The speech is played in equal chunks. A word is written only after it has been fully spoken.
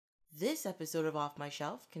This episode of Off My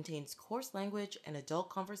Shelf contains coarse language and adult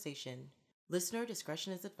conversation. Listener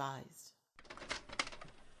discretion is advised.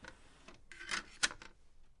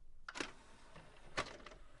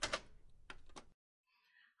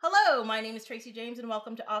 Hello, my name is Tracy James and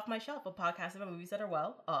welcome to Off My Shelf, a podcast about movies that are,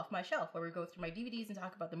 well, off my shelf, where we go through my DVDs and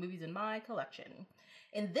talk about the movies in my collection.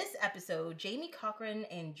 In this episode, Jamie Cochran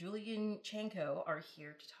and Julian Chanko are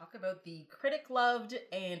here to talk about the critic-loved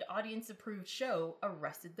and audience-approved show,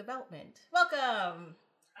 Arrested Development. Welcome!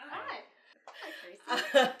 Hi.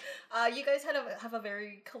 Hi, Tracy. You guys have a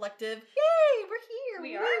very collective, yay, we're here!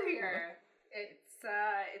 We are here.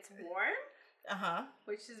 It's warm,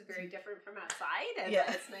 which is very different from outside, and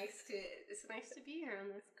it's nice to be here in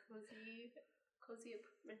this cozy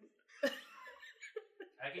apartment.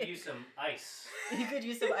 I could use some ice. You could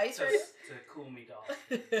use some ice to cool me off.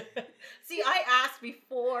 See, I asked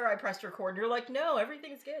before I pressed record, and you're like, no,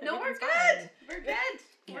 everything's good. No, we're everything's good. fine. We're good.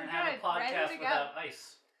 Can't have a podcast without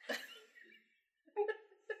ice.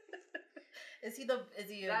 Is he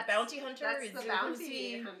a bounty hunter? That's the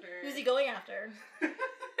bounty hunter. Who's he going after?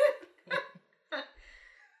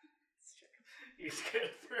 He's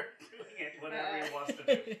good for doing it whatever he wants to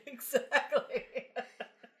do. Exactly.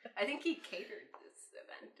 I think he catered this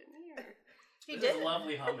event, didn't he? He This did. is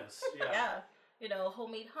lovely hummus. Yeah. You know,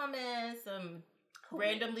 homemade hummus,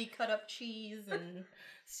 randomly cut up cheese and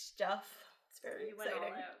stuff. It's very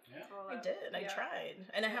exciting. Yeah. I did. I tried.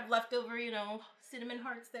 And I have leftover, cinnamon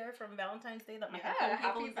hearts there from Valentine's Day that my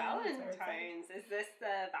happy Valentine's. Is this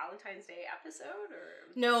the Valentine's Day episode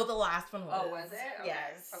or? No, the last one was. Oh, was it? Okay.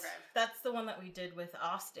 Yes. Okay. That's the one that we did with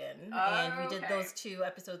Austin. Oh, and we did okay. those 2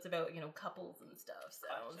 episodes about, couples and stuff.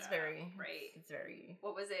 So it's very great. It's very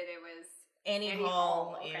What was it? It was Annie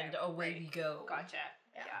Hall and Away We Go. Gotcha.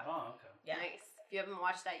 Yeah. Oh, okay. Yeah. Nice. If you haven't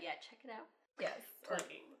watched that yet, check it out. Yes.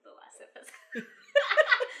 Plugging with the last episode.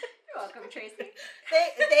 You're welcome, Tracy.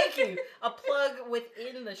 Thank you. A plug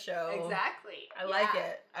within the show. Exactly. I like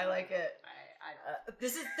it. I like it.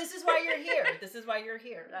 This is why you're here. This is why you're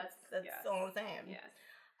here. That's all I'm saying. Yes.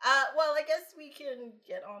 Well, I guess we can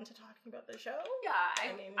get on to talking about the show. Yeah,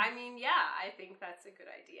 I think that's a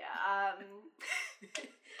good idea.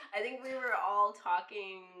 I think we were all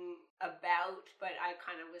talking about, but I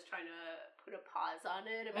kind of was trying to put a pause on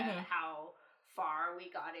it about how far we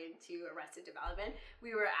got into Arrested Development.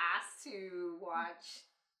 We were asked to watch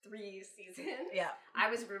 3 seasons. Yeah. I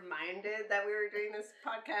was reminded that we were doing this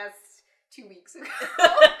podcast 2 weeks ago,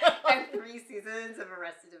 and 3 seasons of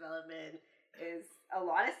Arrested Development is a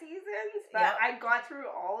lot of seasons, but I got through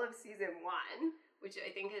all of season 1, which I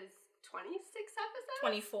think is 26 episodes?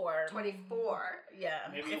 24. Yeah.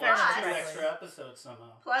 Maybe If watch I 2 remember extra correctly. episodes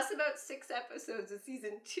somehow. Plus about 6 episodes of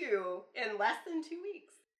season 2 in less than 2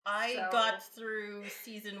 weeks. I got through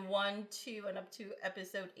season 1, 2, and up to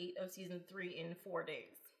episode 8 of season 3 in 4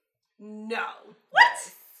 days. No.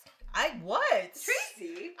 What? What?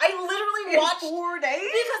 Tracy? I literally watched 4 days?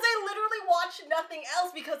 because I literally watched nothing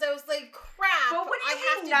else because I was like, crap. But what do you I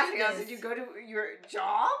have mean to nothing do else? this. Did you go to your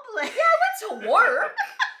job? Like, Yeah, I went to work.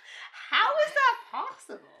 how is that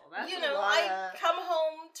possible? That's I come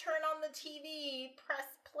home, turn on the TV, press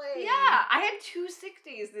play. Yeah, I had 2 sick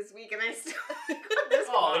days this week, and I still got this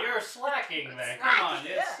Oh, far. you're slacking then. Come on,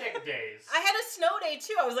 it's Yeah. sick days. I had a snow day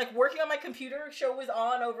too. I was like working on my computer. Show was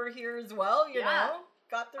on over here as well. You know,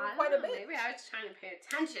 got through quite a bit. Maybe I was trying to pay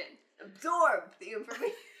attention, absorb the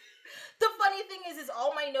information. The funny thing is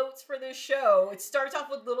all my notes for this show, it starts off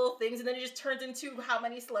with little things and then it just turns into how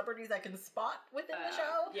many celebrities I can spot within the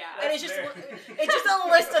show. Yeah, And it's That's just a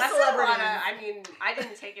list of that's celebrities. I mean, I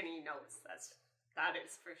didn't take any notes. That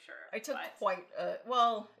is for sure. I took but quite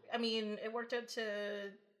it worked out to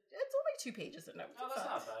it's only 2 pages of notes. Oh, that's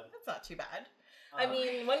not bad. That's not too bad. I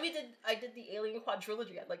mean, when I did the Alien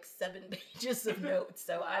quadrilogy, I had like 7 pages of notes,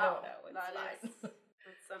 so I don't know. It's fine.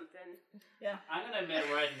 That's something. Yeah. I'm going to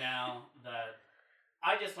admit right now that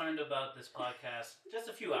I just learned about this podcast just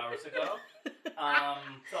a few hours ago. So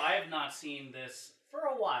I have not seen this for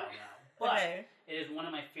a while now. But it is one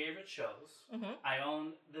of my favorite shows. Mm-hmm. I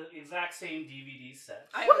own the exact same DVD set.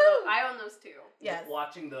 I own those too. Yes.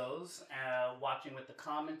 Watching those, watching with the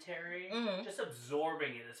commentary, just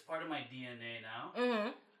absorbing it. It's part of my DNA now. Mm-hmm.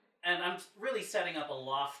 And I'm really setting up a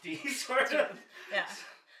lofty sort of... Yeah.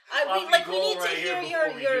 lofty we need goal to right hear here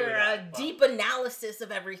before we do your that, but- deep analysis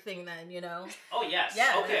of everything then, Oh, yes.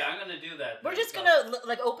 Yeah. Okay, I'm going to do that. We're then. just So,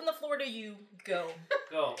 going to open the floor to you. Go.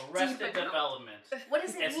 Go. Arrested Deep Development. What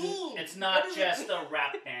does it mean? It's not What does just it mean? a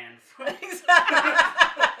rap band.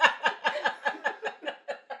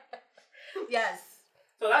 Yes.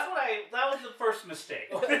 So that was the first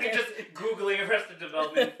mistake. Just Googling Arrested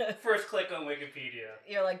Development, first click on Wikipedia.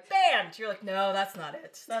 You're like, banned! You're like, no, that's not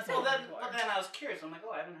it. That's not but then I was curious. I'm like,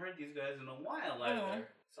 I haven't heard these guys in a while either.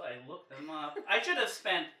 So I looked them up. I should have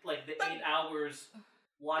spent like the 8 hours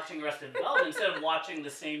watching Arrested Development instead of watching the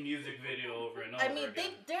same music video over and over. I mean,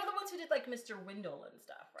 again. they're the ones who did like Mr. Windle and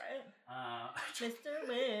stuff, right? Mr.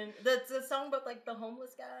 Wind. That's the song about like the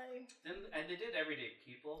homeless guy. And they did Everyday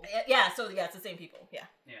People. Yeah, so yeah, it's the same people. Yeah.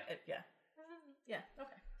 Yeah. Yeah,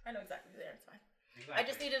 okay. I know exactly there. It's fine. Exactly. I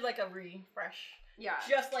just needed like a refresh. Yeah.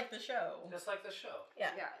 Just like the show. Just like the show.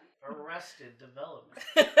 Yeah. Arrested Development.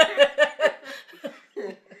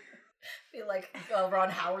 Feel like Ron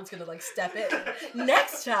Howard's gonna like step in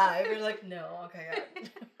next time. You're like, no, okay.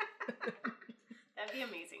 That'd be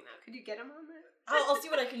amazing though. Could you get him on there? I'll see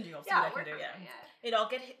what I can do. I'll see what I can do. Yeah. I'll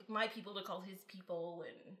get my people to call his people,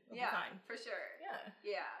 and it'll be fine. For sure.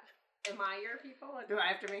 Yeah. Am I your people? Do I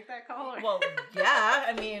have to make that call? Well, yeah.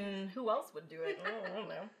 I mean, who else would do it? I don't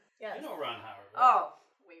know. Yeah. You know Ron Howard. Right? Oh,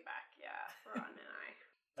 way back. Yeah, Ron and I.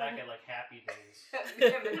 Back at like Happy Days.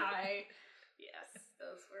 Him and I. Yes,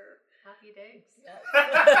 those were happy days. Yes.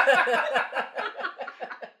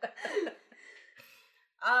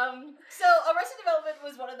 So Arrested Development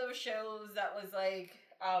was one of those shows that was like,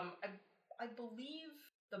 I believe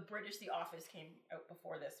the British The Office came out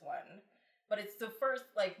before this one, but it's the first,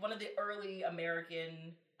 like, one of the early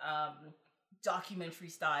American documentary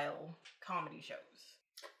style comedy shows.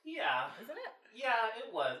 Yeah. Isn't it? Yeah,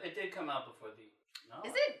 it was. It did come out before the. No.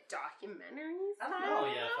 Is it documentaries? I don't know.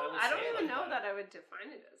 Yeah, I don't even know that I would define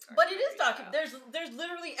it as. But it is documentary. There's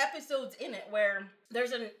literally episodes in it where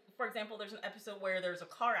for example, there's an episode where there's a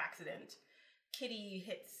car accident. Kitty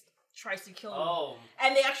tries to kill him.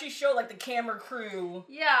 And they actually show like the camera crew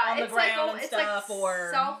on the ground and stuff.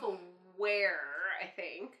 Or self-aware, I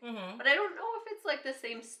think. Mm-hmm. But I don't know if it's like the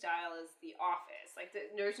same style as The Office. Like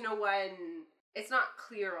there's no one. It's not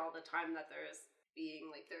clear all the time that there's.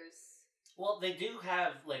 Well, they do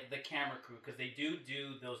have like the camera crew because they do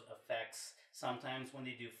those effects sometimes when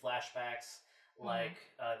they do flashbacks. Like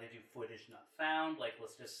they do footage not found. Like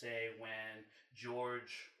let's just say when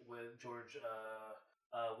George was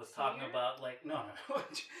talking about like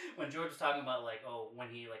when George was talking about like when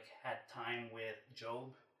he like had time with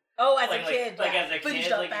Job. Oh, as a kid, footage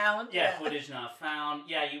not found. Yeah, footage not found.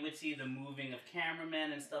 Yeah, you would see the moving of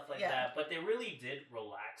cameramen and stuff like that. But they really did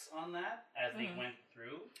relax on that as they went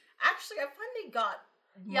through. Actually, I finally got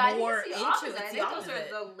more into it. I think those are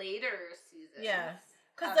the later seasons. Yeah.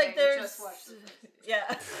 Because like there's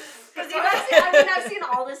because I've seen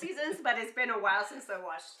all the seasons, but it's been a while since I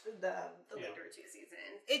watched the later 2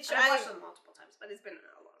 seasons. I've watched them multiple times, but it's been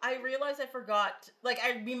a long time. I realized I forgot. Like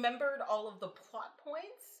I remembered all of the plot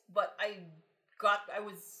points, but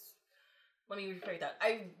let me rephrase that.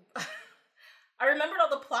 I remembered all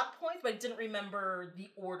the plot points, but I didn't remember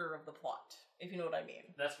the order of the plot. If you know what I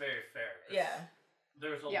mean. That's very fair. Yeah.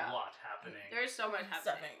 There's a lot happening. There's so much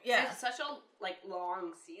happening. Yeah. It's such a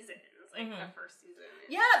long season. Like the first season.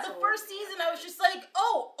 Yeah, the first season I was just like,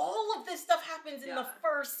 all of this stuff happens in the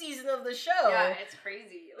first season of the show. Yeah, it's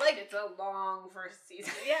crazy. Like it's a long first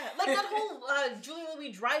season. Yeah, like that whole Julia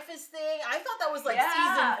Louis-Dreyfus thing. I thought that was like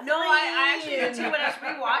season 3. No, I actually did too. When I was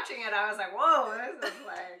rewatching it, I was like, whoa, this is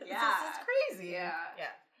like, this is crazy. Yeah.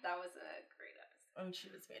 That was a great episode. And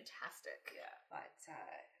she was fantastic. Yeah. But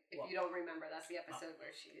if you don't remember, that's the episode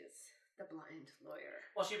where she is the blind lawyer.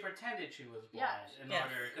 Well, she pretended she was blind in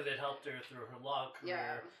order because it helped her through her law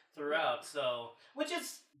career throughout. So, which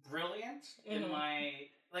is brilliant in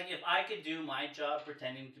my if I could do my job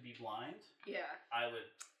pretending to be blind, I would.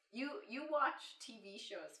 You watch TV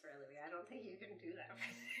shows for a living. I don't think you can do that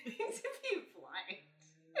to be blind.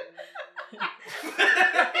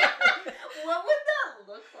 What would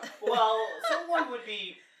that look like? Well, someone would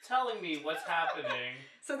be telling me what's happening.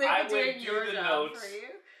 So they would doing your job for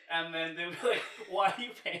you? And then they would be like, why are you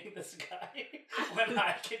paying this guy when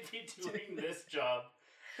I could be doing this job?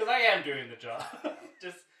 Because I am doing the job.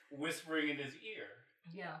 Just whispering in his ear.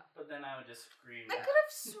 Yeah. But then I would just scream. I could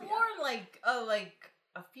have sworn like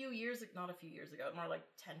a few years, not a few years ago, more like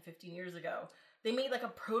 10, 15 years ago, they made like a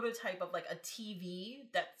prototype of like a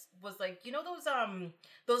TV that was like, you know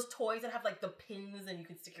those toys that have like the pins and you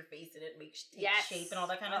can stick your face in it and make shape and all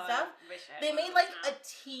that kind of stuff? They made like a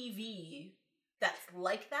TV that's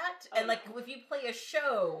like that. And like if you play a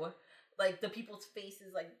show, like the people's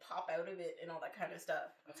faces like pop out of it and all that kind of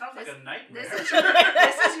stuff. That sounds like a nightmare. This is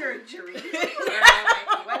your dream.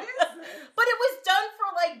 What is this? But it was done for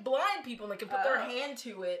like blind people and they could put their hand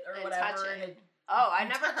to it or whatever. And I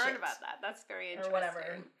never heard about that. That's very interesting. Or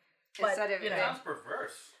whatever. Instead of it sounds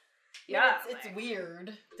perverse. Yeah, it's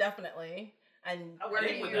weird, definitely. And how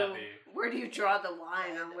big would that be? Where do you draw the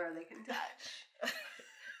line on where they can touch?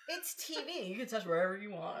 It's TV. You can touch wherever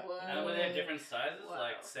you want. Whoa. And would they have different sizes, Wow.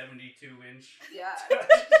 like 72-inch? Yeah.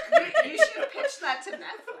 you should pitch that to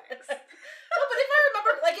Netflix. No, but if I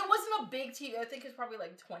remember, like, it wasn't a big TV. I think it's probably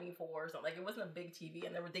like 24 or something. Like, it wasn't a big TV,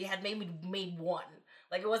 and they had made one.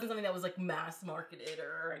 Like, it wasn't something that was like mass marketed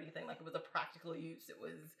or anything. Like, it was a practical use. It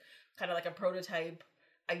was kind of like a prototype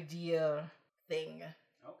idea thing.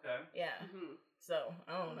 Okay. Yeah. Mm-hmm. So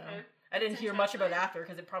I don't know. Okay. I didn't hear much about it after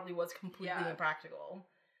because it probably was completely impractical.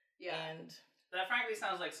 Yeah. And that frankly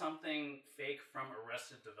sounds like something fake from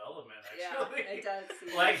Arrested Development, actually. Yeah, it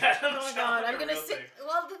does. Like, oh my god, I'm gonna sit.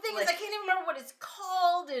 Well, the thing is, I can't even remember what it's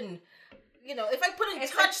called, and you know, if I put in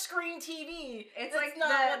touchscreen TV, it's like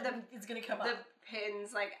not it's gonna come up. The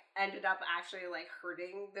pins like ended up actually like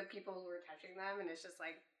hurting the people who were touching them, and it's just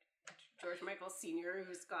like George Michael Sr.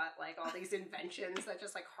 who's got like all these inventions that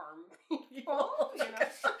just like harm people. You know?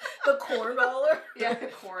 The cornballer. Yeah, the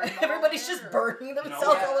cornballer. Everybody's just burning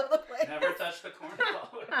themselves all over the place. Never touch the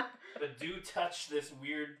cornballer. But do touch this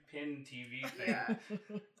weird pin TV thing. Yeah.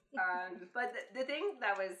 But the thing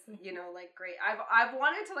that was, you know, like great. I've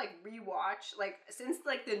wanted to like rewatch like since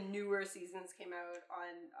like the newer seasons came out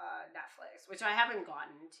on Netflix, which I haven't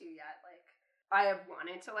gotten to yet. Like I have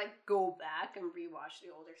wanted to like go back and rewatch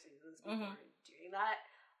the older seasons before doing that,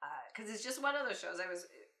 because it's just one of those shows. I was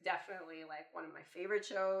definitely like one of my favorite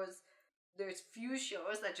shows. There's few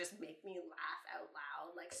shows that just make me laugh out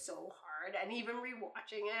loud like so hard, and even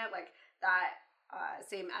rewatching it, like that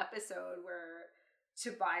same episode where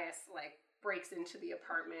Tobias like breaks into the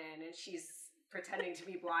apartment and she's pretending to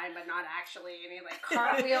be blind but not actually, and he like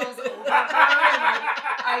cartwheels over her, and like,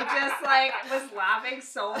 I just like was laughing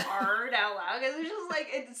so hard out loud because it's just like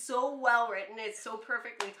it's so well written, it's so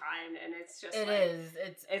perfectly timed, and it's just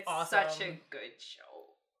it's awesome. Such a good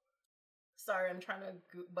show. Sorry, I'm trying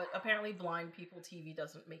to but apparently blind people TV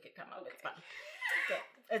doesn't make it come up. Okay. It's fine. Okay.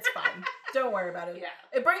 It's fine. Don't worry about it. Yeah.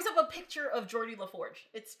 It brings up a picture of Geordie LaForge.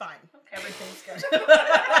 It's fine. Okay. Everything's good.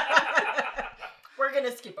 We're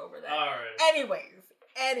gonna skip over that. All right. Anyways.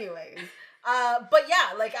 But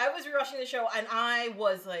yeah, like I was rewatching the show and I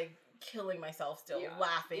was like killing myself still,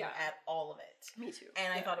 laughing at all of it. Me too.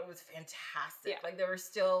 And I thought it was fantastic. Yeah. Like there were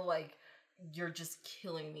still like you're just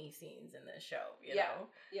killing me scenes in this show, you know?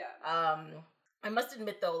 Yeah. I must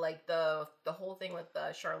admit though, like the whole thing with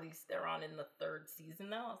Charlize Theron in the third season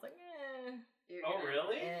though, I was like, Oh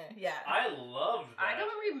really? Yeah. I loved that. I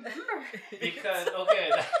don't remember. Because okay,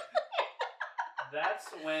 that's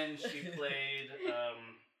when she played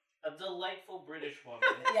a delightful British woman.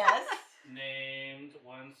 Yes. Named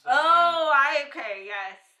one second. Oh,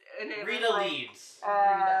 yes. And Rita Leeds.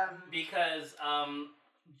 Because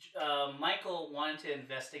Michael wanted to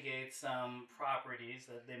investigate some properties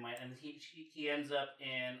that they might, and he ends up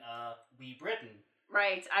in Wee Britain.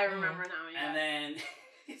 Right, I remember now. Yeah. And then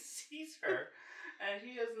he sees her, and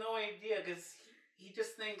he has no idea because he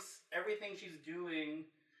just thinks everything she's doing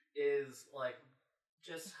is like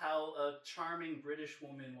just how a charming British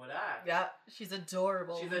woman would act. Yeah, she's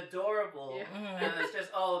adorable. She's adorable, Yeah. and it's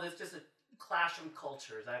just there's just a clash of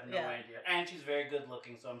cultures. I have no idea, and she's very good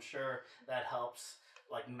looking, so I'm sure that helps.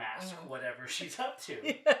 Like mask whatever she's up to.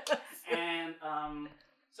 Yes. And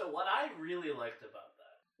so what I really liked about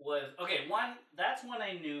that was that's when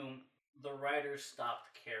I knew the writers stopped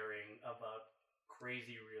caring about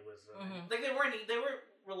crazy realism. Like they were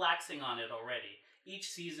relaxing on it already. Each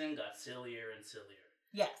season got sillier and sillier.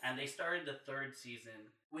 Yes. And they started the third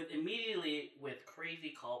season immediately with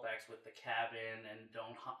crazy callbacks with the cabin and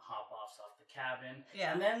don't hop-offs off the cabin.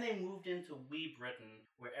 Yeah. And then they moved into Wee Britain,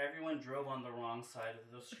 where everyone drove on the wrong side of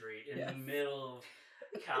the street in the middle of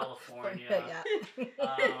California.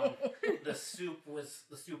 The soup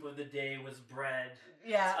of the day was bread.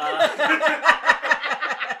 Yeah.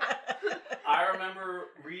 I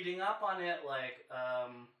remember reading up on it, like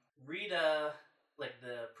Rita, like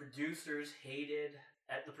the producers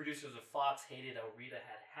of Fox hated how Rita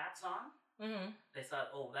had hats on. They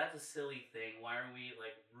thought, that's a silly thing. Why are we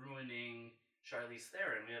like ruining Charlize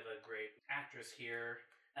Theron? We have a great actress here.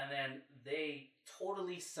 And then they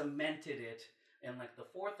totally cemented it in like the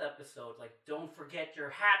fourth episode. Like, don't forget your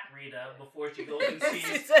hat, Rita, before she goes and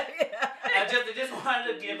sees. They just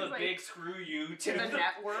wanted to give a big screw you to the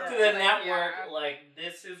network. To the network, like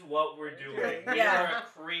this is what we're doing. We are a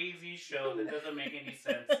crazy show that doesn't make any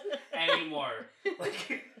sense anymore.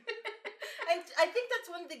 Like, and I think that's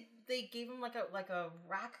when they gave him like a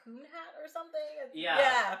raccoon hat or something.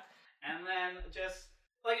 Yeah. And then just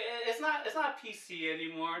like it's not PC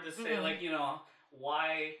anymore to say like, you know,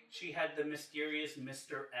 why she had the mysterious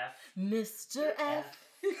Mr. F. Mr. F.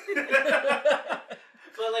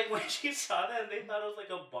 But like when she saw that, they thought it was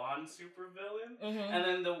like a Bond supervillain, and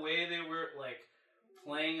then the way they were like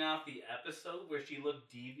playing off the episode where she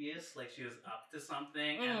looked devious, like she was up to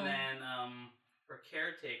something, and then her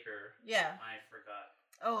caretaker. Yeah. I forgot.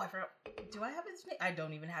 Oh, I forgot. Do I have his name? I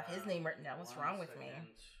don't even have his name written down. What's wrong with me?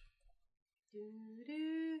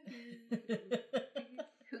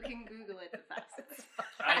 Who can Google it the fastest?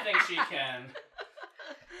 I think she can.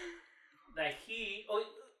 That he... Oh,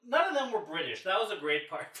 none of them were British. That was a great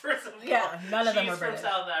part. First of all. Yeah, none of them were British. She's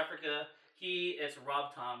from South Africa. It's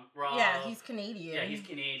Rob. Yeah, he's Canadian. Yeah, he's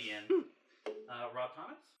Canadian. Rob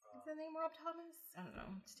Thomas? Is the name Rob Thomas? I don't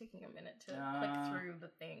know. It's taking a minute to click through the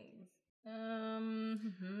things.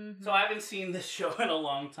 So I haven't seen this show in a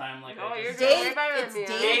long time. Like it's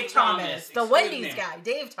Dave Thomas, the Wendy's guy.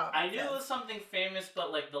 Dave Thomas. I knew it was something famous,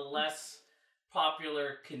 but like the less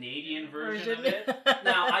popular Canadian version of it.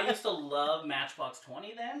 Now I used to love Matchbox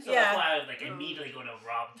 20 then, so that's why I was like immediately go to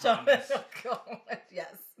Rob Thomas.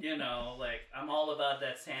 Yes. You know, like I'm all about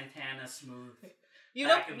that Santana smooth. You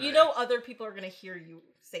know, other people are gonna hear you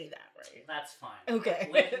say that, right? That's fine. Okay.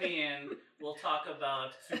 Link me in. We'll talk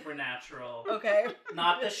about Supernatural. Okay.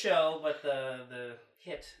 Not the show, but the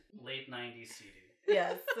hit late '90s CD.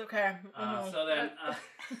 Yes. Okay. So then,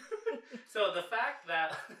 so the fact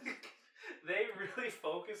that they really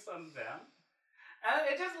focus on them, and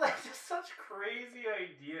it just led to such crazy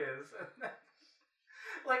ideas.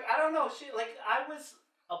 Like I don't know, I was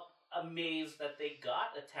amazed that they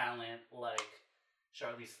got a talent like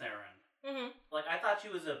Charlize Theron. Like I thought she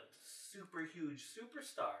was a super huge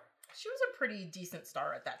superstar. She was a pretty decent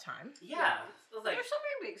star at that time. Yeah. Like, there's so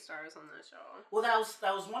many big stars on that show. Well, that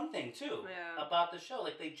was one thing too about the show.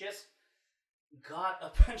 Like they just got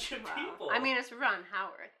a bunch of people. I mean, it's Ron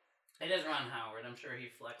Howard. It is Ron Howard. I'm sure he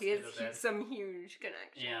flexed it a bit. He has some huge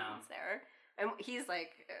connections there. And he's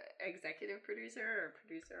like executive producer or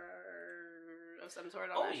producer of some sort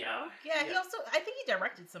on that show. Yeah, he also, I think he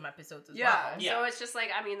directed some episodes as well. Yeah, so it's just like,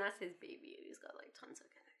 I mean, that's his baby. He's got like tons of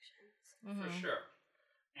connections. For sure.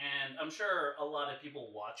 And I'm sure a lot of people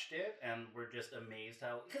watched it and were just amazed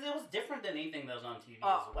how, because it was different than anything that was on TV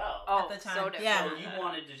as well. At the time. So So you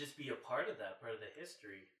wanted to just be a part of that, part of the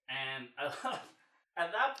history. And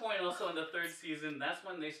at that point also in the third season, that's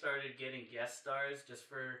when they started getting guest stars just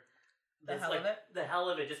for the hell of it. The hell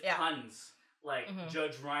of it, just puns. Like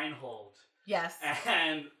Judge Reinhold. Yes.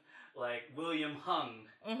 And like William Hung.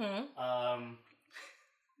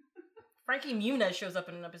 Frankie Muniz shows up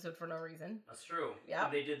in an episode for no reason. That's true. Yeah.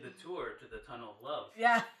 And they did the tour to the Tunnel of Love.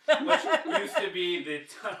 Yeah. Which used to be the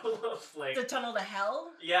Tunnel of like the Tunnel to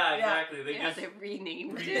Hell? Yeah, exactly. They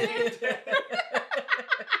renamed it.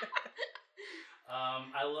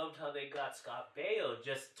 I loved how they got Scott Baio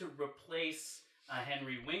just to replace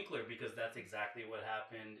Henry Winkler, because that's exactly what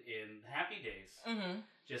happened in Happy Days.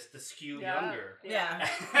 Just to skew younger. Yeah.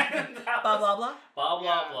 Blah, blah, blah. Blah,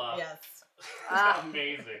 blah, blah. Yes.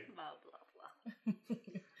 Amazing. Blah, blah,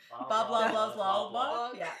 blah. Blah, blah, blah,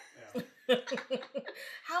 blah. Yeah.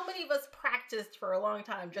 How many of us practiced for a long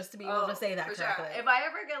time just to be able to say that correctly? Sure. If I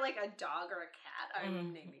ever get like a dog or a cat,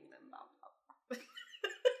 I'm naming them blah, blah, blah.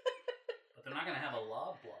 But they're not going to have a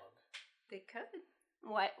law blog. They could.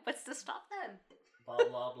 What's to stop them? Blah,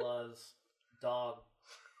 blah, blah's dog.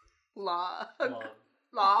 Law. Blog.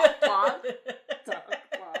 Law, blog. Dog,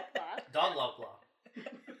 blah, blah. Dog, blah, blah.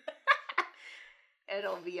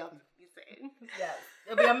 It'll be amazing. Yes.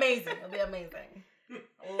 It'll be amazing. It'll be amazing.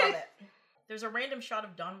 I love it. There's a random shot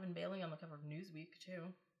of Donovan Bailey on the cover of Newsweek,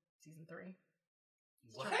 too. Season 3.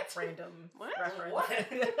 What? Random reference. What?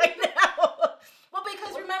 I know. Well,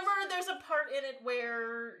 because remember, there's a part in it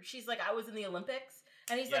where she's like, I was in the Olympics.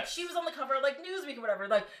 And he's like, she was on the cover of like Newsweek or whatever.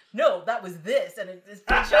 Like, no, that was this. And it shows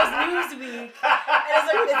Newsweek. And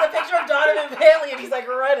it's a picture of Donovan Bailey and he's like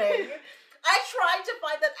running. I tried to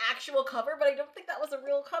find that actual cover, but I don't think that was a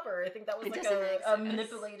real cover. I think that was like a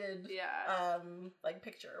manipulated like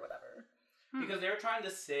picture or whatever. Because they were trying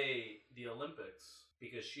to say the Olympics,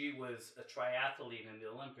 because she was a triathlete in the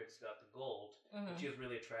Olympics, got the gold. But she was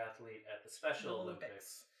really a triathlete at the Special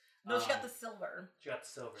Olympics. No, she got the silver. She got the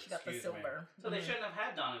silver. She got the silver. So they shouldn't have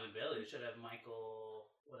had Donovan Bailey. They should have Michael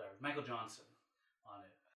Johnson on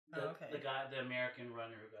it. The guy, the American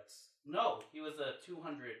runner who got... No, he was a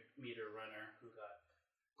 200-meter runner who got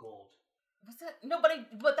gold. Was that... No,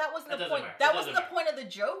 but that wasn't the point. That wasn't the point of the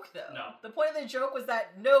joke, though. No. The point of the joke was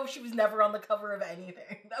that, no, she was never on the cover of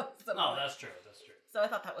anything. That was the point. That's true. That's true. So I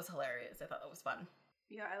thought that was hilarious. I thought that was fun.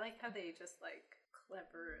 Yeah, I like how they just, like,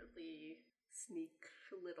 cleverly, sneakily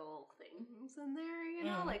little things in there, you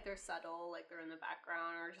know, like they're subtle, like they're in the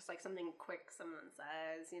background, or just like something quick someone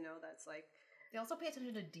says, you know, that's like. They also pay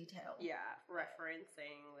attention to detail. Yeah,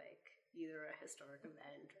 referencing like either a historic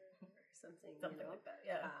event or something. Something like that.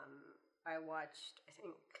 Yeah. I watched, I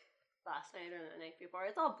think, last night or the night before.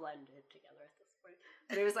 It's all blended together at this point.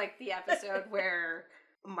 But it was like the episode where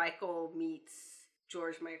Michael meets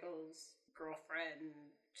George Michael's girlfriend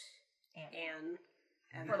Anne.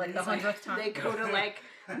 And for like the 100th time. They go to like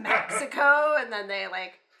Mexico and then they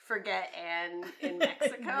like forget Anne in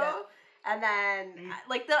Mexico. And then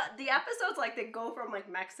like the episodes like they go from like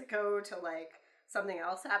Mexico to like something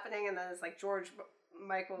else happening, and then it's like George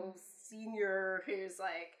Michael Sr. who's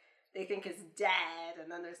like they think is dead,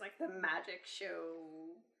 and then there's like the magic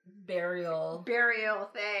show burial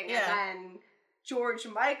thing, and then George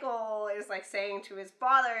Michael is like saying to his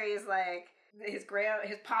father, he's like his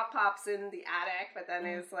pop's in the attic, but then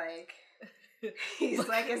is like he's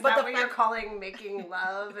like, is that what you're calling making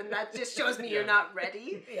love? And that just shows me you're not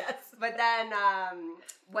ready. Yes. But then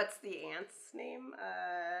what's the aunt's name?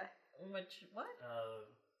 Which what?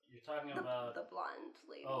 You're talking about the blonde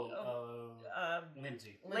lady.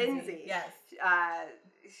 Lindsay. Yes.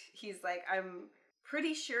 He's like, I'm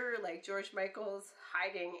pretty sure like George Michael's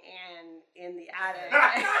hiding Anne in the attic.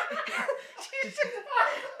 She's just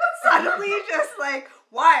suddenly just like,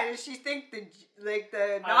 why does she think the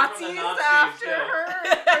Nazis after her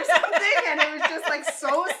or something? And it was just like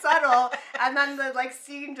so subtle, and then the like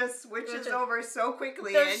scene just switches over so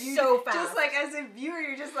quickly, and you so fast. Just like as a viewer,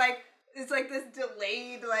 you're just like. It's like this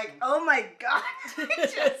delayed, like, oh my god,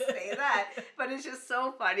 just say that. But it's just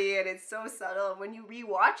so funny and it's so subtle. And when you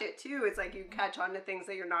rewatch it too, it's like you catch on to things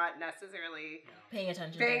that you're not necessarily paying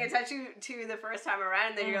attention to the first time around.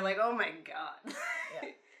 And then you're like, oh my god. Yeah.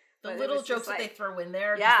 The little jokes that they throw in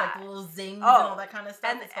there, yeah. just like little zings and all that kind of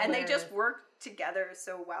stuff. And they just work together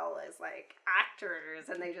so well as like actors,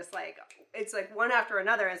 and they just like it's like one after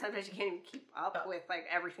another, and sometimes you can't even keep up with like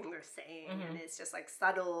everything they're saying, and it's just like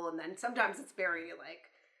subtle, and then sometimes it's very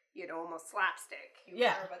like, you know, almost slapstick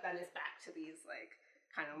humor, but then it's back to these like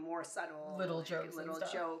kind of more subtle little jokes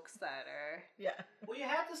that are well, you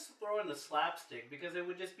had to throw in the slapstick because it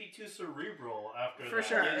would just be too cerebral after for that,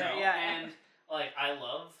 sure, you know? yeah. And like I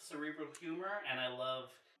love cerebral humor, and I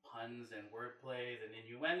love puns and wordplays and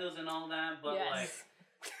innuendos and all that, but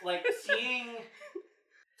like seeing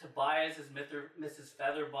Tobias as Mrs.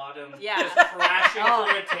 Featherbottom just crashing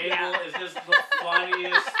through a table is just the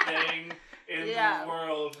funniest thing in the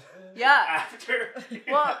world. Yeah. After.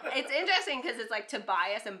 Well, it's interesting because it's like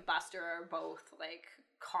Tobias and Buster are both like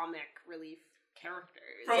comic relief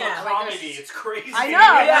characters. From a comedy, it's crazy. I know.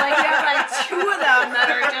 Like you have like two of them that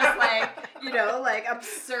are just like, you know, like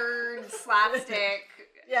absurd slapstick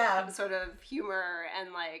sort of humor,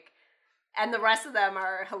 and like, and the rest of them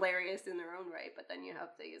are hilarious in their own right, but then you have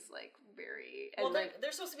these like very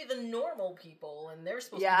they're supposed to be the normal people, and they're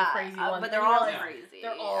supposed to be the crazy ones, but they're all crazy.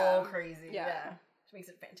 They're all crazy. Yeah. Which makes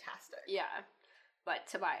it fantastic. Yeah. But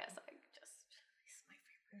Tobias, like, he's my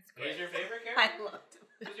favorite. He's your favorite character? I loved him.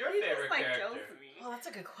 Who's your favorite character? Oh, that's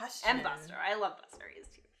a good question. And Buster. I love Buster. He is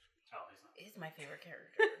too. Oh, he's not. Is my favorite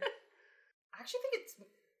character. I actually think it's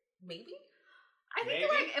maybe. I think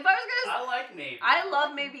like if I was gonna, I like Maybe. I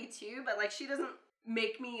love Maybe too, but like she doesn't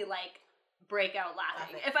make me like break out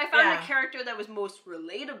laughing. If I found a character that was most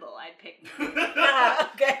relatable, I'd pick Maybe.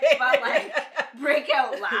 Okay. But like break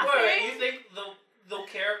out laughing. Wait, you think the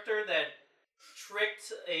character that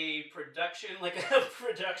tricked a production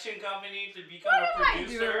company to become a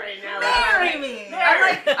producer? Right now? Marry me.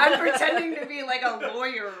 I'm pretending to be like a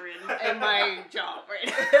lawyer in my job right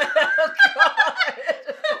now. Oh God.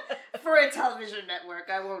 For a television network,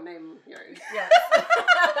 I won't name yours. Yes.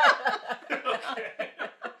 Okay.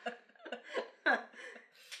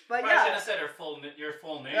 But I should have said your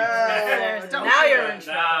full name. Now you're in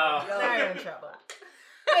trouble. No. Now you're in trouble.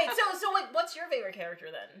 Wait, so what's your favorite character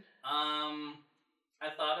then? I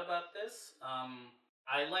thought about this.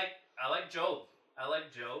 I like Job. I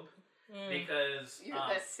like Job because you're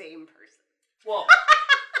the same person. Well,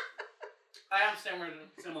 I am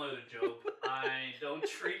similar to Job. I don't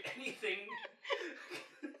treat anything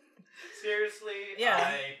seriously.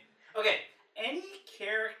 Yeah. Okay. Any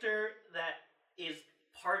character that is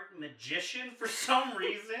part magician for some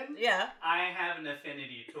reason, I have an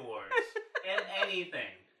affinity towards. In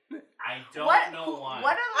anything. I don't know why.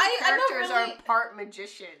 What other characters are part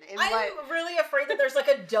magician? I'm really afraid that there's like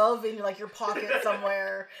a dove in like your pocket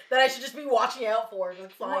somewhere that I should just be watching out for,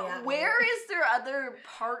 just flying at me. Where is there other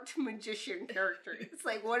part magician characters?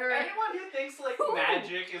 Like, what are anyone who thinks like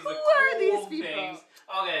magic is the are cool these people? things?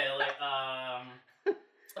 Okay, like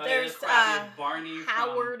There's Barney,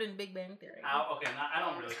 Howard, and Big Bang Theory. Okay, I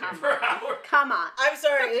don't really care for Howard. Come on. I'm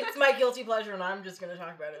sorry, it's my guilty pleasure, and I'm just gonna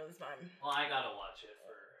talk about it this time. Well, I gotta watch it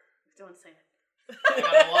for. Don't say it. I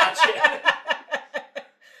gotta watch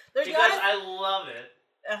it because I love it.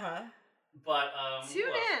 But tune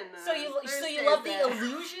in. So you love the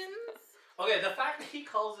illusions? Okay, the fact that he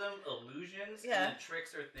calls them illusions and the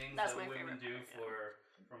tricks are things that women do for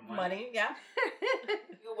money. Yeah.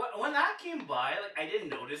 When that came by, like I didn't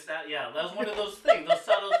notice that. Yeah, that was one of those things, those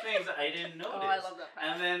subtle things that I didn't notice. Oh, I love that fact.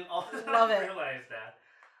 And then all of a sudden I realized that.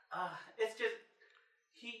 It's just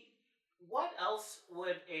what else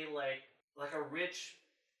would like a rich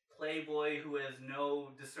playboy who has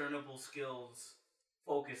no discernible skills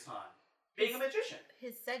focus on? Being a magician.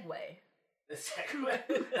 His segue. The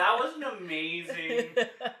segue. That was an amazing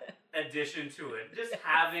addition to it. Just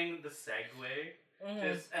having the segue.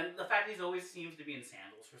 And the fact he always seems to be in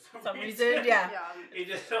sandals for some reason. Yeah. He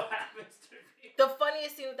just so happens to be. The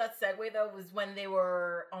funniest scene with that segue though was when they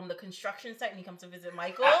were on the construction site and he comes to visit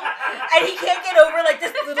Michael and he can't get over like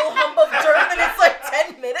this little hump of dirt and it's like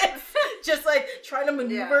 10 minutes just like trying to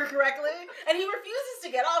maneuver correctly and he refuses to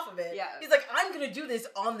get off of it. Yeah. He's like, I'm gonna do this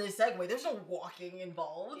on this segue. There's no walking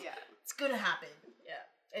involved. Yeah. It's gonna happen. Yeah.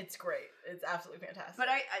 It's great. It's absolutely fantastic. But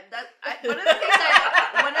one of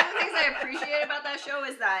the things I appreciate about that show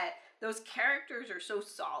is that those characters are so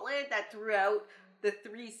solid that throughout the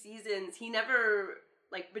 3 seasons, he never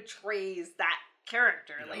like betrays that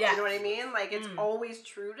character. Like, you know what I mean? Like, it's always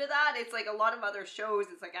true to that. It's like a lot of other shows,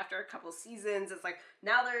 it's like after a couple seasons, it's like,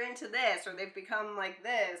 now they're into this, or they've become like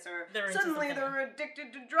this, or suddenly they're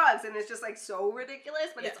addicted to drugs, and it's just like so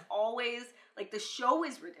ridiculous, but it's always, like, the show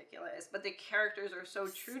is ridiculous, but the characters are so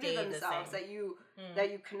true to themselves that you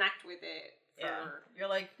connect with it. You're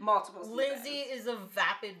like, multiple seasons. Lindsay is a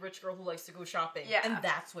vapid rich girl who likes to go shopping. And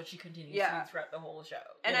that's what she continues to do throughout the whole show.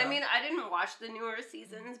 And I mean, I didn't watch the newer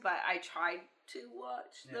seasons, but I tried to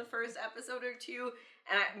watch the first episode or two,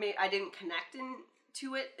 and I didn't connect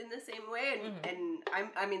to it in the same way. And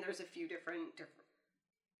I mean, there's a few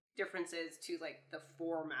differences to like the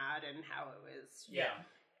format and how it was.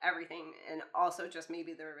 Everything, and also just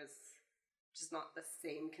maybe there was just not the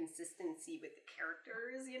same consistency with the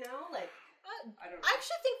characters, you know, like. I don't know. I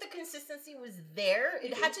actually think the consistency was there.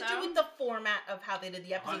 It had to do with the format of how they did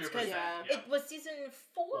the episodes because it was season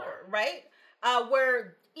 4, right?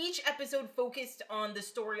 Where each episode focused on the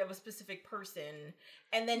story of a specific person,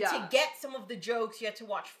 and then to get some of the jokes, you had to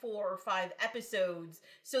watch 4 or 5 episodes.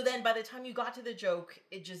 So then, by the time you got to the joke,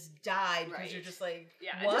 it just died because you're just like,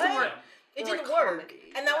 what? It didn't work.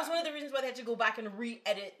 And that was one of the reasons why they had to go back and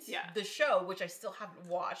re-edit the show, which I still haven't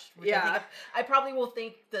watched. Which I think I probably will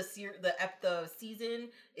think the season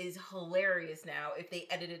is hilarious now if they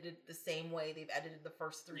edited it the same way they've edited the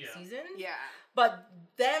first 3 seasons. Yeah. But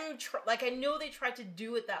them, I know they tried to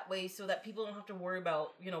do it that way so that people don't have to worry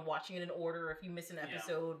about, watching it in order if you miss an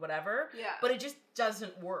episode, whatever. Yeah. But it just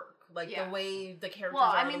doesn't work. Like, the way the characters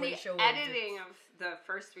are, the way the show is. Editing of the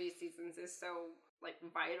first 3 seasons is so... like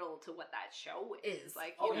vital to what that show is.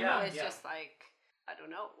 Like, it's just like, I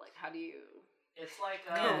don't know, like how do you it's like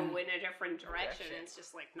go in a different direction? It's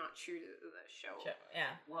just like not true to the show.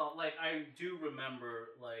 Yeah. Well, like I do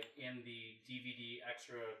remember like in the DVD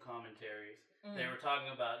extra commentaries, they were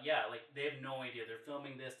talking about like they have no idea. They're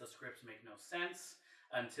filming this, the scripts make no sense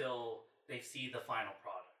until they see the final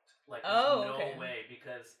product. Like no way,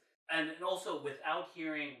 because and also, without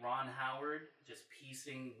hearing Ron Howard just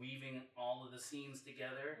weaving all of the scenes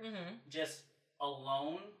together, just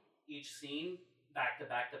alone, each scene, back to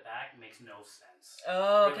back to back, makes no sense.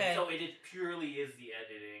 Oh, okay. So it purely is the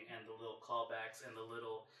editing and the little callbacks and the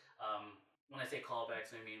little, when I say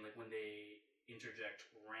callbacks, I mean like when they interject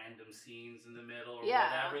random scenes in the middle or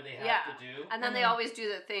whatever they have to do. And then they always do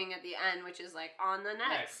the thing at the end, which is like on the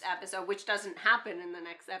next episode, which doesn't happen in the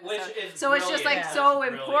next episode. So it's just like so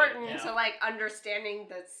important to like understanding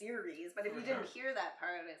the series. But if you didn't hear that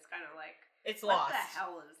part, it's kind of like, it's what lost. What the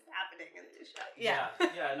hell is happening in this show?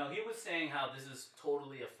 No, he was saying how this is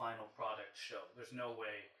totally a final product show. There's no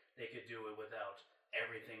way they could do it without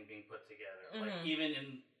everything being put together. Like even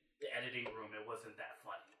in the editing room, it wasn't that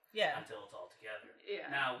funny. Until it's all together.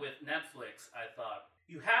 Now with Netflix, I thought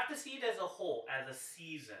you have to see it as a whole, as a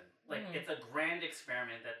season. Like it's a grand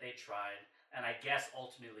experiment that they tried, and I guess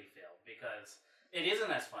ultimately failed because it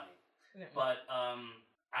isn't as funny. But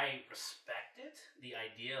I respect it, the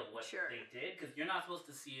idea of what they did, because you're not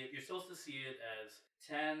supposed to see it. You're supposed to see it as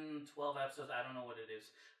 10, 12 episodes. I don't know what it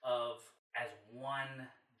is as one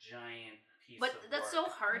giant. But that's so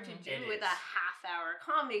hard to do with a half-hour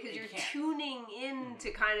comedy because you're tuning in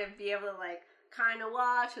to kind of be able to like kind of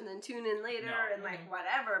watch and then tune in later and like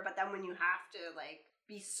whatever. But then when you have to like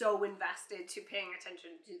be so invested to paying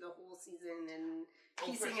attention to the whole season and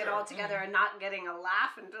piecing it all together and not getting a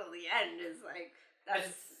laugh until the end is like, that's,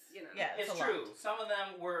 it's true. Some of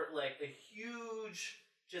them were like a huge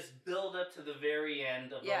just build up to the very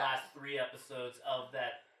end of the last 3 episodes of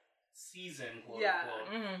that season, quote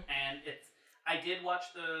unquote. And I did watch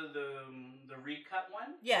the recut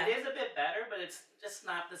one. Yeah. It is a bit better, but it's just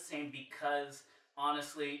not the same because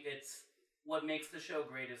honestly, it's what makes the show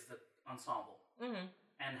great is the ensemble.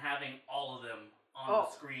 And having all of them on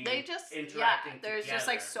the screen, they just interacting there's together. Just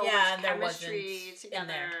like so much chemistry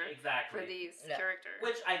together for these characters,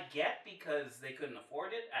 which I get because they couldn't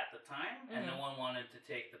afford it at the time, and no one wanted to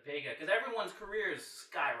take the pay cut because everyone's careers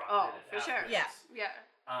skyrocketed. For sure, yeah.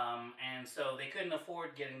 And so they couldn't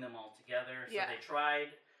afford getting them all together, so they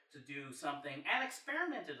tried to do something and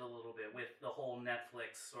experimented a little bit with the whole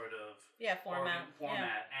Netflix sort of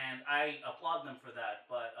format, and I applaud them for that.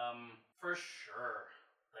 But for sure.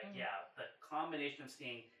 Like, the combination of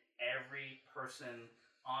seeing every person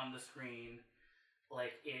on the screen,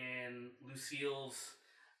 like in Lucille's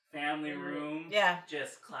family room,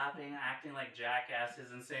 just clapping, acting like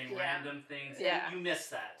jackasses and saying random things. You miss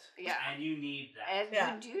that. And you need that.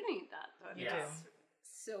 And you do need that. You do.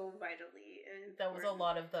 So vitally. And that was a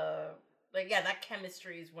lot of the, like, that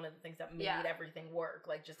chemistry is one of the things that made everything work.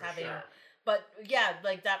 Like, just having... Sure. But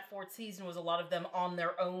like that 4th season was a lot of them on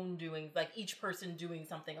their own doing, like each person doing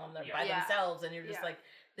something on their by themselves, and you're just like,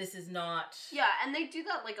 this is not. Yeah, and they do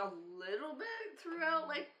that like a little bit throughout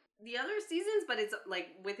like the other seasons, but it's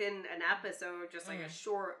like within an episode, just like a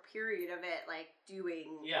short period of it, like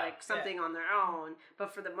doing like something on their own.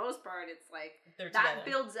 But for the most part, it's like that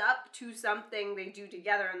builds up to something they do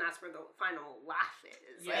together, and that's where the final laugh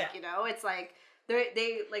is. Like it's like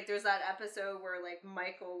they like there's that episode where like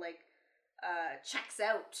Michael like. Checks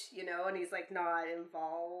out, and he's like not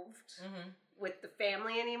involved with the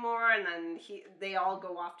family anymore, and then they all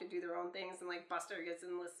go off to do their own things, and like Buster gets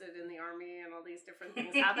enlisted in the army, and all these different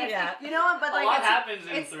things happen. But like a lot happens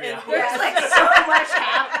in 3 hours. There's like so much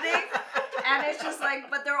happening, and it's just like,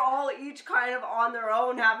 but they're all each kind of on their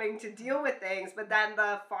own having to deal with things. But then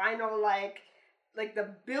the final like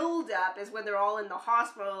the build up is when they're all in the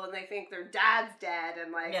hospital and they think their dad's dead,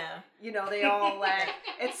 and like they all like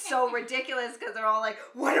it's so ridiculous because they're all like,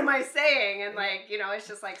 what am I saying? And like it's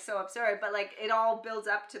just like so absurd, but like it all builds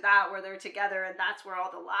up to that where they're together, and that's where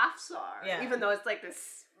all the laughs are, even though it's like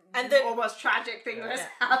this and almost tragic thing that's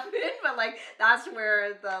happened, but like that's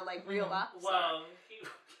where the like real laughs are.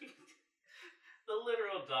 The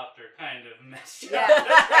literal doctor kind of messed up.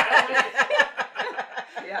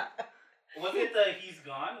 Was it the he's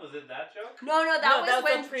gone? Was it that joke? No, that was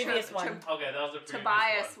when the previous one. Okay, that was the previous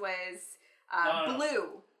Tobias one. was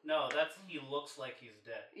blue. No, that's he looks like he's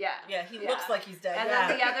dead. Yeah, he looks like he's dead. And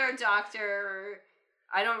then the other doctor,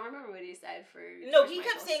 I don't remember what he said for. No, he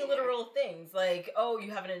kept saying literal things like, "Oh,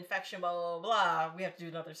 you have an infection, blah blah blah. We have to do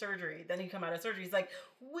another surgery." Then he'd come out of surgery. He's like,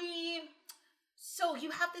 So you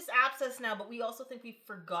have this abscess now, but we also think we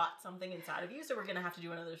forgot something inside of you, so we're going to have to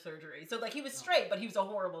do another surgery. So, like, he was straight, but he was a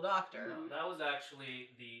horrible doctor. No, that was actually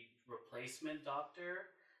the replacement doctor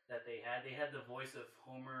that they had. They had the voice of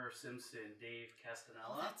Homer Simpson, Dave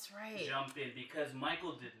Castanella. Oh, that's right. Jump in, because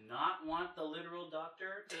Michael did not want the literal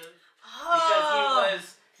doctor to...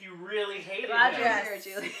 Because he really hated him. Here,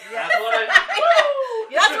 Julie. That's what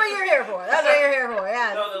that's what you're here for. That's what you're here for,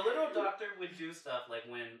 yeah. No, the literal doctor would do stuff like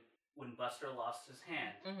when Buster lost his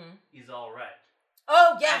hand, he's all right.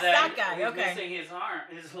 Oh, yes, that guy. He's missing his arm,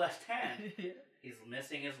 his left hand. He's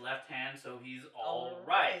missing his left hand, so he's all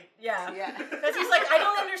right. Yeah. Because he's like, I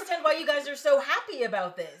don't understand why you guys are so happy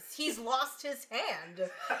about this. He's lost his hand.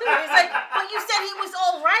 He's like, but you said he was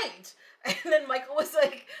all right. And then Michael was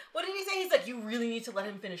like, what did he say? He's like, you really need to let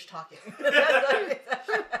him finish talking. Okay,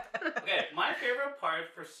 my favorite part,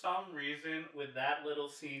 for some reason, with that little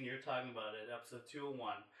scene you're talking about in episode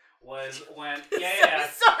 201, was when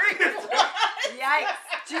Sorry, what?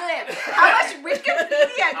 Yikes, Julian! How much Wikipedia did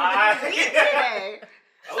you read today?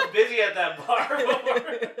 I was busy at that bar before.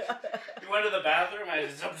 You went to the bathroom. I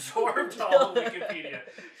just absorbed all of Wikipedia.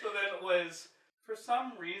 So then it was, for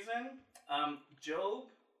some reason, Job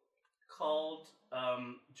called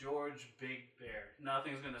George Big Bear.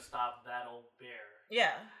 Nothing's gonna stop that old bear.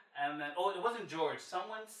 Yeah. And then it wasn't George.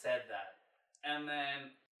 Someone said that, and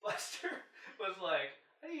then Buster was like,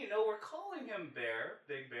 hey, we're calling him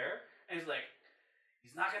Big Bear. And he's like,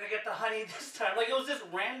 he's not going to get the honey this time. Like, it was this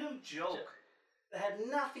random joke that had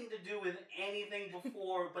nothing to do with anything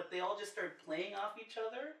before, but they all just started playing off each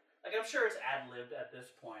other. Like, I'm sure it's ad-libbed at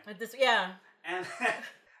this point. Yeah. And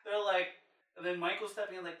they're like, And then Michael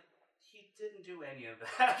stepping in like, he didn't do any of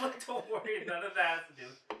that. Like, don't worry, none of that has to do.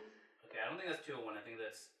 Okay, I don't think that's 201. I think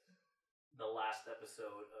that's the last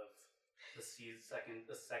episode of the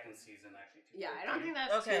second season, actually. Yeah, I don't think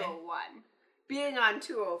that's 201. Being on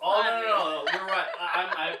 205. Oh, no. You're right.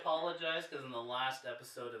 I apologize, because in the last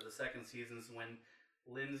episode of the second season is when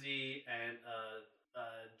Lindsay and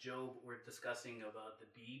Job were discussing about the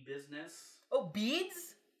bee business. Oh,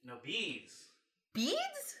 beads? No, bees.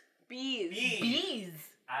 Beads? Bees.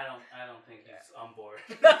 I don't think he's on board.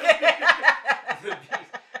 Okay. The bees.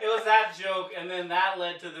 It was that joke, and then that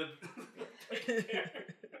led to the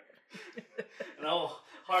no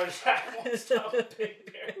heart attack won't stop a big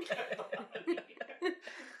bear.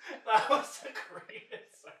 That was the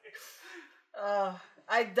greatest.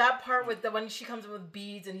 That part with when she comes in with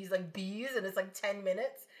beads and he's like bees and it's like 10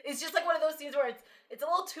 minutes. It's just like one of those scenes where it's a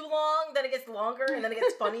little too long, then it gets longer, and then it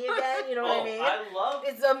gets funny again. You know what I mean?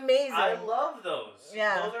 It's amazing. I love those.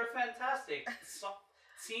 Yeah, those are fantastic.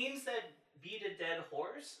 Scenes that beat a dead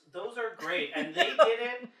horse. Those are great, and they did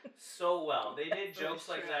it so well. They did jokes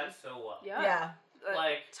like that so well. Yeah.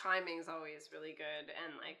 Like timing's always really good,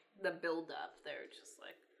 and like the build up, they're just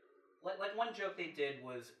like one joke they did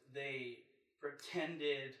was they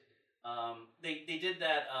pretended they did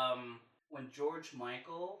that when George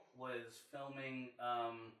Michael was filming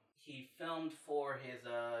he filmed for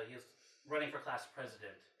he was running for class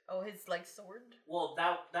president. Oh, his like sword? Well,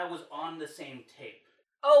 that was on the same tape.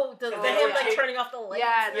 Oh, the him like turning off the lights.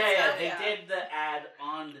 Yeah. They did the ad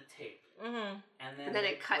on the tape. Mm-hmm. And then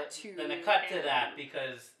it cut to that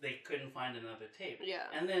because they couldn't find another tape. Yeah.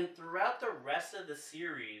 And then throughout the rest of the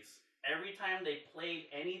series, every time they played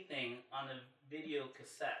anything on a video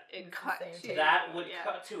cassette, it cut to that would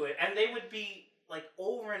cut to it, and they would be like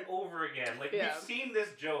over and over again. Like we've seen this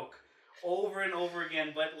joke over and over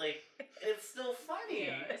again, but like it's still funny.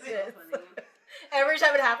 Yeah, it's still funny. Every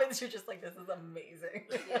time it happens, you're just like, this is amazing.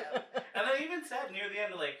 Yeah. And I even said near the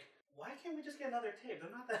end, like, why can't we just get another tape? They're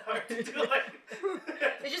not that hard to do. Like,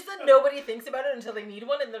 it's just that nobody thinks about it until they need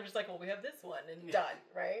one, and they're just like, well, we have this one, and done,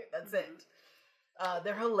 right? That's it.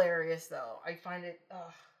 They're hilarious, though. I find it,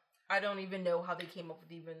 I don't even know how they came up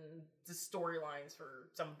with even the storylines for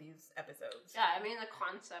some of these episodes. Yeah, I mean, the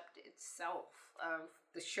concept itself of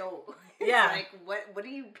the show. Yeah. Like, what are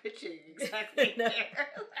you pitching exactly there?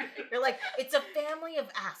 You're like, it's a family of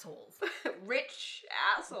assholes. Rich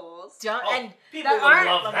assholes. And people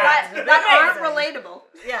love that. That aren't relatable.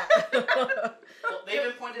 Yeah. Well, they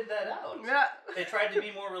even pointed that out. Yeah. They tried to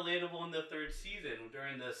be more relatable in the third season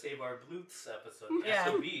during the Save Our Bluths episode. Yeah.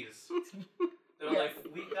 SOBs. They were like,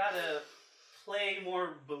 we gotta play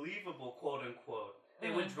more believable, quote unquote. They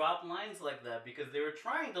would drop lines like that because they were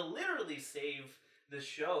trying to literally save the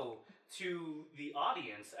show to the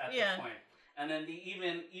audience at the point. And then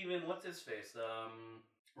even what's his face?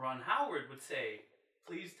 Ron Howard would say,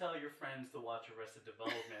 please tell your friends to watch Arrested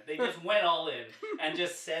Development. They just went all in and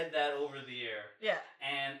just said that over the air. Yeah.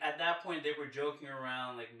 And at that point, they were joking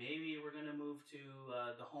around, like, maybe we're going to move to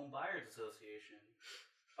the Home Buyers Association.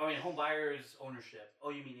 I mean, Home Buyers Ownership. Oh,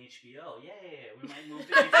 you mean HBO? Yeah. We might move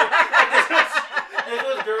to HBO. This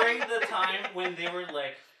was during the time when they were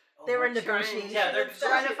like... Oh, they were negotiating. Yeah, they're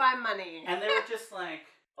trying to find money. And they were just like...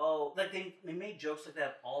 Oh, like they made jokes like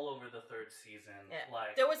that all over the third season. Yeah.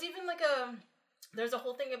 Like there was even like there's a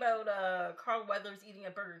whole thing about Carl Weathers eating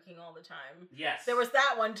at Burger King all the time. Yes. There was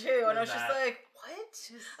that one too, and I was just like,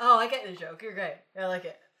 what? Oh, I get the joke. You're great. I like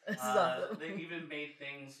it. This is awesome. They even made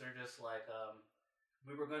things they're just like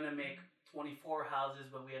we were gonna make 24 houses,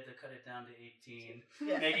 but we had to cut it down to 18.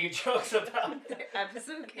 Yeah. Making jokes about the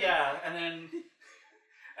episode. Yeah, and then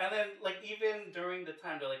like even during the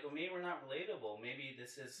time they're like, well, maybe we're not relatable. Maybe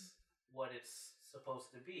this is what it's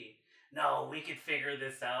supposed to be. No, we could figure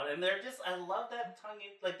this out. And they're just, I love that tongue.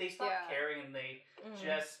 Like they stopped caring and they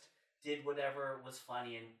just did whatever was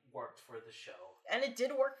funny and worked for the show. And it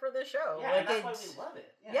did work for the show. Yeah, like and that's why we love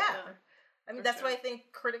it. Yeah. I mean, that's why I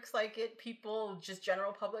think critics like it. People, just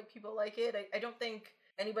general public people like it. I don't think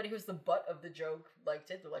anybody who's the butt of the joke liked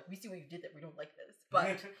it. They're like, we see what you did that. We don't like this.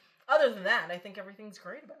 But other than that, I think everything's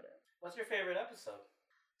great about it. What's your favorite episode?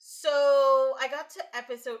 So, I got to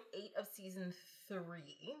episode 8 of season 3.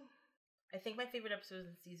 I think my favorite episode is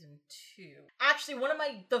in season 2. Actually, one of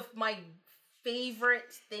my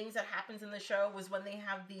favorite things that happens in the show was when they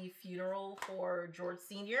have the funeral for George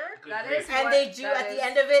Sr. They do at the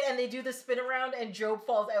end of it, and they do the spin around, and Job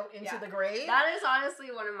falls out into the grave. That is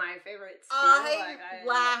honestly one of my favorites too. I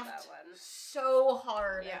laughed so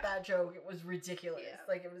hard at that joke. It was ridiculous. Yeah.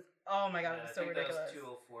 Like it was. Oh my god, it was so ridiculous. That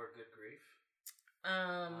was 204. Good grief.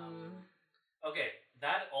 Okay,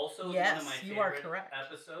 that also is one of my favorite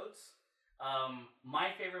episodes.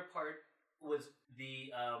 My favorite part was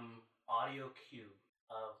the audio cue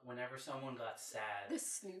of whenever someone got sad. The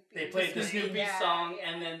Snoopy. They played the Snoopy song,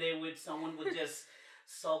 and then someone would just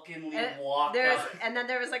sulkily walk out. And then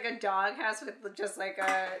there was like a doghouse with just like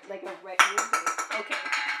a red music. Okay,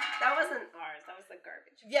 that wasn't ours. That was the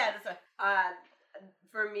garbage. Yeah, that's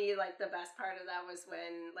for me, like the best part of that was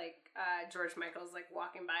when George Michael's like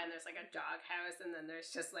walking by and there's like a doghouse and then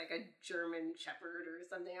there's just like a German Shepherd or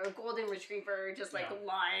something, or a golden retriever just like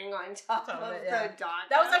lying on top of the dog.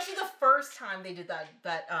 That was actually the first time they did that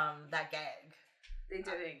gag. They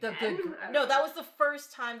did it again? No, that was the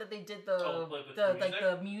first time that they did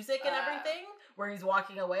the music and everything, where he's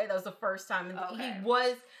walking away. That was the first time, and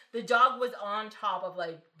the dog was on top of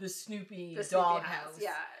like the Snoopy doghouse.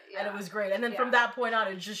 Yeah. And it was great. And then from that point on,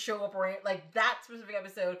 it just showed up like that specific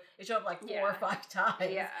episode. It showed up like 4 or 5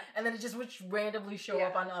 times. Yeah. And then it just would randomly show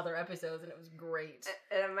up on other episodes, and it was great.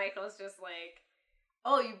 And Michael's just like,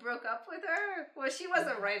 "Oh, you broke up with her? Well, she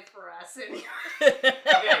wasn't right for us." Okay.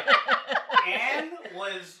 Anne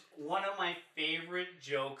was one of my favorite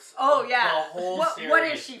jokes. Oh, of the whole series. What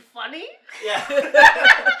is she, funny? Yeah. They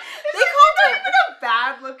called her even a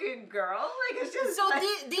bad-looking girl. Like, it's just so like...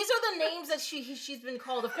 these are the names that she's been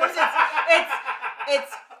called. Of course,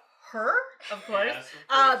 it's her. Of course. Yes,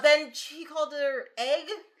 of course. Then she called her Egg,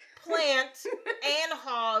 Plant, and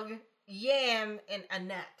Hog, Yam, and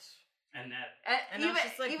Annette. And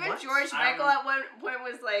even George Michael at one point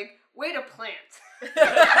was like, "Way to plant."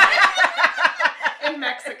 In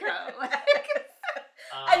Mexico.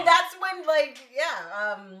 And that's when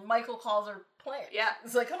Michael calls her Plant. Yeah.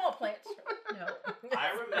 It's like, "Come on, Plant." No.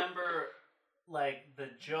 I remember the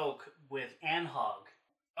joke with Anne Hog.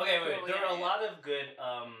 Okay, wait. There were a lot of good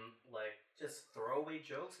just throwaway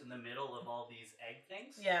jokes in the middle of all these egg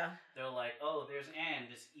things. Yeah. They're like, "Oh, there's Anne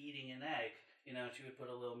just eating an egg. You know, she would put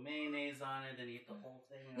a little mayonnaise on it and eat the whole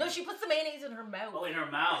thing." No, she puts the mayonnaise in her mouth. Oh, in her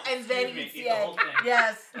mouth. And then eats the egg. Whole thing.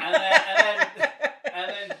 Yes.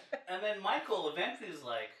 And then Michael eventually is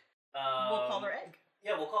like, we'll call her Egg.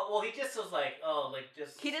 Yeah, well, he just was like,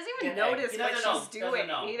 just... He doesn't even notice what she's doing.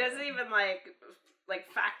 He doesn't even,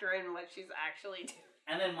 factor in what she's actually doing.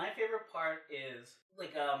 And then my favorite part is,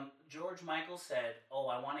 George Michael said, "Oh,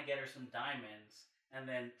 I want to get her some diamonds." And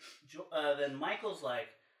then Michael's like,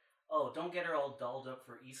 "Oh, don't get her all dolled up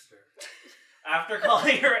for Easter." After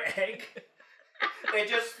calling her Egg, they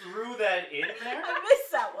just threw that in there. I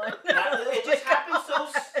missed that one. It just happened so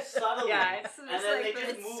subtly. Yeah, and then they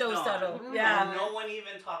just moved so on. subtle. Yeah. And no one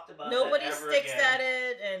even talked about Nobody that ever sticks again. at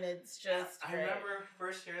it, and it's just I remember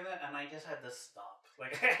first hearing that, and I just had to stop.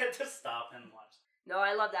 I had to stop and watch. No,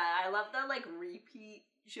 I love that. I love the, repeat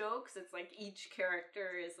jokes. It's each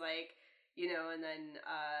character is and then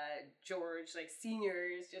George, Senior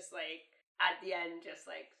is just, at the end, just,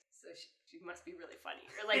 so she must be really funny.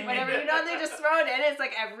 Or, whatever, they just throw it in. It's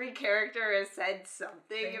every character has said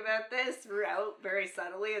something about this throughout very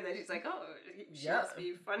subtly, and then she's like, "Oh, she must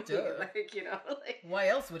be funny." Why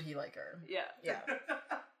else would he like her? Yeah. Yeah.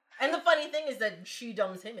 And the funny thing is that she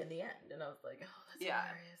dumbs him in the end, and I was like, "Oh, that's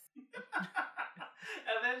hilarious."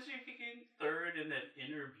 And then she became third in an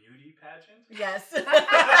inner beauty pageant. Yes.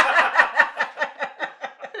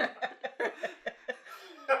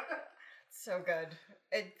 So good.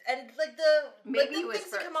 The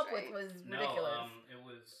things to come up with was ridiculous. No, it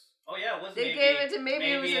was. Oh yeah, it was. They gave it to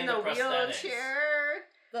maybe it was in the wheelchair. She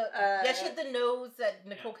had the nose that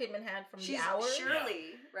Nicole Kidman had from The Hour.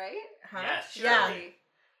 Shirley, right? Huh? Yeah, Shirley.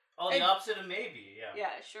 Yeah. Oh, the opposite of maybe. Yeah.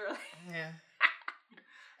 Yeah, Shirley. Yeah.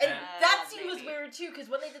 And that scene was weird too, because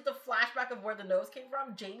when they did the flashback of where the nose came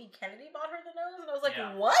from, Jamie Kennedy bought her the nose, and I was like,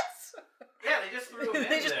 "What?" Yeah, they just threw him in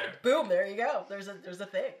there. Boom, there you go. There's a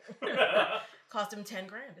thing. Cost him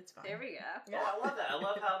 $10,000. It's fine. There we go. Yeah. Oh, I love that. I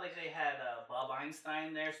love how they had Bob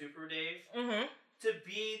Einstein there, Super Dave, to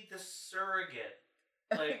be the surrogate.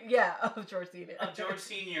 Of George Senior. Of George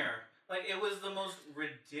Senior. It was the most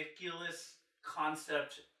ridiculous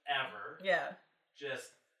concept ever. Yeah. Just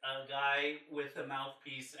a guy with a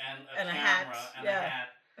mouthpiece and a camera and a hat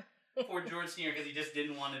for George Senior because he just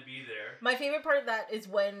didn't want to be there. My favorite part of that is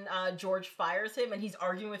when George fires him and he's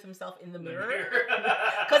arguing with himself in the mirror.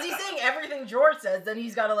 Because he's saying everything George says, then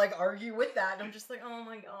he's got to argue with that. And I'm just like, oh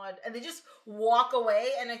my God. And they just walk away.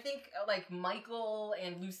 And I think Michael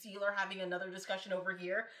and Lucille are having another discussion over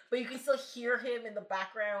here, but you can still hear him in the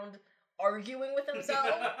background arguing with himself.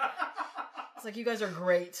 It's like, you guys are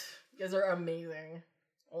great. You guys are amazing.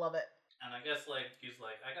 I love it. And I guess he's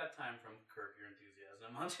like, I got time from Curb Your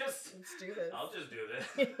Enthusiasm. Let's do this. I'll just do this.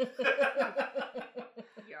 It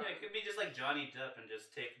could be just like Johnny Depp and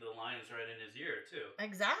just take the lines right in his ear too.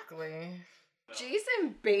 Exactly.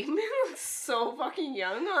 Jason Bateman looks so fucking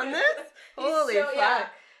young on this. Holy so, fuck. Yeah.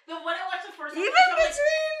 When I watched the first Even episode,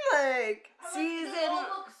 between season. They all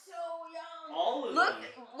look so young. All of Look them.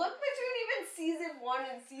 between even season 1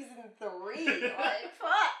 and season 3. Like,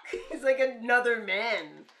 fuck. He's like another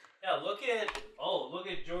man. Yeah, look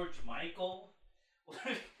at George Michael.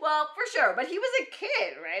 Well, for sure, but he was a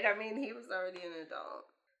kid, right? I mean, he was already an adult.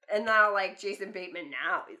 And now, like, Jason Bateman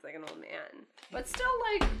now, he's like an old man. But still,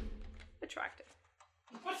 like, attractive.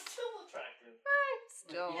 But still attractive. I'd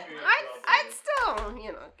still, get in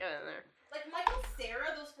there. Like Michael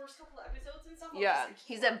Cera, those first couple episodes and stuff. Yeah,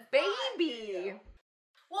 he's a baby.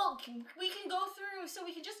 Well, we can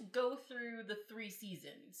just go through the 3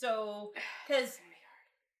 seasons. So, because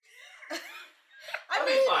It'll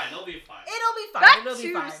be fine. It'll be fine. Back to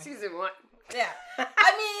season 1. Yeah.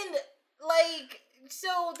 I mean, like,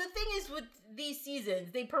 so the thing is with these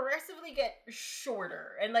seasons, they progressively get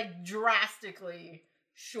shorter and, like, drastically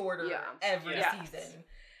shorter every season.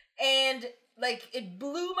 And, like, it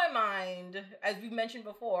blew my mind, as we mentioned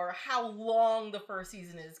before, how long the first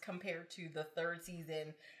season is compared to the 3rd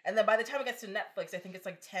season. And then by the time it gets to Netflix, I think it's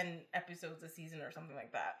like 10 episodes a season or something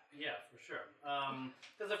like that. Yeah, for sure.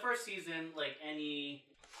 Because the first season, like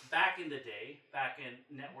back in the day, back in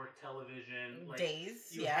network television, like,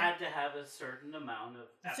 you had to have a certain amount of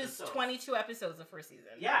episodes. It's just 22 episodes the first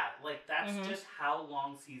season. Yeah, like, that's just how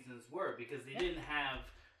long seasons were, because they didn't have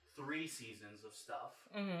 3 seasons of stuff.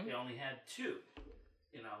 They only had 2.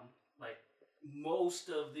 Like, most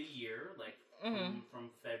of the year, like,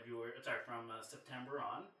 from September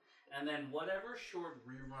on, and then whatever short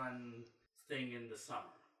rerun thing in the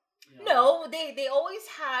summer. No, they always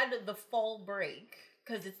had the fall break,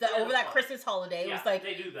 because it's over that Christmas holiday. It was like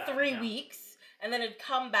they do that, 3 weeks, and then it'd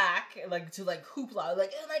come back like to like hoopla,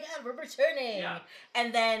 like, oh my god, we're returning. Yeah.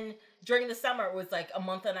 And then during the summer it was like a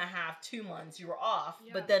month and a half, 2 months you were off,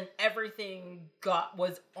 but then everything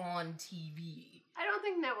was on TV. I don't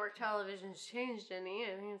think network television's changed any.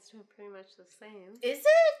 I think it's still pretty much the same. Is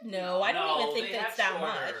it? No, I don't even think that's that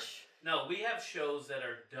much. No, we have shows that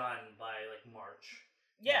are done by like March.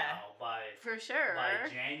 Yeah, for sure. By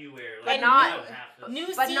January, but not new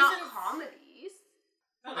but seasons. Not comedies.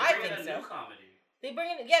 No, I think so. New comedy. They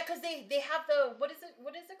bring in because they have the what is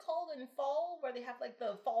it called in fall, where they have like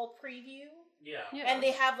the fall preview. Yeah. And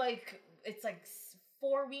they have like it's like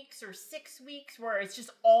 4 weeks or 6 weeks where it's just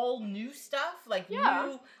all new stuff, like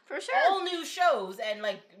new, for sure, all new shows, and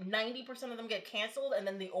like 90% of them get canceled, and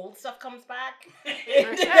then the old stuff comes back.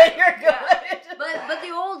 You're good. Yeah. But the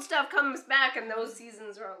old stuff comes back, and those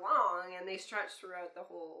seasons are long, and they stretch throughout the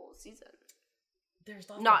whole season. There's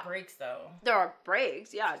lots of breaks, though. There are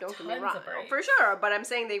breaks, yeah. Don't get me wrong, for sure. But I'm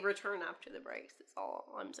saying they return after the breaks. That's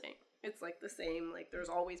all I'm saying. It's like the same. Like there's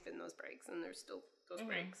always been those breaks, and there's still those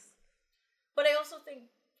breaks. But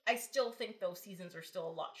I still think those seasons are still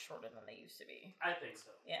a lot shorter than they used to be. I think so.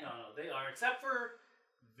 Yeah. No, they are. Except for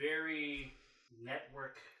very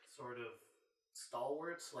network sort of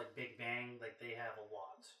stalwarts, like Big Bang, like they have a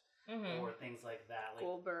lot. Or things like that. Like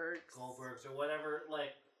Goldbergs or whatever.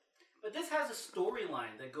 Like, but this has a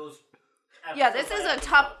storyline that goes... This is a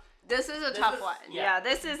tough one. Yeah,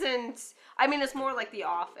 this isn't... I mean, it's more like The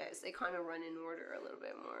Office. They kind of run in order a little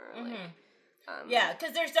bit more. Like...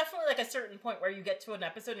 because there's definitely like a certain point where you get to an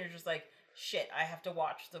episode and you're just like, shit, I have to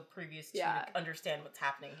watch the previous 2 to understand what's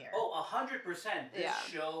happening here. Oh, 100%. This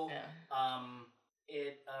show,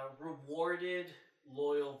 it rewarded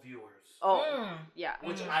loyal viewers. Oh,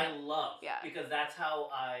 Which I love. Yeah. Because that's how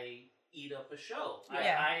I eat up a show.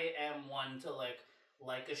 Yeah. I am one to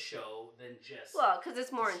like a show than just... Well, because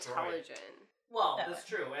it's more intelligent. Well, that's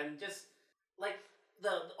true. And just, like...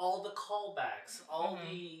 all the callbacks, all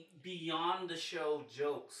the beyond the show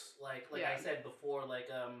jokes, like I said before, like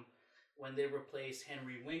when they replaced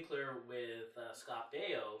Henry Winkler with Scott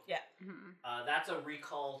Baio, that's a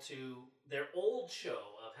recall to their old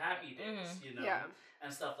show of Happy Days,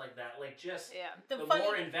 and stuff like that. Like just the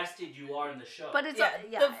more invested you are in the show. But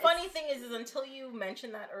the funny thing is until you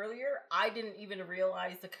mentioned that earlier, I didn't even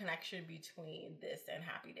realize the connection between this and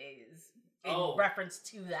Happy Days. In reference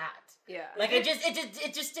to that. Yeah. Like it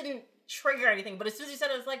just didn't trigger anything, but as soon as you said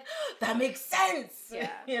it, I was like, oh, that makes sense. Yeah.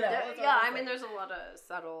 I mean there's a lot of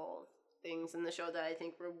subtle things in the show that I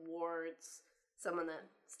think rewards someone that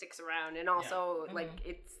sticks around, and also like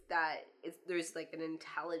there's like an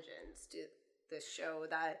intelligence to this show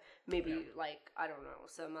that maybe like I don't know,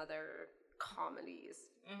 some other comedies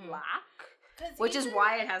lack. Which is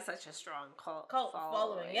why it has such a strong cult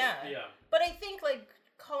following. Yeah. But I think like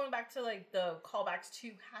calling back to like the callbacks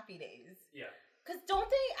to Happy Days. Yeah. Because don't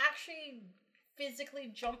they actually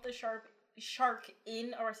physically jump the shark shark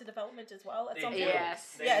in Arrested Development as well? At some point?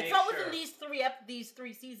 Yes. It's not within these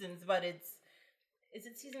three seasons, but it's. Is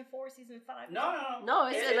it season 4, season 5? No,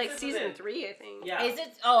 it's like season 3, I think. Yeah. Is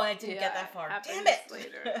it? Oh, I didn't get that far. Damn it!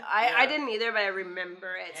 Later. I didn't either, but I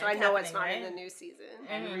remember it, so I know it's not in the new season.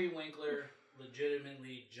 Henry Winkler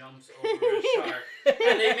legitimately jumps over a shark,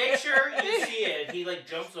 and they make sure you see it. He like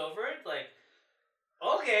jumps over it, like,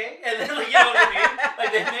 okay, and then like, you know what I mean?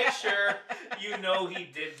 Like they make sure you know he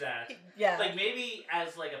did that. Yeah. Like maybe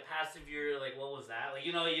as like a passive, you're like, what was that? Like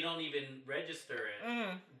you don't even register it,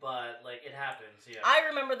 but like it happens. Yeah. I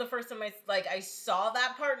remember the first time I saw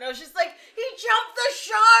that part, and I was just like, he jumped the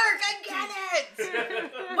shark. I get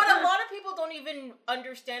it. But a lot of people don't even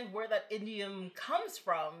understand where that idiom comes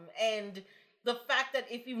from, and the fact that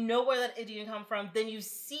if you know where that idiom comes from, then you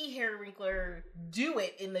see Henry Winkler do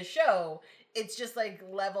it in the show. It's just like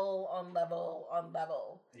level on level on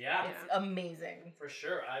level. Yeah. It's amazing. For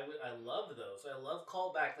sure. I love those. I love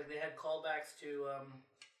callbacks. Like they had callbacks to,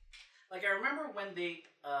 like I remember when they,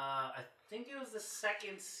 I think it was the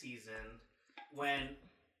second season when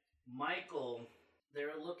Michael, they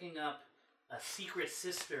were looking up a secret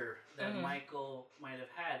sister that Michael might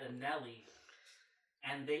have had, a Nellie.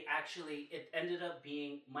 And it ended up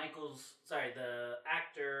being the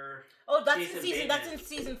actor. Oh, that's in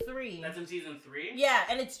season 3. That's in season 3? Yeah,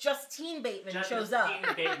 and it's Justine Bateman shows up.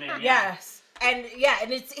 Justine Bateman, Yes. And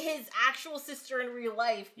it's his actual sister in real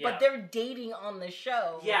life, but they're dating on the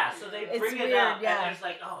show. Yeah, so they bring it up, and it's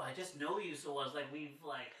like, oh, I just know you so well. It's like we've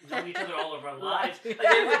known each other all of our lives. Like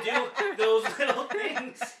they would do those little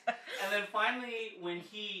things, and then finally, when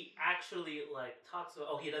he actually talks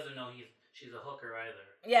about, he doesn't know she's a hooker either.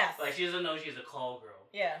 Yes. Like she doesn't know she's a call girl.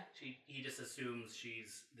 Yeah. He just assumes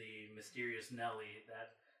she's the mysterious Nellie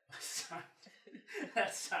that signed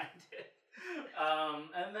it.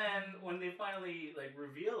 And then when they finally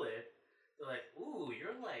reveal it, they're like, "Ooh,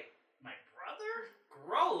 you're like my brother?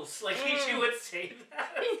 Gross!" Like she would say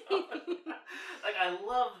that. Like I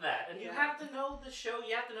love that, and you have to know the show.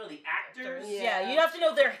 You have to know the actors. Yeah, you have to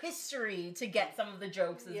know their history to get some of the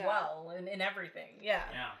jokes as well, and everything. Yeah.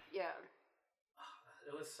 Yeah. Oh,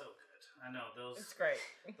 it was so good. I know those. It's great.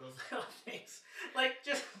 Those little things,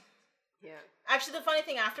 just. Yeah. Actually, the funny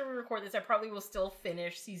thing, after we record this, I probably will still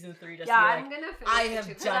finish season 3. Just I'm gonna finish. I have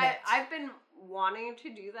done it. I've been wanting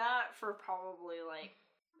to do that for probably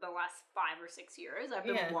the last 5 or 6 years. I've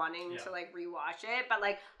been wanting to rewatch it, but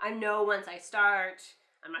I know once I start,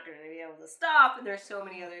 I'm not gonna be able to stop. And there's so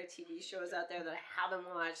many other TV shows out there that I haven't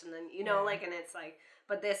watched, and then and it's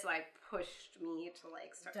but this pushed me to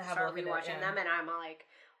start rewatching them, and I'm like,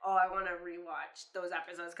 oh, I want to rewatch those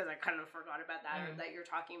episodes because I kind of forgot about that that you're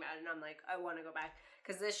talking about, and I'm like, I want to go back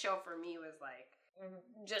because this show for me was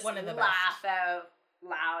just one of the laugh out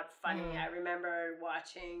loud funny. I remember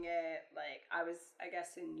watching it I was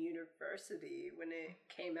in university when it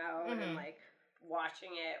came out, and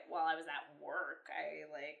watching it while I was at work. I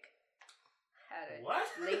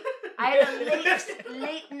had a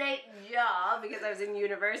late night job because I was in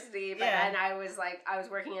university, but then I was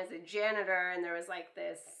working as a janitor, and there was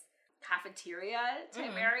this cafeteria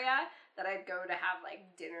type area that I'd go to have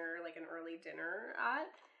dinner, an early dinner at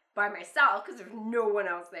by myself because there's no one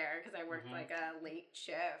else there because I worked a late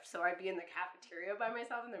shift. So I'd be in the cafeteria by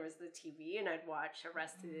myself, and there was the TV, and I'd watch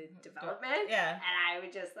Arrested Development. Yeah. And I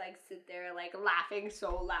would just sit there laughing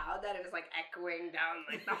so loud that it was echoing down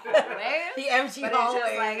the hallway. The empty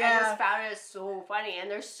hallway. I just found it so funny,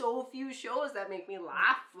 and there's so few shows that make me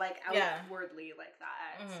laugh outwardly like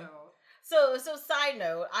that. So side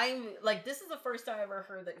note, I'm this is the first time I ever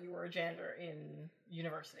heard that you were a janitor in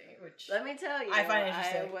university, which let me tell you, I find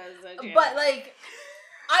interesting. I was a janitor. But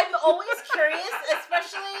I'm always curious,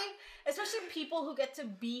 especially people who get to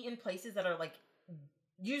be in places that are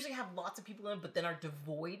usually have lots of people in it, but then are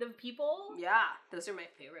devoid of people. Yeah, those are my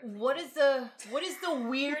favorite things. What is the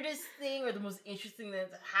weirdest thing or the most interesting thing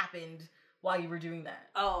that's happened while you were doing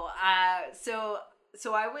that?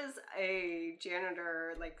 So I was a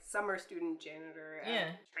janitor, summer student janitor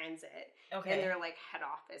at Transit. Okay. In their head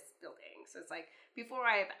office building. So it's before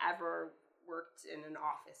I've ever worked in an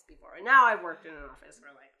office before. And now I've worked in an office for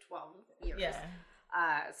 12 years.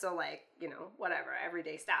 Yeah. So whatever,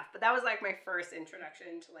 everyday stuff. But that was my first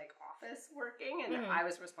introduction to office working, and I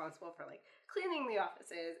was responsible for cleaning the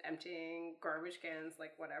offices, emptying garbage cans,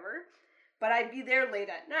 whatever. But I'd be there late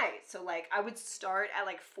at night. So, I would start at,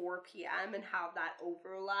 4 p.m. and have that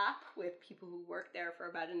overlap with people who worked there for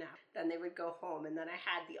about an hour. Then they would go home, and then I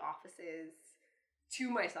had the offices to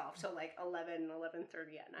myself till,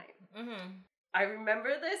 11:30 at night. I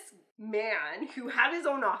remember this man who had his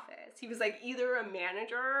own office. He was like either a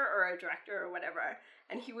manager or a director or whatever,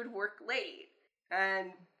 and he would work late.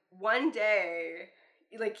 And one day,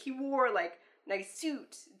 like, he wore like nice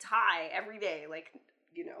suit, tie every day, like,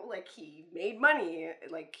 you know, like he made money,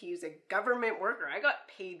 like he's a government worker. I got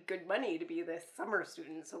paid good money to be this summer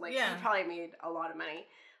student, so like he probably made a lot of money.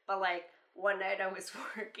 But like one night I was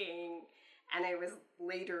working and it was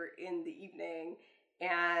later in the evening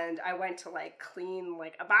and I went to like clean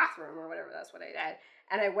like a bathroom or whatever, that's what I did.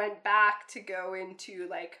 And I went back to go into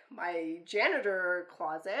like my janitor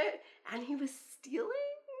closet and he was stealing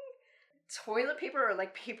toilet paper or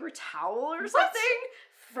like paper towel or something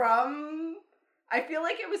from... I feel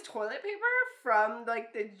like it was toilet paper from,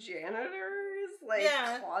 like, the janitor's, like,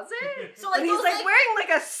 closet. So, like, and he's, like, wearing, like,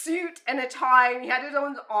 a suit and a tie, and he had his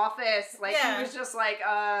own office. Like, he was just, like,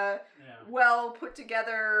 a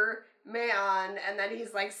well-put-together man, and then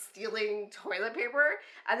he's, like, stealing toilet paper.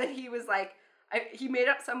 And then he was, like, he made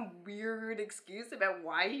up some weird excuse about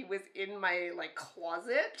why he was in my, like,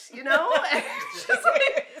 closet, you know? And it's just,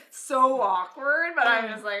 like, so awkward, but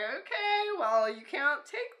I was like, okay, well, you can't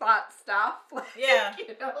take that stuff. Like, you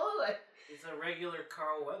know? Like, it's a regular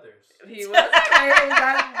Carl Weathers. He was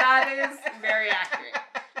that is very accurate.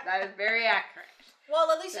 That is very accurate.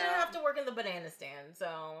 Well, at least you didn't have to work in the banana stand, so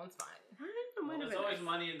it's fine. Well, there's always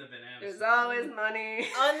money in the banana stand. There's always money.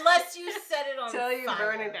 Unless you set it on fire. Until you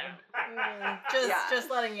burn it down.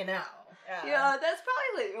 Just letting you know. Yeah, that's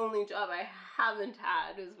probably the only job I haven't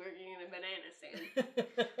had is working in a banana stand.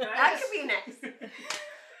 That could be next. Can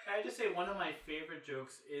I just say one of my favorite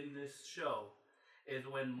jokes in this show is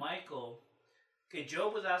when Michael... Okay,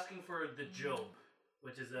 Job was asking for the Job,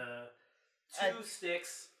 which is two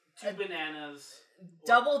sticks, two bananas...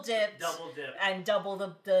 Double dip. And double the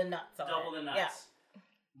nuts on Double it. the nuts. Yeah.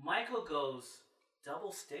 Michael goes,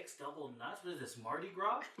 double sticks, double nuts? What is this, Mardi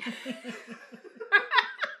Gras?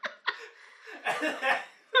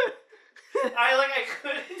 I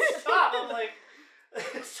couldn't stop. I'm like,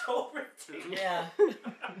 it's so ridiculous. Yeah.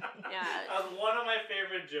 That was one of my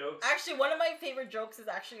favorite jokes. Actually, one of my favorite jokes is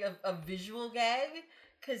actually a visual gag,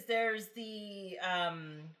 because there's the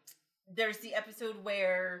episode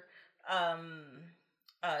where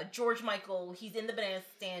George Michael, he's in the banana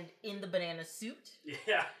stand in the banana suit.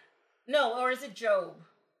 Yeah. No, or is it Job?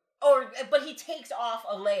 But he takes off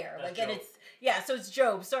a layer. That's and Job. so it's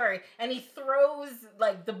Job, sorry. And he throws,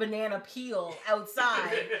 like, the banana peel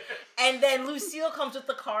outside. And then Lucille comes with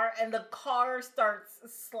the car, and the car starts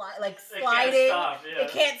sliding.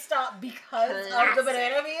 It can't stop because of the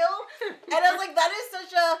banana peel. And I was like, that is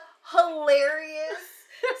such a hilarious,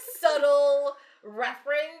 subtle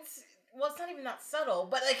reference. Well, it's not even that subtle,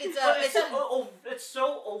 but like it's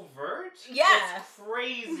so overt. Yeah, it's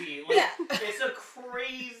crazy. Like, it's a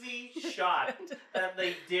crazy shot that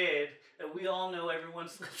they did. That we all know everyone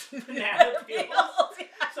slips banana peels.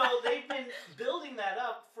 So they've been building that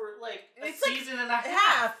up for like a season and a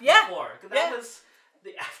half before. That was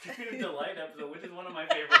the Afternoon Delight episode, which is one of my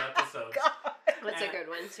favorite episodes. That's a good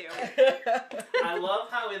one too. I love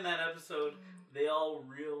how in that episode they all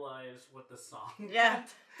realize what the song is. Yeah.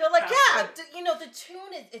 They're like, the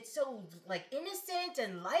tune it's so like innocent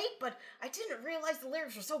and light, but I didn't realize the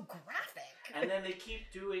lyrics were so graphic. And then they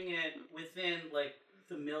keep doing it within like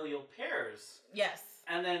familial pairs. Yes.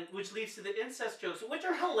 And then which leads to the incest jokes, which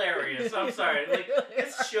are hilarious. I'm sorry. Like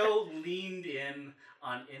this show leaned in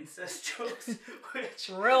on incest jokes, which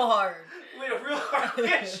real hard. Which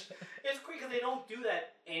is great because they don't do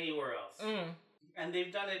that anywhere else. And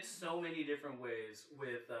they've done it so many different ways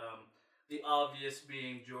with the obvious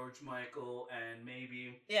being George Michael and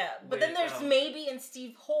maybe... Yeah, but then there's maybe in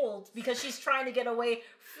Steve Holt because she's trying to get away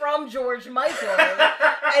from George Michael.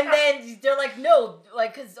 And then they're like, no,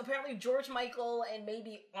 like, because apparently George Michael and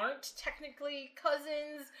maybe aren't technically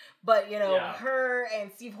cousins, but, her and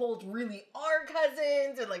Steve Holt really are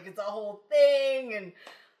cousins, and, like, it's a whole thing, and...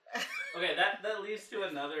 Okay, that leads to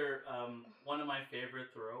another, one of my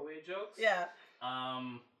favorite throwaway jokes. Yeah.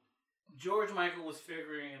 George Michael was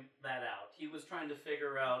figuring that out. He was trying to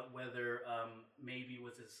figure out whether maybe it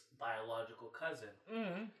was his biological cousin.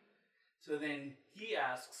 Mm-hmm. So then he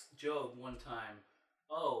asks Job one time,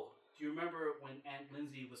 "Oh, do you remember when Aunt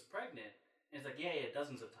Lindsay was pregnant?" And he's like, yeah,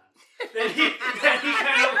 dozens of times. Then he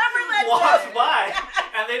kind of walks by,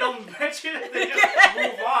 and they don't mention it. They just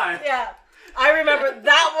move on. Yeah, I remember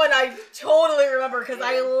that one. I totally remember because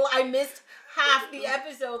I missed half the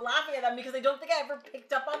episode laughing at them because I don't think I ever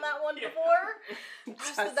picked up on that one before.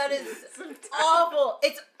 That is awful.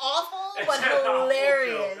 It's awful, but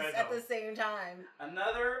hilarious at the same time.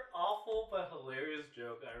 Another awful but hilarious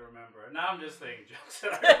joke I remember. Now I'm just saying jokes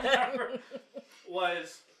that I remember.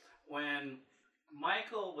 Was when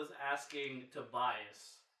Michael was asking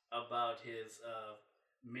Tobias about his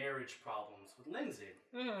marriage problems with Lindsay.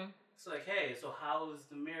 Mm-hmm. It's like, hey, so how's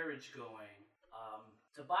the marriage going?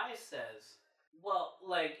 Tobias says, well,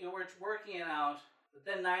 like, we're working out, but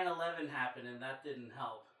then 9/11 happened and that didn't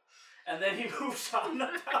help. And then he moves on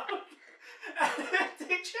about, and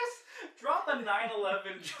they just drop a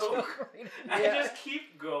 9/11 joke and just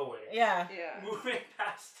keep going. Yeah. Moving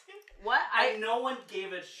past it. What? And no one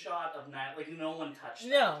gave a shot of no one touched it.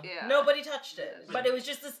 No. Yeah. Nobody touched it. But it was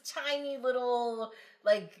just this tiny little,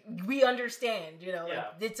 like, we understand, you know,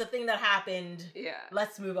 like, it's a thing that happened. Yeah.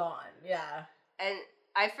 Let's move on. Yeah. And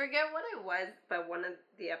I forget what it was, but one of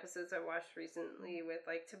the episodes I watched recently with,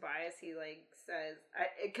 like, Tobias, he, like, says,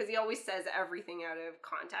 because he always says everything out of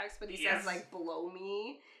context, but he says, like, blow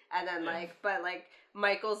me, and then, like, but, like,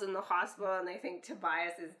 Michael's in the hospital, and they think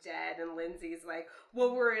Tobias is dead, and Lindsay's like,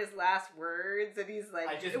 what were his last words? And he's like,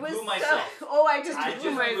 I just blew myself. I just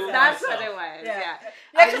blew myself. That's what it was, Yeah,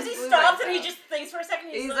 because he stops and he just thinks for a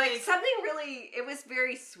second, he's like, something really, it was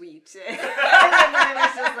very sweet. And then it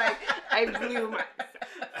was just like, I blew myself.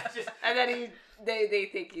 And then they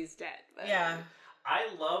think he's dead. But. Yeah. I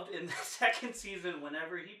loved in the second season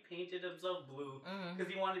whenever he painted himself blue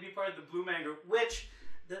because he wanted to be part of the Blue Man Group, which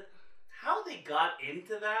how they got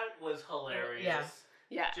into that was hilarious. Yeah.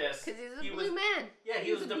 Yeah. Just because he's a blue man. Yeah,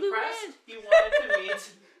 he was depressed. He wanted to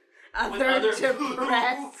meet other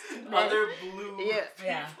blue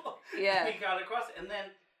people. Yeah. He got across it. And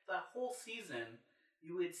then the whole season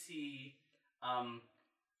you would see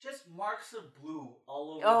just marks of blue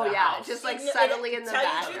all over the house. Just like subtly in the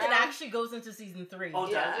background. Tell you the truth, it actually goes into season 3. Oh,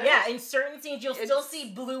 does it? Yeah, in certain scenes you'll still see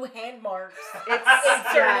blue hand marks. It's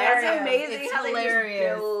amazing how hilarious. They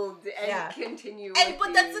just build and continue. And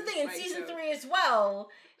but that's the thing in season 3 as well.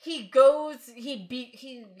 He goes.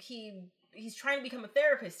 He's trying to become a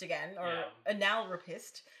therapist again, or a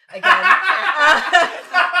analrapist again,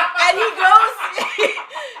 and he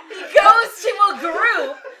goes to a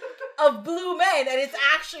group of blue men, and it's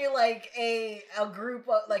actually like a group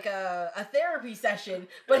of like a therapy session,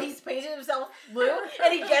 but he's painted himself blue,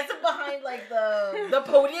 and he gets up behind like the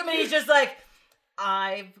podium, and he's just like,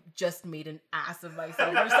 I've just made an ass of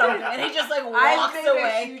myself or something, and he just like walks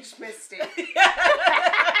away. A huge mistake.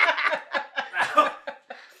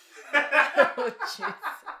 Oh, jeez.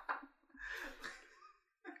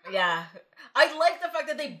 Yeah, I like the fact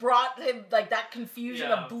that they brought him like that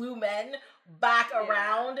confusion of blue men back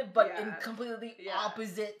around, but in completely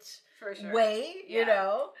opposite way, you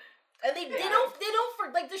know. And they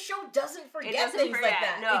don't like the show doesn't forget things like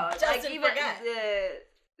that. No, it doesn't even forget.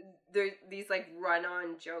 These like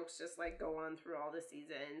run-on jokes just like go on through all the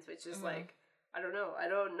seasons, which is like I don't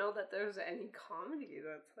know that there's any comedy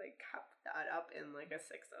that's like kept that up in like a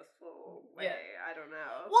successful way. I don't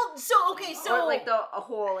know. Well, so or like a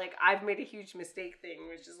whole like I've made a huge mistake thing,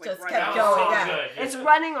 which is like just kept going. It's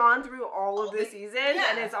running on through all of the seasons,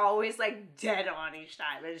 and it's always like dead on each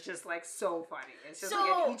time. It's just like so funny. It's just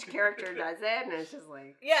like each character does it, and it's just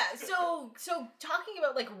like So talking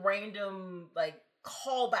about like random like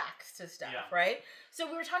callbacks to stuff, right? So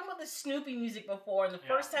we were talking about the Snoopy music before, and the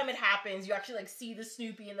first time it happens, you actually like see the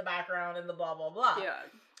Snoopy in the background and the blah blah blah. Yeah.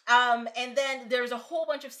 And then there's a whole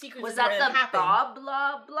bunch of secrets. Was that the blah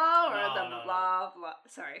blah blah or the blah blah?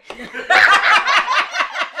 Sorry.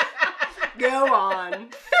 Go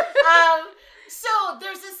on. So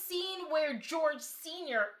there's a scene where George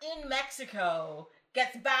Sr. in Mexico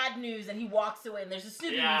gets bad news and he walks away, and there's a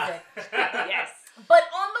Snoopy music. Yes. But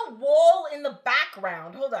on the wall in the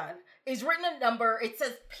background, hold on, is written a number. It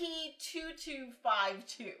says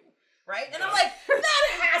P2252, right? And I'm like,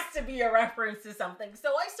 that has to be a reference to something. So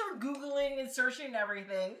I start Googling and searching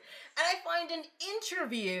everything, and I find an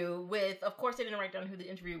interview with, of course I didn't write down who the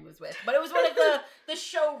interview was with, but it was one of the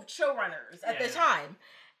showrunners at the time.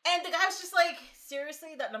 And the guy was just like,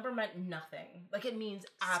 seriously, that number meant nothing. Like, it means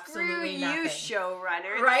absolutely nothing. Screw you,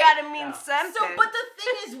 showrunner. Right? It gotta mean something. So, but the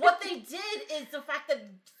thing is, what they did is the fact that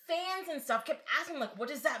fans and stuff kept asking, like, what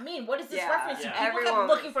does that mean? What is this reference to? People kept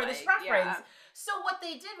looking for this reference. So what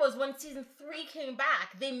they did was, when season 3 came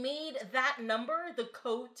back, they made that number the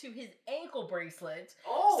code to his ankle bracelet.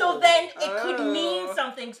 So then it could mean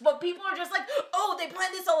something. But people are just like, oh, they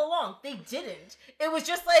planned this all along. They didn't. It was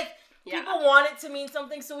just like, People want it to mean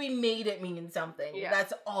something, so we made it mean something. Yeah.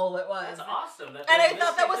 That's all it was. That's awesome. And I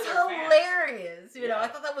thought that was hilarious. You know, I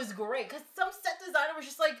thought that was great. Because some set designer was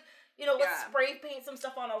just like, you know, let's spray paint some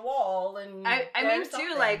stuff on a wall. And I mean,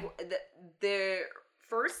 too, like, the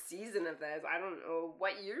first season of this, I don't know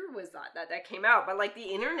what year was that came out, but, like, the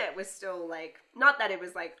internet was still, like, not that it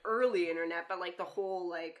was, like, early internet, but, like, the whole,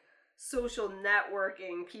 like, social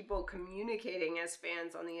networking, people communicating as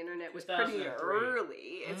fans on the internet was pretty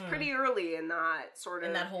early. It's pretty early in that sort of...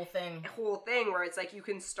 In that whole thing where it's like you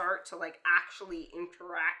can start to like actually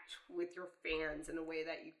interact with your fans in a way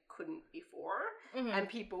that you couldn't before. And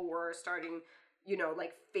people were starting... You know,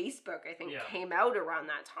 like Facebook, I think, came out around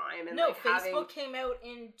that time. And Facebook came out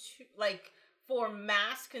for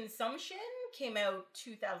mass consumption, came out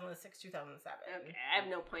 2006, 2007. Okay, I have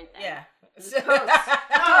no point then. Yeah.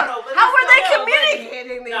 How were they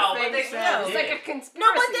communicating these things? It's like a conspiracy. No,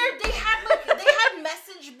 but they had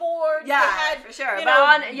message boards. Yeah, they had, for sure. You but know,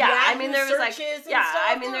 I mean, there was like,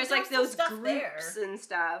 there's like those groups there. And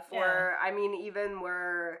stuff where, I mean, even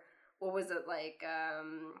where, what was it like,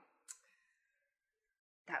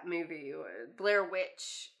 that movie, Blair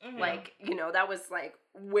Witch, like, you know, that was like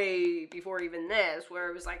way before even this, where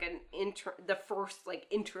it was like the first like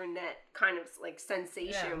internet kind of like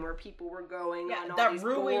sensation where people were going on all these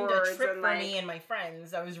boards. That ruined a trip for me and my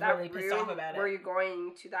friends. I was really pissed off about it. Were you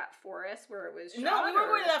going to that forest where it was shot? No, we weren't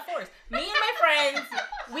going to that forest. Me and my friends,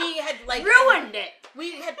 we had like... Ruined it!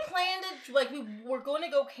 We had planned it, like we were going to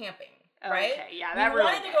go camping, right? Okay, yeah, that we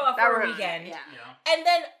wanted to go out for a weekend. Yeah. And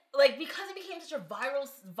then... Like, because it became such a viral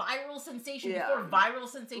sensation before viral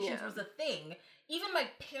sensations was a thing, even my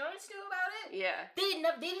parents knew about it. Yeah. They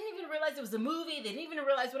didn't even realize it was a movie. They didn't even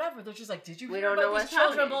realize whatever. They're just like, did you hear hear about these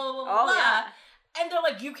children, blah, blah, blah, blah. Yeah. And they're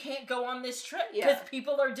like, you can't go on this trip because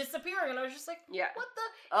people are disappearing. And I was just like, what the?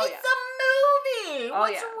 It's a movie.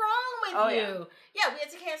 What's wrong with you? Yeah, we had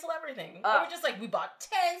to cancel everything. We were just like, we bought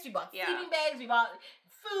tents, we bought sleeping bags, we bought...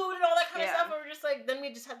 food and all that kind of stuff, and we're just like, then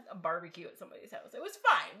we just had a barbecue at somebody's house. It was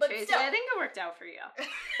fine, but Tracy, still. I think it worked out for you.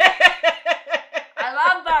 I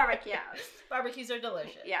love barbecues. Barbecues are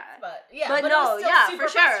delicious. Yeah. But no, it was still for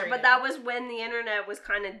sure. But that was when the internet was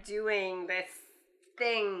kind of doing this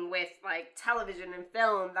thing with like television and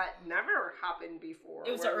film that never happened before.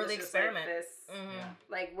 It was an early experiment. Like this,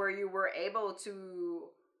 like where you were able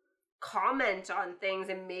to comment on things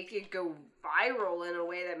and make it go viral in a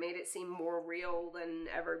way that made it seem more real than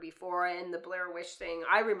ever before. And the Blair Witch thing,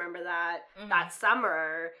 I remember that that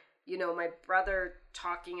summer, you know, my brother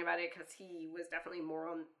talking about it, because he was definitely more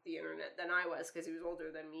on the internet than I was, because he was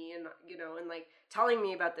older than me, and you know, and like telling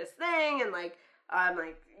me about this thing, and like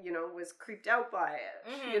like, you know, was creeped out by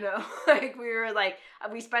it, you know, like we were like,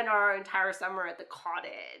 we spent our entire summer at the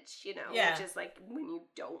cottage, you know, which is like when you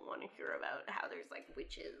don't want to hear about how there's like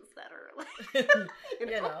witches that are like,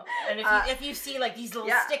 you know, and if you see like these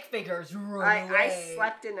little stick figures, I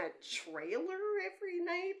slept in a trailer every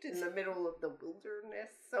night in the middle of the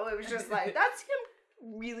wilderness, so it was just like, that's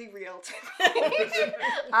really real to me.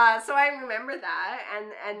 So I remember that,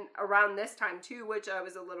 and around this time too, which I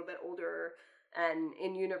was a little bit older and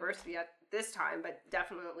in university at this time, but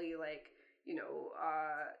definitely like, you know,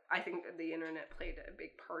 I think the internet played a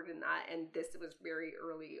big part in that, and this was very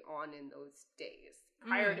early on in those days,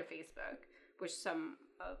 prior to Facebook, which some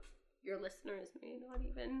of your listeners may not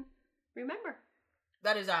even remember.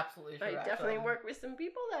 That is absolutely true. I definitely work with some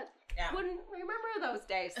people that wouldn't remember those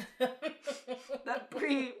days. That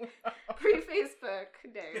pre-Facebook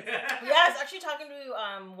days. Yeah, I was actually talking to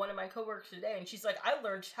one of my coworkers today, and she's like, I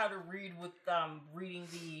learned how to read with reading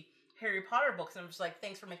the Harry Potter books, and I'm just like,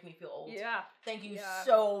 thanks for making me feel old. Yeah. Thank you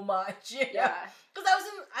so much. Yeah. Because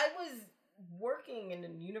I was working in a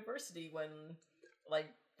university when like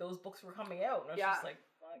those books were coming out, and I was just like,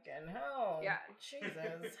 fucking hell. Yeah.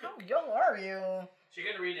 Jesus. How young are you? She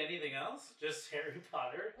couldn't read anything else? Just Harry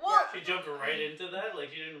Potter? Well, she jumped right into that? Like,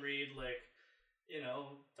 she didn't read, like, you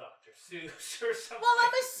know, Dr. Seuss or something? Well,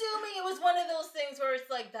 I'm assuming it was one of those things where it's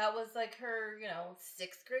like, that was like her, you know,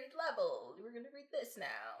 6th grade level. We're going to read this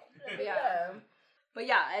now. Yeah. But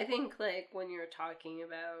yeah, I think, like, when you're talking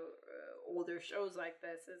about older shows like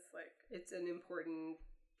this, it's like, it's an important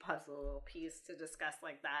puzzle piece to discuss,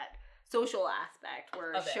 like, that social aspect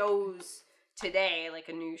where shows today, like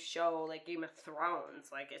a new show like Game of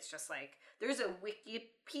Thrones, like it's just like there's a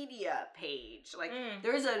Wikipedia page, like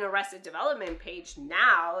there's an Arrested Development page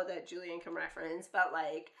now that Julian can reference, but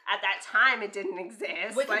like at that time it didn't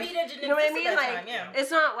exist. Wikipedia like, didn't you know exist what I mean? At that like time,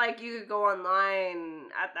 it's not like you could go online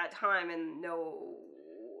at that time and know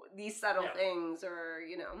these subtle things, or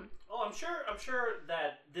Oh, I'm sure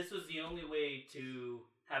that this was the only way to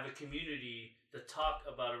have a community to talk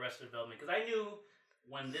about Arrested Development, because I knew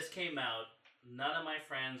when this came out, none of my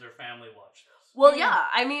friends or family watched this. Well, yeah,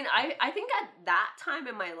 I mean, I think at that time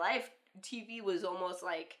in my life, TV was almost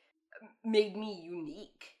like made me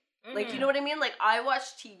unique. Like, you know what I mean? Like, I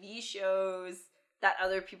watched TV shows that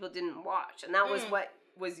other people didn't watch, and that was what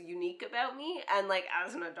was unique about me. And like,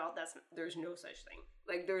 as an adult, there's no such thing.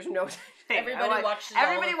 Like, there's no such thing. Everybody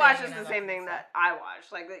watches the same thing that I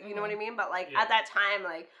watch. Like, you know what I mean? But like at that time,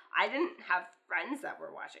 like, I didn't have friends that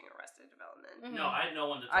were watching Arrested Development. No, I had no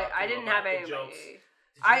one to talk to. I didn't have any jokes.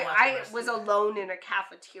 I was alone in a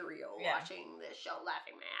cafeteria watching this show,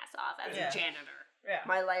 laughing my ass off as a janitor. Yeah.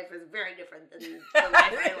 My life is very different than the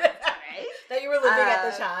life I live today. That you were living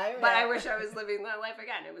at the time. But I wish I was living that life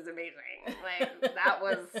again. It was amazing. Like, that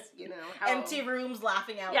was, how... Empty rooms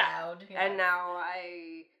laughing out loud. Yeah. And now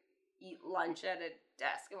I eat lunch at a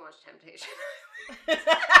desk and watch Temptation.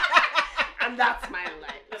 And that's my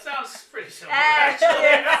life. That sounds pretty similar.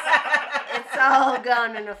 It's all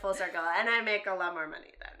gone in a full circle. And I make a lot more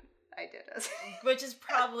money than I did. Which is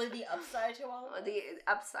probably the upside to all of it.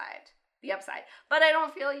 The upside. But I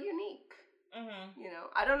don't feel unique.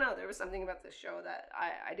 I don't know. There was something about this show that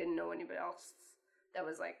I didn't know anybody else that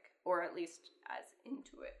was like, or at least as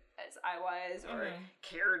into it as I was, or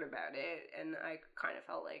cared about it. And I kind of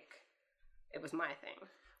felt like it was my thing.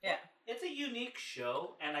 Yeah. It's a unique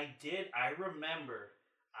show, and I remember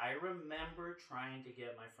trying to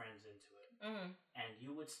get my friends into it. And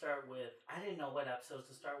you would start with, I didn't know what episodes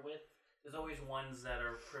to start with. There's always ones that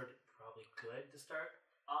are probably good to start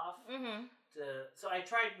off. So I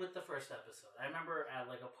tried with the first episode. I remember at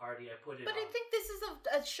like a party I put it on. I think this is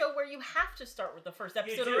a show where you have to start with the first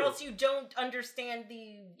episode, or else you don't understand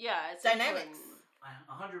the dynamics.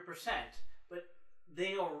 100%. But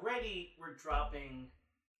they already were dropping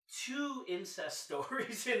 2 incest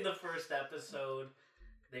stories in the first episode.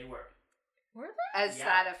 They were. Were they? Is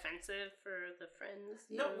that offensive for the friends?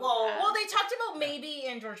 No, well, they talked about Maybe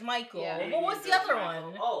and George Michael. Yeah. What was the other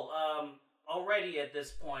one? Already at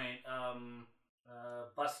this point,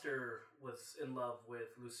 Buster was in love with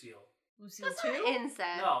Lucille. Lucille that's too? Not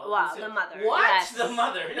incest. No, wow, Lucille. The mother. What? Yes. The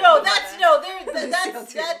mother? That's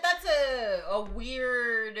a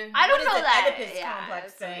weird. I don't know that Oedipus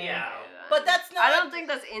complex thing. Yeah. But that's not. I don't think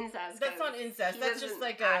that's incest. That's not incest. That's just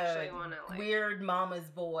like a weird mama's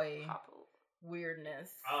boy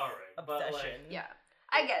weirdness. All right, obsession. Yeah.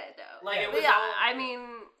 I get it though. Like, it was I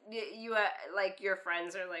mean, you like your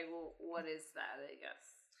friends are like, well, what is that? I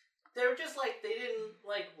guess they were just like, they didn't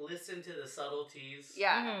like listen to the subtleties.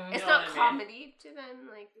 Yeah, it's not comedy to them.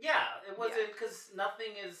 Like, yeah, it wasn't, because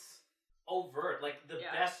nothing is overt. Like, the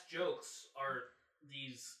best jokes are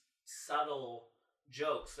these subtle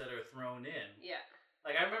jokes that are thrown in. Yeah,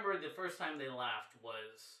 like I remember the first time they laughed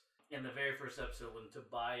was in the very first episode when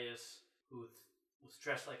Tobias, who was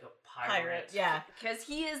dressed like a pirate. Yeah. Because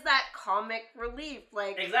he is that comic relief,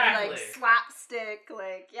 like, exactly. Like slapstick,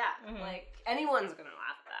 like, like, anyone's gonna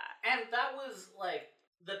laugh at that. And that was, like,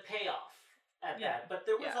 the payoff at that. But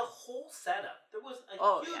there was a whole setup. There was a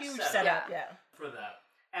huge setup for that.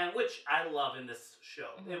 And which I love in this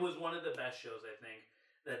show. It was one of the best shows, I think,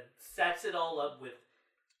 that sets it all up with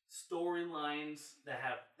storylines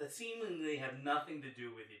that seemingly have nothing to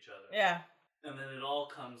do with each other. Yeah. And then it all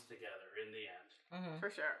comes together in the end. For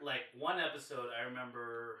sure. Like, one episode, I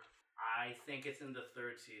remember, I think it's in the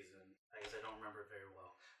 3rd season. I guess I don't remember it very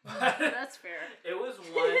well. That's fair. It was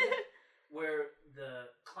one where the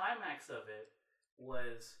climax of it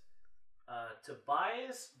was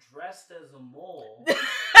Tobias dressed as a mole.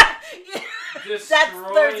 That's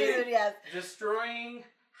 3rd season, yes. Destroying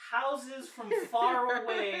houses from far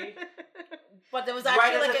away. But there was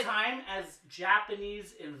actually right at the time as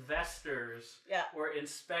Japanese investors were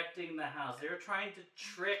inspecting the house. They were trying to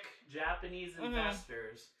trick Japanese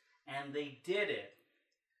investors, and they did it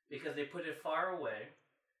because they put it far away.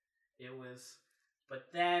 But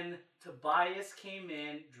then Tobias came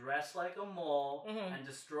in dressed like a mole and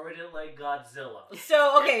destroyed it like Godzilla.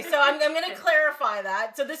 So I'm going to clarify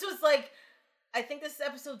that. So this was like, I think this is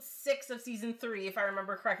episode 6 of season 3, if I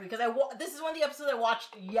remember correctly, because this is one of the episodes I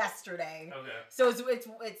watched yesterday. Okay. So it's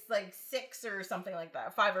like 6 or something like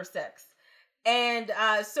that, 5 or 6. And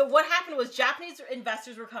so what happened was Japanese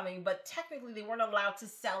investors were coming, but technically they weren't allowed to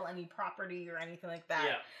sell any property or anything like that.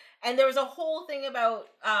 Yeah. And there was a whole thing about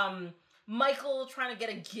Michael trying to get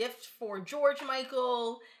a gift for George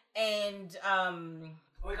Michael, and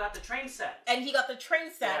we got the train set. And he got the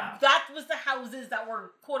train set. Yeah. That was the houses that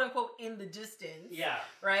were, quote unquote, in the distance. Yeah.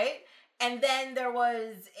 Right? And then there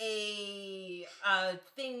was a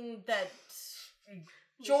thing that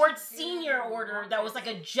George Sr. ordered that was like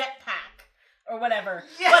a jetpack or whatever.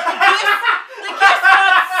 Yeah. But the gifts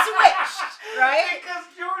got switched, right? Because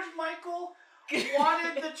George Michael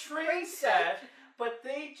wanted the train set, but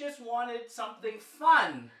they just wanted something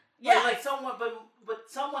fun. Yeah. Like someone, but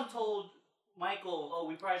someone told Michael, "Oh,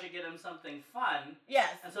 we probably should get him something fun."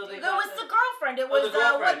 Yes. And so it was the girlfriend. It was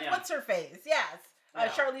what's her face? Yes.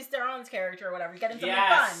 Charlize Theron's character or whatever. Get him something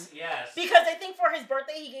fun. Yes. Because I think for his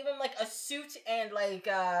birthday he gave him like a suit and like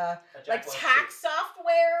tax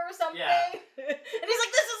software or something. Yeah. And he's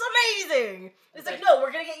like, "This is amazing." It's like, "No,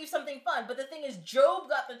 we're gonna get you something fun." But the thing is, Job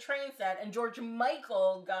got the train set and George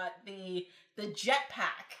Michael got the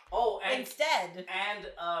jetpack. Oh, instead. And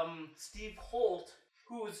Steve Holt,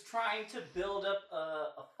 who was trying to build up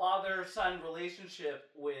a father-son relationship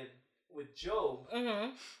with Job,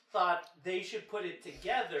 thought they should put it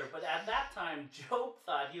together. But at that time, Job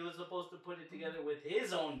thought he was supposed to put it together with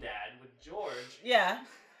his own dad, with George. Yeah.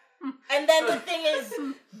 And then the thing is,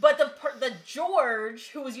 but the George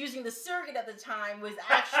who was using the surrogate at the time was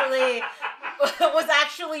actually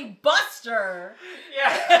Buster.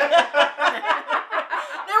 Yeah.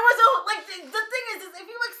 There was the thing is if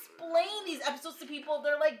you explain these episodes to people,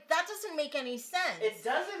 they're like, that doesn't make any sense. It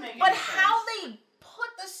doesn't make any sense. But how they put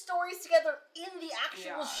the stories together in the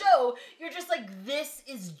actual show, you're just like, this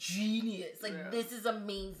is genius. Like, this is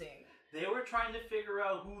amazing. They were trying to figure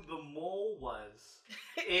out who the mole was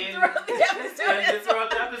throughout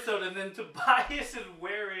the episode, and then Tobias is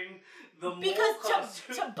wearing the mole costume.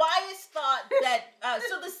 Because Tobias thought that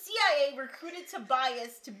so the CIA recruited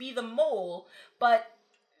Tobias to be the mole, but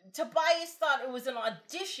Tobias thought it was an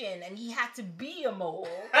audition and he had to be a mole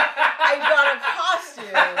and got a costume.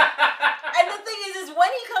 And the thing is when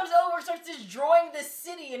he comes over, starts just drawing this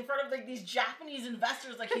city in front of like these Japanese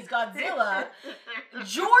investors like he's Godzilla,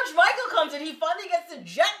 George Michael comes in, he finally gets the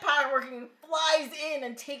jetpack working, flies in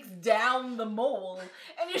and takes down the mole.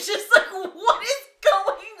 And you're just like, what is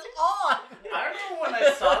going on? I remember when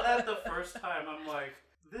I saw that the first time, I'm like,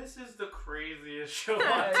 this is the craziest show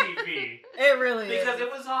on TV. It really is. Because it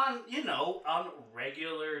was on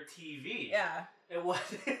regular TV. Yeah. It was.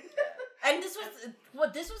 And this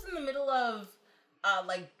was in the middle of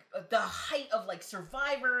the height of like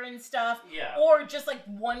Survivor and stuff. Yeah. Or just like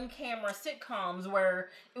one camera sitcoms where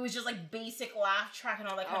it was just like basic laugh track and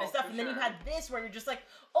all that kind of stuff. And then you had this where you're just like,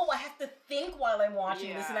 oh, I have to think while I'm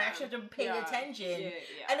watching this and I actually have to pay attention.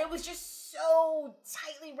 Yeah. And it was just so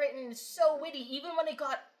tightly written, so witty. Even when it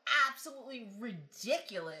got absolutely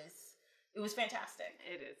ridiculous, it was fantastic.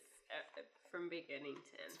 It is from beginning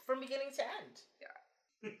to end. From beginning to end. Yeah.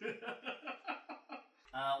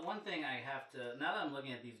 One thing I have to, now that I'm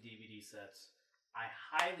looking at these DVD sets,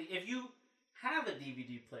 if you have a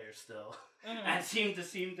DVD player still, and seem to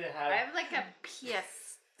have... I have like a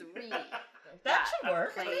PS3 that should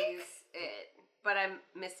work. Plays it, but I'm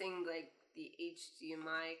missing like the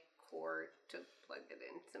HDMI cord to plug it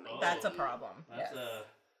into my That's a problem.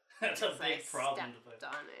 That's a big problem. I stepped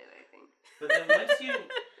on it, I think. But then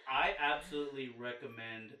I absolutely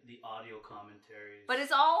recommend the audio commentaries. But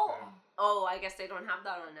it's all... I guess they don't have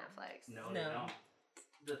that on Netflix. No, they don't.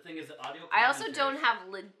 The thing is, the audio commentaries... I also don't have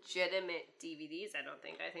legitimate DVDs, I don't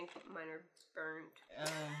think. I think mine are burned.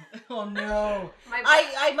 Oh, no.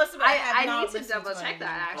 I must have... I need to double check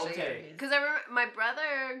that, actually. Okay. Because I remember my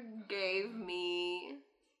brother gave me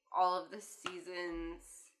all of the seasons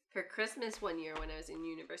for Christmas one year when I was in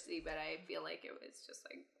university, but I feel like it was just,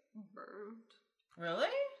 like, burned.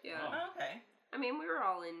 Really? Yeah. Oh, okay. I mean, we were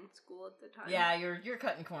all in school at the time. Yeah, you're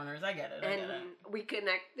cutting corners. I get it. And we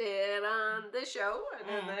connected on the show,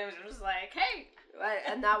 and then it was just like, hey,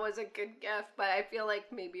 and that was a good gift. But I feel like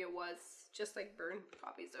maybe it was just like burned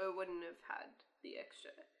copies, so it wouldn't have had the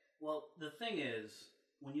extra. Well, the thing is,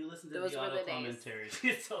 when you listen to the audio commentaries,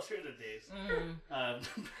 those were the days.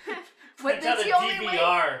 But that's the only way.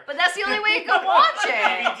 But that's the only way you can watch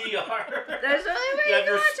it. DVR. There's the only way you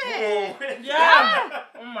can watch it. Yeah.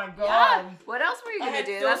 Oh my god. Yeah. What else were you gonna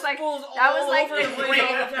do? That's like that was like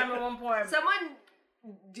the time at one point. Someone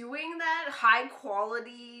doing that high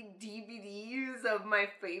quality DVDs of my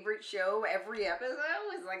favorite show every episode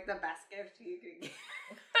was like the best gift you could get.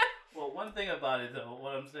 Well, one thing about it though,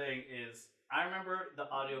 what I'm saying is, I remember the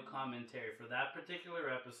audio commentary for that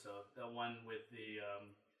particular episode, the one with the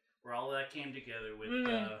where all that came together with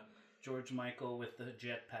George Michael with the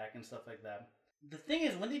jetpack and stuff like that. The thing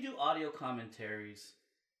is, when they do audio commentaries,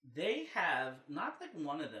 they have not like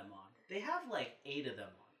one of them on. They have like 8 of them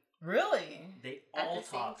on. Really? They all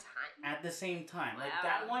talk at the same time. Wow. Like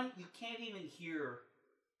that one, you can't even hear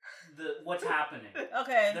what's happening.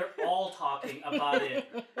 Okay. They're all talking about it.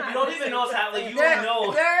 You don't even know what's happening. They're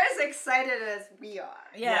know. They're as excited as we are.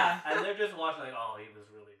 Yeah. And they're just watching like, oh, he was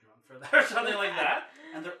really drunk for that or something like that.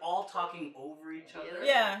 And they're all talking over each other.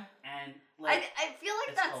 Yeah. And like, I feel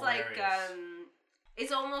like that's hilarious.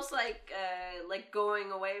 it's almost like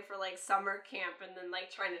going away for like summer camp and then like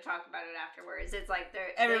trying to talk about it afterwards. It's like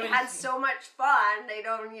they had so much fun they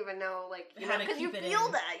don't even know because you feel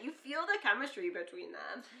the chemistry between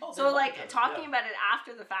them. So like talking about it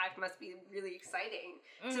after the fact must be really exciting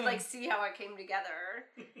to like see how it came together,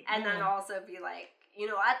 and then also be like,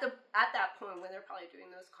 at that point when they're probably doing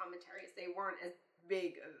those commentaries, they weren't as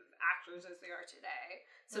big of actors as they are today.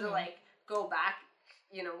 So to like go back,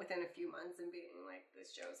 within a few months and being like,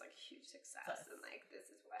 this show is like a huge success and like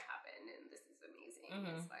this is what happened and this is amazing.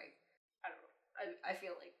 It's like, I don't know. I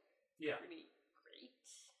feel like pretty great.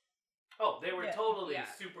 Oh, they were totally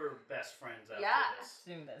super best friends after this.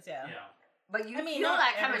 Doing this, yeah. But you feel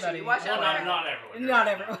that chemistry. You watch it. Not everyone. Not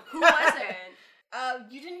everyone. Who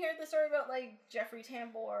wasn't? You didn't hear the story about like Jeffrey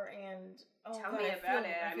Tambor and tell me about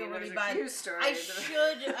it. I mean, really bad. I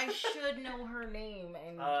should know her name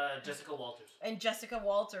and Jessica Walters. And Jessica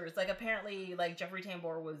Walters, like apparently, like Jeffrey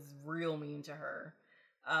Tambor was real mean to her.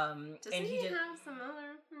 Doesn't and he have some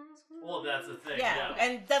other things? Well, that's the thing. Yeah,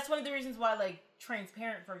 and that's one of the reasons why like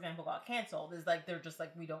Transparent, for example, got canceled. Is like they're just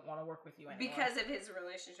like, we don't want to work with you anymore because of his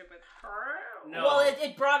relationship with her. No. Well,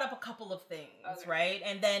 it brought up a couple of things, right?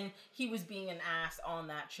 And then he was being an ass on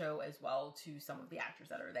that show as well to some of the actors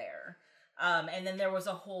that are there. And then there was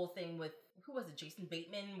a whole thing with, who was it? Jason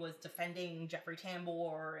Bateman was defending Jeffrey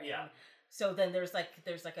Tambor. And so then there's like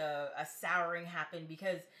a souring happened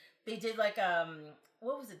because they did like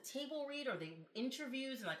what was it, table read or the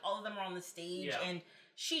interviews, and like all of them were on the stage and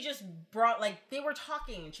she just brought, like, they were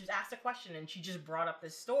talking and she was asked a question and she just brought up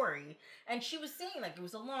this story and she was saying like it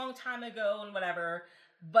was a long time ago and whatever,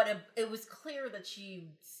 but it was clear that she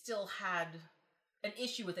still had an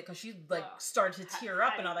issue with it because she like started to tear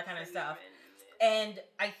up and all that kind of stuff. And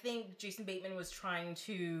I think Jason Bateman was trying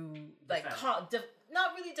to like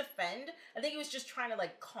not really defend. I think he was just trying to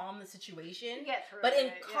like calm the situation. But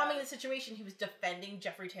in calming the situation, he was defending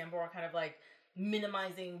Jeffrey Tambor, kind of like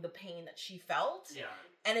minimizing the pain that she felt. Yeah.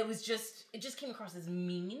 And it just came across as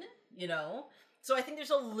mean, So I think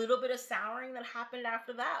there's a little bit of souring that happened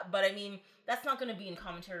after that. But I mean, that's not going to be in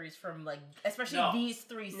commentaries from like, especially these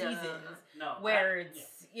 3 seasons, where it's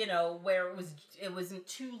where it wasn't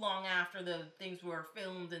too long after the things were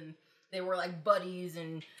filmed and they were like buddies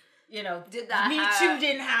and did that Me Too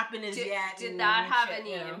didn't happen as yet. Did that have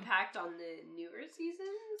any impact on the newer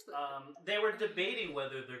seasons? They were debating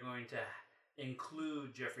whether they're going to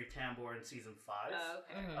include Jeffrey Tambor in season 5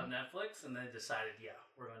 of Netflix, and they decided,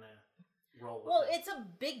 we're going to roll with it. Well, it's a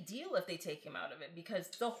big deal if they take him out of it because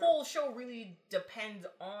the whole show really depends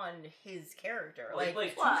on his character. Well, he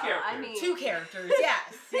plays 2 characters. I mean... 2 characters,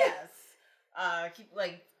 yes.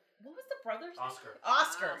 Like, what was the brother's name?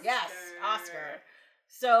 Oscar, yes, Oscar.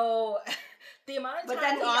 So, the amount of time but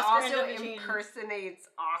then he Oscar also impersonates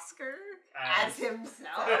Oscar as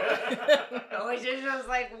himself. Which is just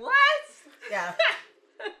like, what? Yeah.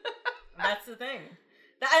 That's the thing.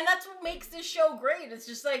 And that's what makes this show great. It's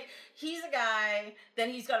just like, he's a guy, then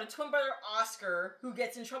he's got a twin brother, Oscar, who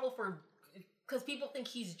gets in trouble because people think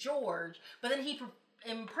he's George, but then he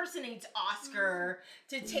impersonates Oscar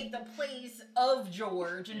to take the place of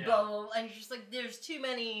George and blah, blah, blah. And it's just like, there's too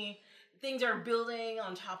many... things are building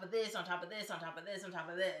on top of this, on top of this, on top of this, on top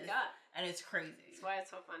of this. Yeah. And it's crazy. That's why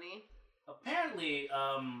it's so funny. Apparently,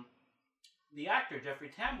 the actor,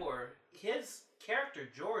 Jeffrey Tambor, his character,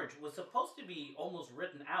 George, was supposed to be almost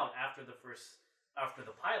written out after the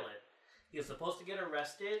pilot. He was supposed to get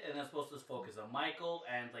arrested and then supposed to focus on Michael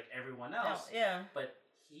and like everyone else. Yeah. But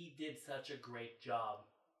he did such a great job.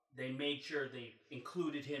 They made sure they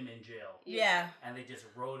included him in jail. Yeah. And they just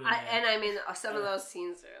wrote him in. And I mean, some of those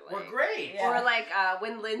scenes are like... were great. Yeah. Or like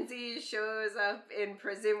when Lindsay shows up in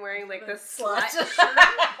prison wearing like the slut shirt.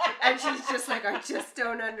 And she's just like, I just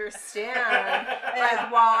don't understand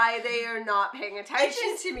like why they are not paying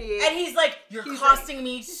attention to me. And he's like, you're costing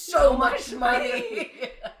me so much money.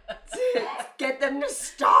 To get them to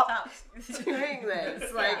stop doing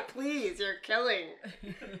this. Like, please, you're killing.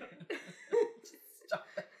 Stop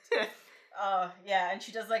it. Yeah, and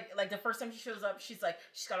she does like the first time she shows up, she's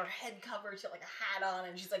got her head covered, she's got like a hat on,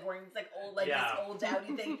 and she's like wearing this like old this old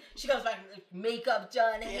dowdy thing. She comes back like makeup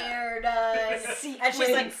done, hair done, and she's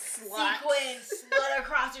like sequins slut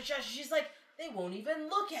across her chest. She's like, they won't even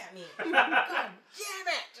look at me. God damn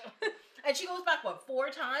it! And she goes back, 4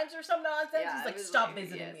 times or some nonsense? Yeah, He's like, stop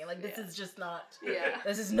visiting me. Like, this is just not... Yeah.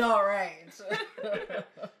 This is not right.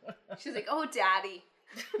 She's like, oh, daddy.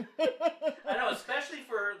 I know, especially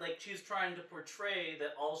for, like, she's trying to portray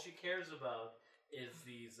that all she cares about is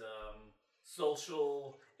these,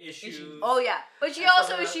 social issues. Oh, yeah. But she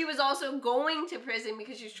was also going to prison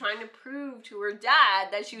because she was trying to prove to her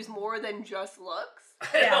dad that she was more than just looks.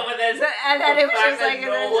 Yeah. But then, and then it was just like...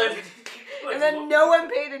 And then no one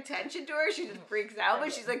paid attention to her. She just freaks out.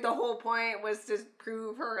 But she's like, the whole point was to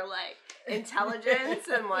prove her, like, intelligence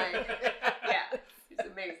and, like... Yeah. It's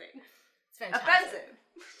amazing. It's fantastic. Offensive.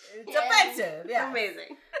 It's offensive, yeah.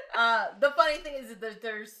 Amazing. The funny thing is that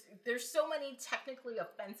there's so many technically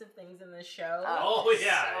offensive things in this show. Oh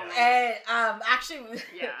yeah. And actually,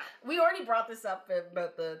 yeah, we already brought this up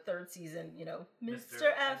about the 3rd season. You know,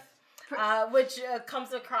 Mr. F, which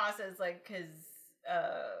comes across as like because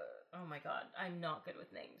oh my god, I'm not good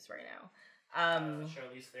with names right now.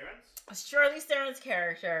 Charlize Theron's. Charlize Theron's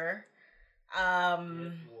character. It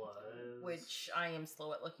was. Which I am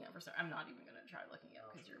slow at looking up for some. I'm not even gonna try looking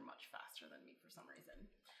up because you're much faster than me for some reason.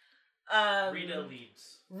 Rita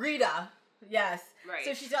Leeds. Rita, yes. Right.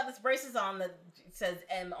 So she's got this braces on that says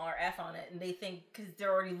MRF on it, and they think because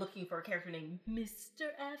they're already looking for a character named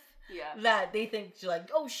Mr. F. Yeah. That they think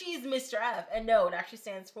like, oh, she's Mr. F, and no, it actually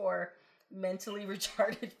stands for mentally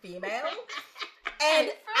retarded female.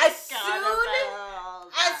 And as soon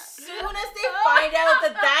as they find out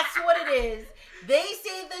that that's what it is, they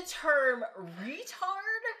say the term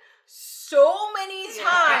retard so many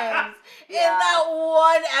times in that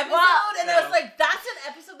one episode, and I was like, that's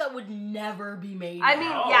an episode that would never be made. I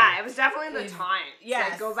mean, yeah, it was definitely the time. Yeah,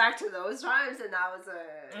 like, go back to those times, and that was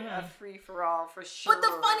a free for all for sure. But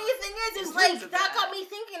the funny thing is like that got me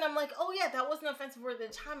thinking. I'm like, oh yeah, that wasn't offensive word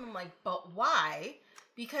at the time. I'm like, but why?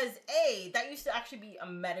 Because that used to actually be a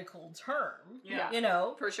medical term. Yeah. You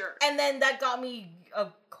know? For sure. And then that got me,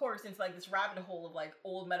 of course, into like this rabbit hole of like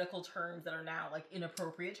old medical terms that are now like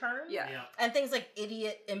inappropriate terms. Yeah. And things like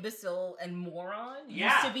idiot, imbecile, and moron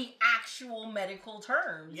used to be actual medical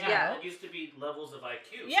terms. Yeah. It used to be levels of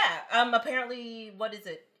IQ. Yeah. Apparently, what is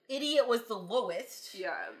it? Idiot was the lowest.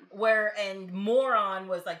 Yeah. And moron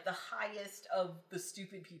was like the highest of the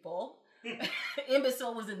stupid people.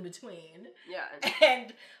 Imbecile was in between. Yeah.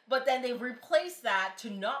 But then they replaced that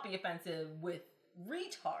to not be offensive with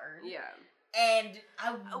retard. Yeah. And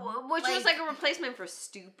which was like a replacement for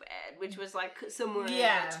stupid, which was like somewhere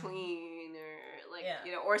in between, or like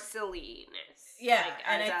you know, or silliness. Yeah, like,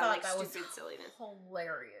 and I thought like, that was silliness.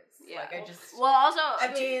 Hilarious. Yeah. Like also,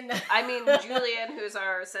 I mean, Julian, who's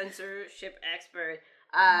our censorship expert,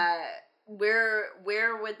 where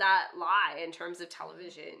would that lie in terms of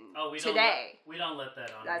television today? We don't let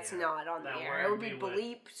that on. That's not on the air. It would be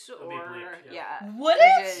bleeped or Would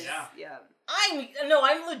it? Yeah.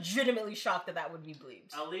 I'm legitimately shocked that would be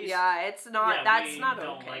bleeped. At least, it's not. That's not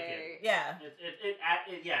don't okay. Like it. Yeah.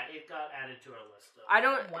 It got added to our list. Though. I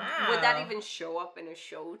don't. Wow. Would that even show up in a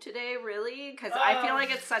show today? Really? Because I feel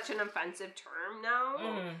like it's such an offensive term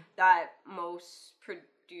now that most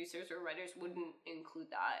producers or writers wouldn't include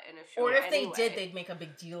that in a show. Or if they did, they'd make a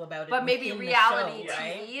big deal about it. But maybe reality show,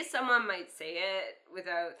 TV, right? someone might say it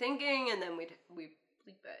without thinking, and then we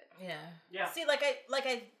bleep it. Yeah. See,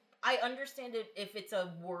 I understand it if it's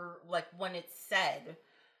a word, like when it's said,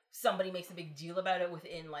 somebody makes a big deal about it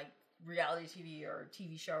within like reality TV or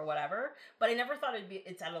TV show or whatever. But I never thought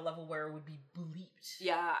it's at a level where it would be bleeped.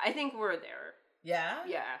 Yeah, I think we're there. Yeah?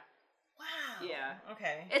 Yeah. Wow. Yeah.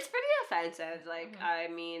 Okay. It's pretty offensive. Like, I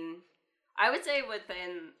mean, I would say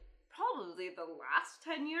within probably the last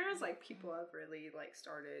 10 years, like, people have really, like,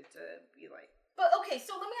 started to be like... But, okay,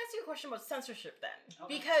 so let me ask you a question about censorship then.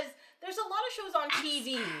 Okay. Because there's a lot of shows on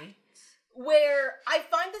TV where I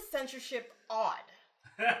find the censorship odd.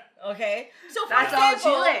 Okay? So, for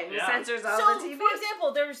example... all Julian censors all the TV. For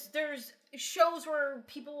example, there's shows where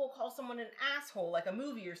people will call someone an asshole, like a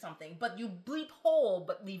movie or something, but you bleep hole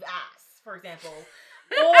but leave ass, for example.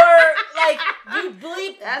 Or, like, you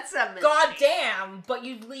bleep goddamn, but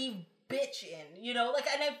you leave bitch in, you know? Like,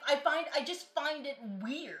 and I just find it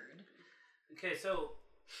weird. Okay, so,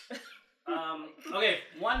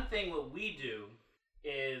 one thing what we do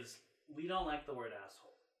is we don't like the word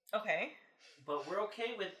asshole. Okay. But we're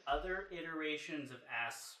okay with other iterations of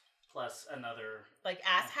ass plus another... Like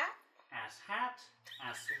ass hat? Ass hat,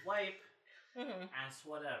 ass wipe, ass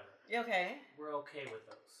whatever. Okay. We're okay with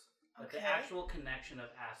those. But the actual connection of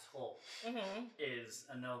asshole is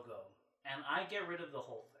a no-go. And I get rid of the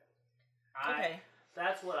whole thing.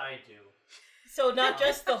 That's what I do. So not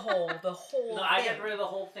just the whole thing. I get rid of the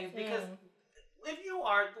whole thing because if you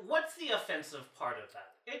are... What's the offensive part of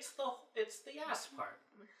that? it's the ass part.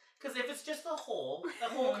 Because if it's just a hole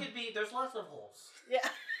could be, there's lots of holes. Yeah.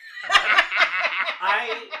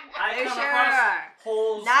 I come across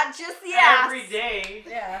holes not just the ass every day.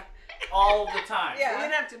 Yeah. All the time. Yeah. You're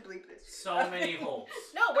gonna have to bleep this. So many holes.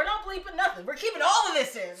 No, we're not bleeping nothing. We're keeping all of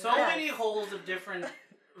this in. So many holes of different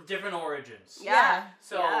origins. Yeah.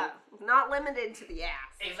 So not limited to the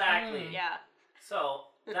ass. Exactly. Yeah. So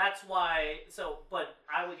that's why. But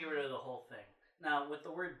I would get rid of the whole thing. Now with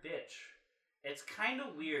the word bitch, it's kind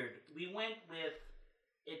of weird. We went with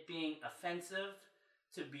it being offensive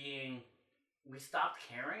to being. We stopped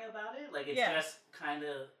caring about it. Like it just kind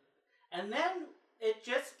of, and then it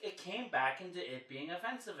came back into it being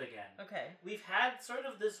offensive again. Okay. We've had sort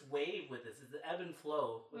of this wave with this. It's the ebb and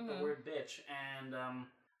flow with the word bitch, and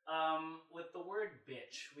with the word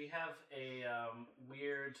bitch, we have a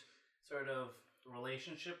weird sort of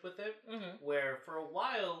relationship with it, where for a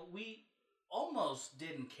while we almost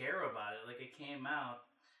didn't care about it. Like it came out,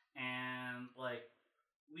 and like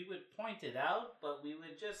we would point it out, but we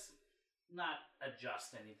would just not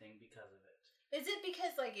adjust anything because of it. Is it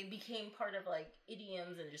because like it became part of like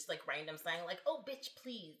idioms and just like random slang, like "oh bitch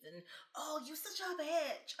please" and "oh you such a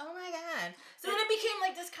bitch, oh my god"? So then it became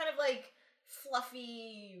like this kind of like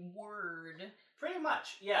fluffy word. Pretty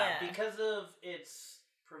much, yeah. Because of its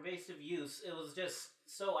pervasive use, it was just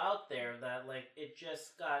so out there that like it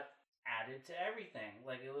just got added to everything.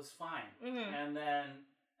 Like it was fine, and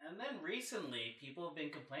then recently, people have been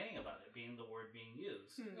complaining about it being the word being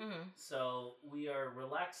used. So we are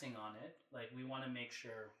relaxing on it. Like we want to make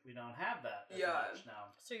sure we don't have that as much now.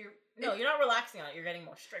 So you're not relaxing on it. You're getting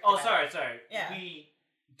more strict. Oh, sorry. Yeah. We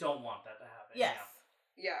don't want that to happen. Yes.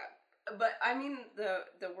 Yeah. But I mean the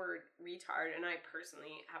word retard, and I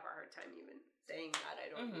personally have a hard time even saying that. I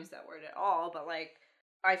don't use that word at all. But like,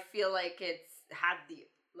 I feel like it's had the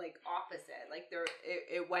opposite, like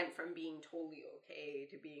it went from being totally okay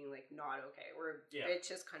to being like not okay, where it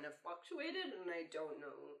just kind of fluctuated, and I don't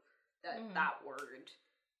know that word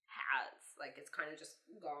has like it's kind of just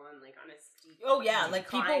gone like on a steep. Oh yeah, like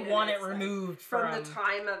people want it removed from the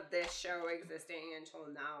time of this show existing until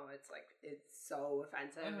now. It's like it's so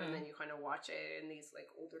offensive, and then you kind of watch it in these like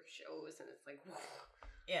older shows, and it's like. Whoa.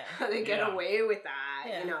 Yeah, they get away with that,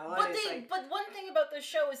 you know. But one thing about the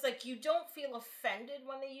show is like you don't feel offended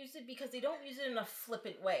when they use it because they don't use it in a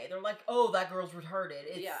flippant way. They're like, "Oh, that girl's retarded."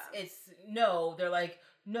 They're like,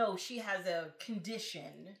 "No, she has a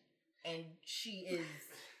condition, and she is."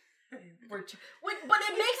 But it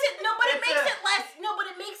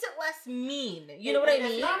makes it less mean. You know what I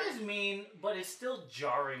mean? It's not as mean, but it's still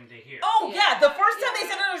jarring to hear. Oh yeah, the first time they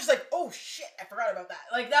said it, I was just like, "Oh shit, I forgot about that."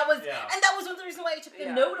 Like that was, and that was one of the reasons why I took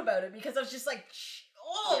the note about it, because I was just like,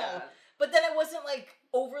 "Oh." Yeah. But then it wasn't like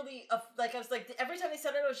overly like I was like every time they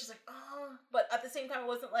said it, I was just like, "Oh," but at the same time, it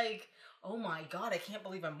wasn't like, "Oh my god, I can't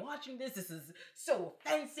believe I'm watching this. This is so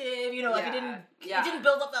offensive." You know, like it didn't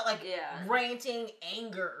build up that like ranting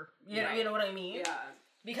anger. You know what I mean? Yeah.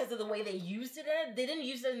 Because of the way they used it they didn't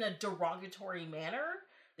use it in a derogatory manner.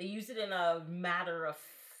 They used it in a matter of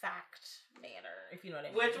fact manner, if you know what I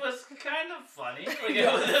mean. Which was kind of funny. Like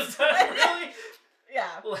it was just really.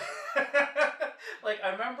 Yeah. Like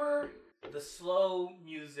I remember the slow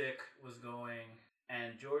music was going,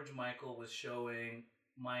 and George Michael was showing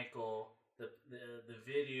Michael the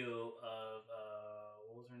video of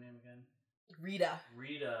what was her name again? Rita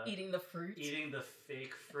eating the fruit. Eating the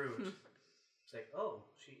fake fruit. It's like, oh,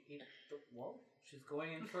 she's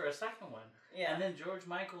going in for a second one. Yeah. And then George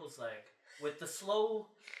Michael was like, with the slow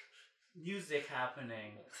music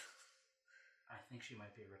happening, I think she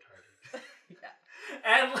might be retarded.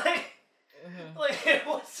 And like it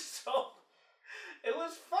was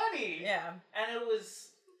funny. Yeah. And it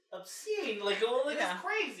was obscene. Like it was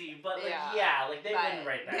crazy. But like they wouldn't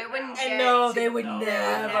write that. They would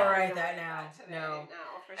never write that now. No.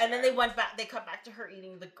 And then they cut back to her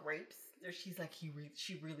eating the grapes. She's like,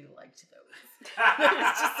 she really liked those.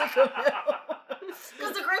 It's just like,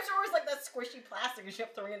 because the grapes are always like that squishy plastic, and she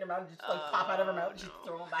kept throwing it in her mouth, and just like pop out of her mouth, and she'd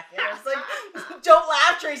throw them back in. I was like, "Don't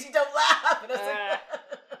laugh, Tracy, don't laugh." And I was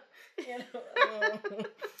like,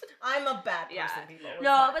 I'm a bad person, people.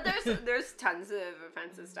 No, but there's tons of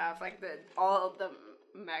offensive stuff, like all the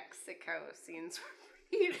Mexico scenes were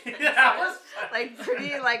pretty like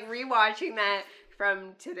pretty like rewatching that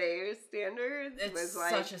from today's standards, it's was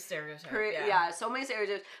like such a stereotype. So many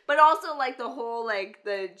stereotypes, but also like the whole like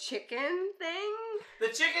the chicken thing. The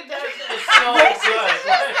chicken dance is so good.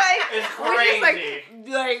 It's crazy.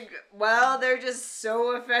 Like, well, they're just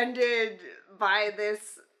so offended by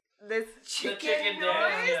this this chicken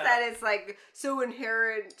noise dance, that is like so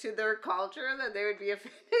inherent to their culture that they would be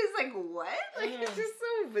offended. It's like, what? Like it's just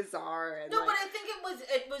so bizarre. And no, but I think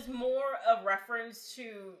it was more a reference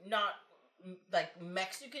to not like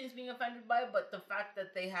Mexicans being offended by it, but the fact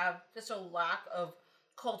that they have just a lack of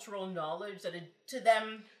cultural knowledge that to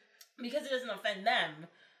them, because it doesn't offend them,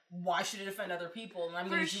 why should it offend other people? And I'm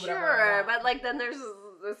going to do whatever I want. But like then there's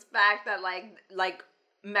this fact that like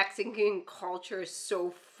Mexican culture is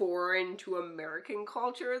so foreign to American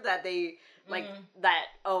culture that they like that.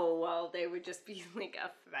 Oh well, they would just be like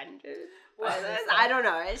offended. Well, I don't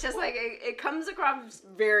know. It's just like it comes across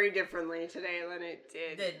very differently today than it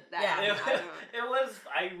did. It was.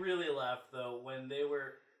 I really laughed though when they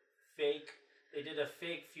were fake. They did a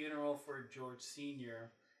fake funeral for George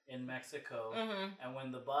Sr. in Mexico, and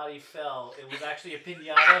when the body fell, it was actually a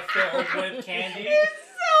piñata filled with candy.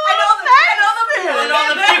 I know the people.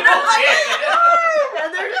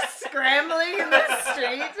 And they're just scrambling in the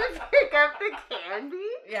street to pick up the candy.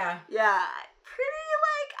 Yeah. Yeah. Pretty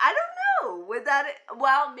like, I don't know. Would that,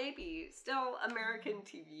 well, maybe. Still American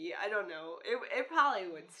TV. I don't know. It probably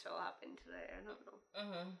would still happen today. I don't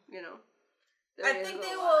know. You know. I think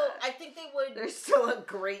they would. There's still a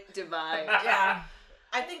great divide. Yeah.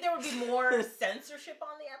 I think there would be more censorship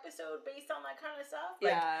on the episode based on that kind of stuff.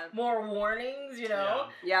 Like, more warnings, you know?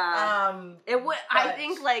 Yeah. It would. I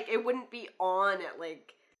think, like, it wouldn't be on at,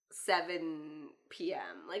 like, 7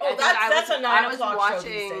 p.m. Like, that's a 9 o'clock show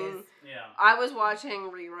these days. Yeah. I was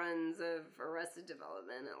watching reruns of Arrested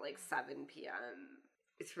Development at, like, 7 p.m.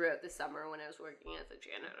 throughout the summer when I was working as a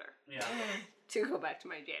janitor. Yeah. To go back to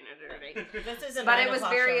my janitor day. But it was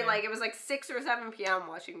very, like, it was like 6 or 7 p.m.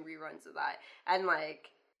 watching reruns of that. And, like,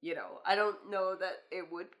 you know, I don't know that it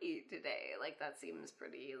would be today. Like, that seems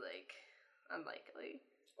pretty, like, unlikely.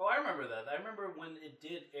 Oh, I remember that. I remember when it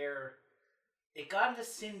did air, it got into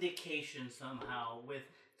syndication somehow with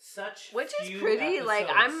such Which is few pretty, episodes. like,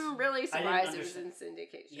 I'm really surprised it was in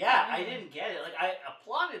syndication. Yeah, I didn't get it. Like, I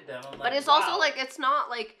applauded them. I'm like, but it's also, like, it's not,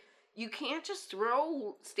 like, you can't just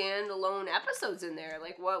throw standalone episodes in there.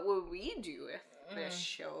 Like, what would we do with this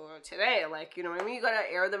show today? Like, you know what I mean? You gotta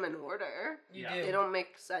air them in order. You do. They don't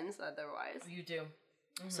make sense otherwise. You do.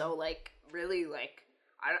 So, like, really, like,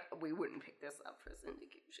 we wouldn't pick this up for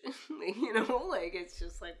syndication. You know? Like, it's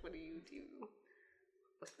just like, what do you do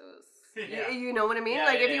with those? Yeah. You know what I mean? Yeah,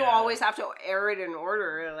 like, if you always have to air it in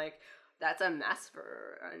order, like, that's a mess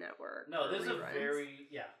for a network. No, this is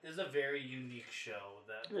a very unique show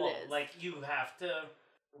that, well, like, you have to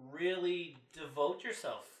really devote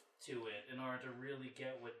yourself to it in order to really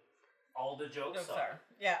get what all the jokes are.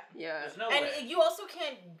 Yeah. Yeah. There's no and way. you also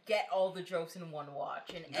can't get all the jokes in one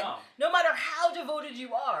watch. And No. No matter how devoted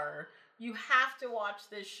you are, you have to watch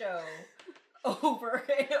this show over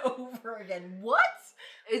and over again. What?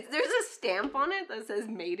 There's a stamp on it that says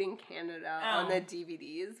 "Made in Canada" on the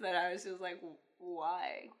DVDs, but I was just like,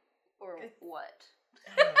 why or what?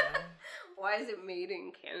 I don't know. Why is it made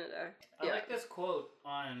in Canada? I like this quote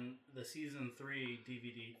on the season 3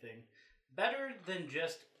 DVD thing. Better than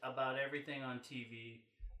just about everything on TV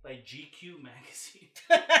by GQ magazine.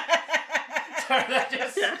 Sorry, that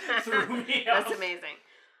just threw me off. That's amazing.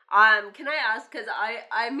 Can I ask? Because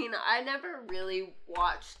I mean, I never really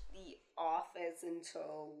watched The Office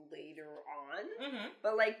until later on.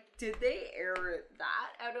 But like, did they air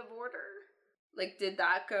that out of order? Like, did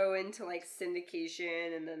that go into like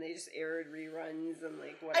syndication and then they just aired reruns and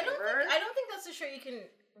like whatever? I don't think that's a show you can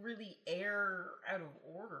really air out of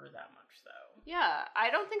order that much, though. Yeah, I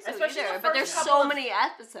don't think so Especially either. the But there's first so many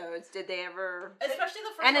episodes. Did they ever? Especially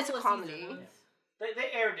the first and it's a couple of comedy. seasons.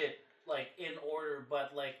 They aired it like in order,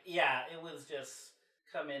 but like it was just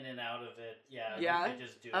come in and out of it. Yeah. You could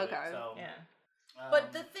just do it. So, yeah.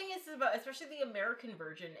 But the thing is about, especially the American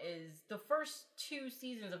version, is the first 2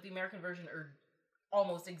 seasons of the American version are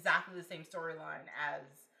almost exactly the same storyline as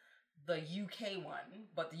the UK one,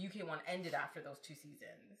 but the UK one ended after those 2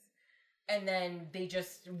 seasons. And then they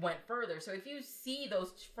just went further. So if you see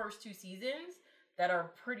those first 2 seasons that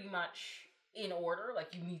are pretty much in order,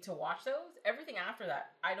 like you need to watch those, everything after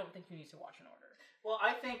that, I don't think you need to watch in order. Well,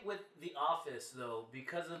 I think with The Office, though,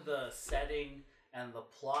 because of the setting and the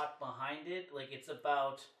plot behind it, like it's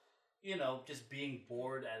about, you know, just being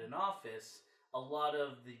bored at an office, a lot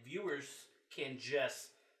of the viewers can just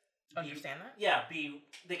understand that? Yeah,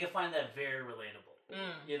 they can find that very relatable.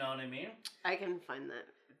 You know what I mean? I can find that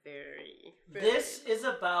very This is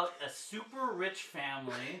about a super rich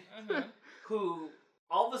family who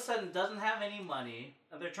all of a sudden doesn't have any money,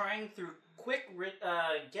 and they're trying through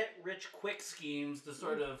get rich quick schemes to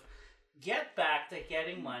sort of get back to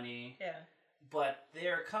getting money. Yeah. but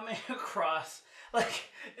they're coming across like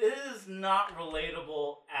it is not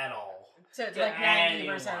relatable at all. So it's like 90%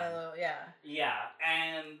 of the, yeah. Yeah,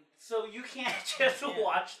 and so you can't just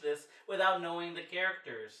watch this without knowing the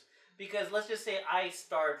characters. Because let's just say I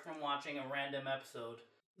start from watching a random episode.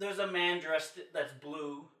 There's a man dressed that's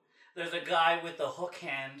blue. There's a guy with a hook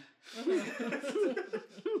hand.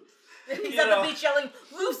 He's on the beach yelling,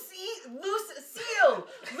 loose seal!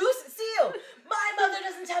 My mother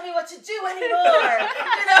doesn't tell me what to do anymore!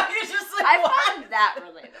 You're just like, I find that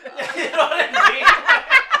relatable. You know what I mean?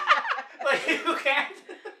 Like, you can't...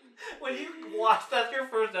 When you watch, that's your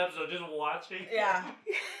first episode, just watching. Yeah.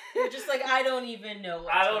 You're just like, I don't even know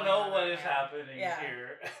I don't know what is happening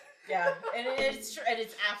here. Yeah, and it's true, and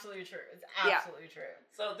it's absolutely true. It's absolutely true.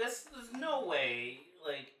 So there's no way,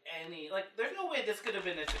 there's no way this could have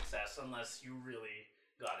been a success unless you really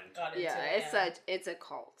got into it. Yeah, it's a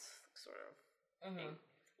cult, sort of. Mm-hmm.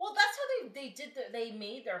 Well, that's how they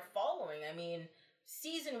made their following. I mean,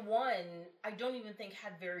 season 1, I don't even think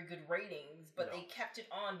had very good ratings, but they kept it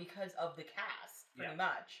on because of the cast, pretty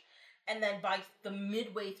much. And then by the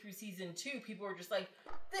midway through season 2, people were just like,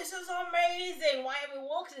 this is amazing! Why haven't we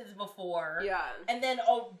watched this before? Yeah. And then,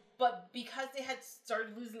 but because they had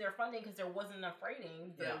started losing their funding because there wasn't enough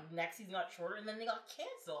ratings, the next season got shorter, and then they got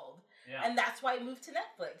canceled. Yeah. And that's why it moved to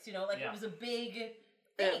Netflix, it was a big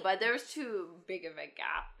thing. But there was too big of a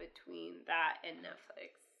gap between that and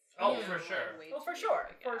Netflix. Oh, for sure.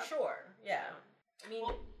 For sure. Yeah. I mean,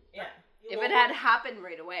 If it had happened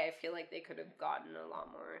right away, I feel like they could have gotten a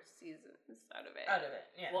lot more seasons out of it.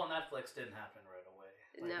 Yeah. Well, Netflix didn't happen right away.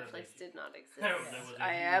 Netflix did not exist.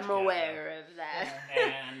 I am aware of that.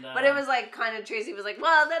 And, but it was like kind of Tracy was like,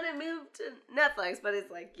 well, then it moved to Netflix, but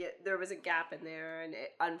it's like there was a gap in there, and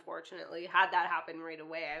it, unfortunately, had that happened right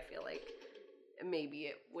away, I feel like maybe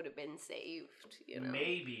it would have been saved.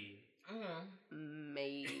 Maybe. Mm-hmm.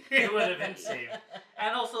 Maybe it would have been saved.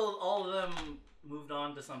 And also, all of them moved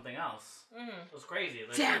on to something else. Mm-hmm. It was crazy.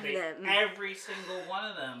 Damn them. Every single one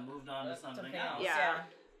of them moved on to something else. Yeah.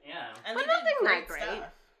 And but nothing that great.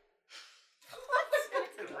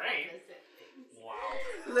 Great. Wow.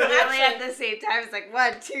 Literally at the same time, it's like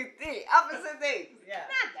 1, 2, 3, opposite things. Yeah.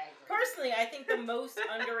 Not that great. Personally, I think the most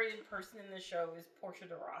underrated person in the show is Portia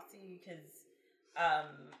de Rossi because,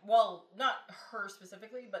 well, not her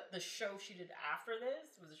specifically, but the show she did after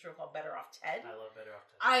this was a show called Better Off Ted. I love Better Off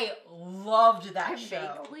Ted. I loved that show.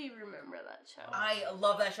 I vaguely remember that show. I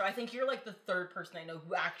love that show. I think you're like the third person I know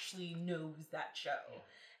who actually knows that show. Yeah.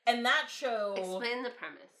 And that show... Explain the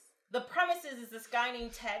premise. The premise is this guy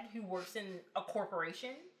named Ted who works in a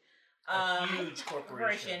corporation. A huge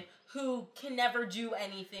corporation. Who can never do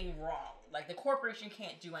anything wrong. Like, the corporation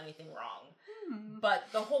can't do anything wrong. But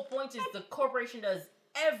the whole point is the corporation does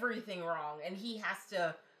everything wrong, and he has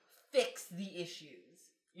to fix the issues.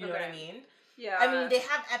 You know what I mean? Yeah. I mean, they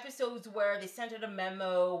have episodes where they sent out a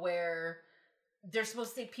memo where they're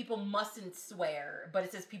supposed to say people mustn't swear, but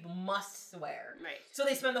it says people must swear. Right. So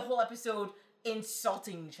they spend the whole episode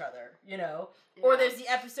insulting each other, Yeah. Or there's the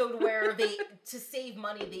episode where they, to save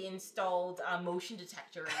money, they installed motion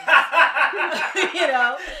detectors. That's my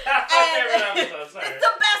favorite episode, sorry. It's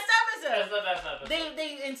the best episode. It's the best episode.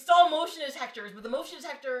 They install motion detectors, but the motion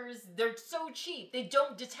detectors, they're so cheap, they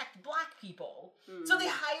don't detect black people. So they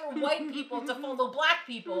hire white people to follow black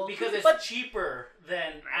people. Because it's cheaper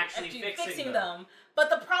than actually fixing them. But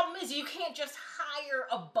the problem is you can't just hire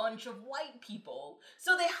a bunch of white people.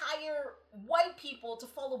 So they hire white people to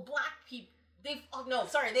follow black people. They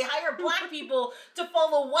hire black people to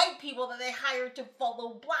follow white people that they hire to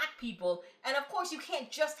follow black people. And of course you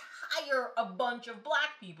can't just hire a bunch of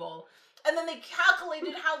black people. And then they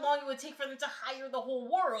calculated how long it would take for them to hire the whole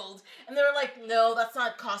world. And they were like, no, that's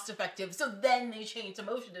not cost effective. So then they changed to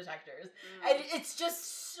motion detectors. And it's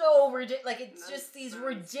just so ridiculous. Like, it's just these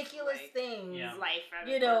ridiculous things,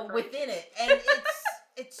 within it. And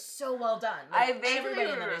it's so well done. Like, I vaguely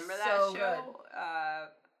remember that show. Good.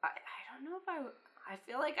 I don't know if I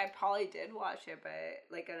feel like I probably did watch it, but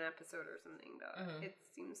like an episode or something, though. Mm-hmm. It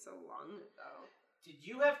seems so long ago. Did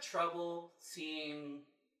you have trouble seeing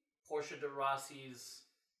Portia de Rossi's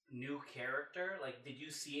new character? Like, did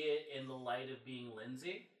you see it in the light of being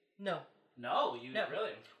Lindsay? No. No,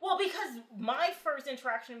 really? Well, because my first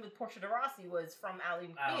interaction with Portia de Rossi was from Ally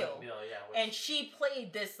McBeal. And she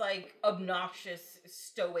played this, like, obnoxious,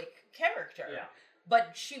 stoic character. Yeah.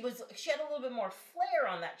 But she had a little bit more flair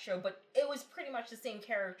on that show, but it was pretty much the same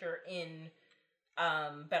character in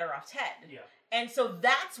Better Off Ted. Yeah. And so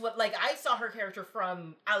that's what, like, I saw her character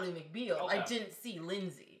from Ally McBeal. Okay. I didn't see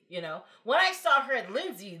Lindsay, When I saw her at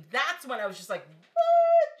Lindsay, that's when I was just like,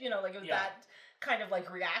 what? Like, it was that kind of,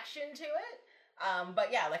 like, reaction to it.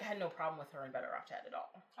 But yeah, like I had no problem with her in Better Off Dead at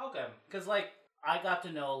all. Okay, because like I got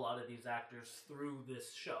to know a lot of these actors through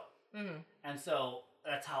this show, and so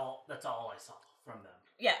that's all I saw from them.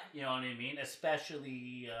 Yeah, you know what I mean.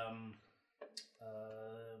 Especially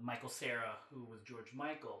Michael Cera, who was George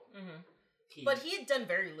Michael. But he had done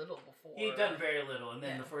very little before. He had done very little, and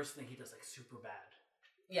then the first thing he does like super bad.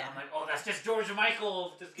 Yeah, I'm like, oh, that's just George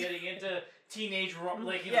Michael just getting into teenage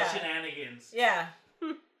shenanigans. Yeah.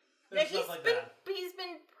 Yeah, he's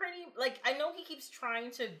been pretty, like, I know he keeps trying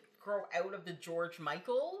to grow out of the George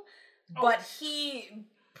Michael, but he,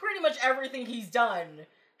 pretty much everything he's done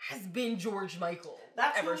has been George Michael.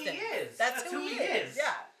 That's who he is. That's who he is.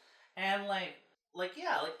 Yeah. And like,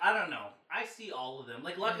 I don't know. I see all of them.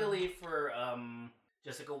 Like, luckily for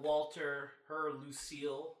Jessica Walter, her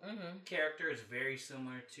Lucille character is very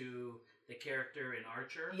similar to the character in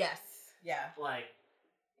Archer. Yes. Yeah. Like,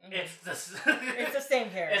 it's the same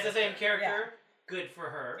character. It's the same character. Yeah. Good for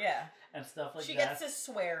her. Yeah. And stuff like that. She gets to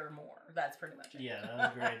swear more. That's pretty much it. Yeah, that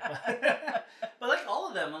was great. But like all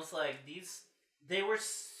of them, it's like they were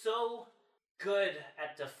so good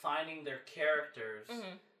at defining their characters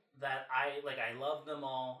that I love them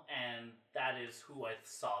all, and that is who I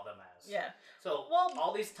saw them as. Yeah. So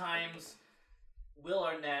all these times, Will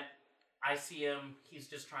Arnett, I see him. He's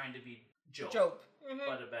just trying to be Job.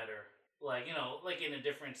 But a better, like, you know, like in a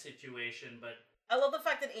different situation. But I love the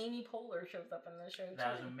fact that Amy Poehler shows up in the show too.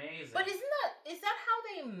 That was amazing. But is that how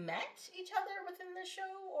they met each other within the show,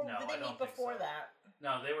 or did they meet before that?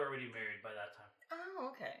 No, they were already married by that time.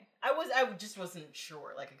 Oh, okay. I just wasn't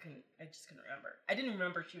sure. Like I just couldn't remember. I didn't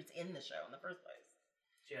remember she was in the show in the first place.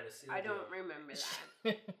 She had a seal. I don't remember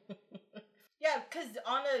that. Yeah, because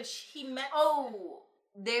he met. Oh,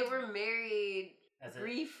 they were married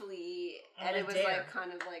briefly, and it was like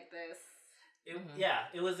kind of like this.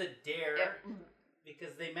 It was a dare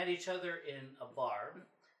because they met each other in a bar,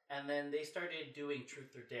 and then they started doing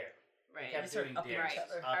Truth or Dare. Right. They kept doing dares,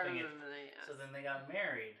 upping it. That. So then they got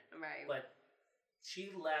married. Right. But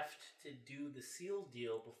she left to do the seal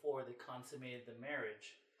deal before they consummated the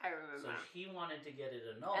marriage. I remember. So he wanted to get it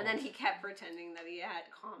annulled. And then he kept pretending that he had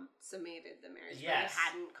consummated the marriage, but he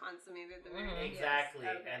hadn't consummated the marriage. Exactly.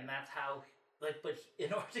 Yes. Okay. And that's how, like, but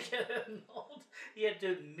in order to get it annulled, he had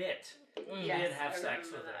to admit he didn't have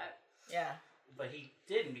sex with her. Yeah. But he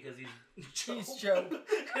didn't because he's Job. He's Job.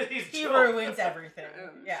 He Job. ruins everything.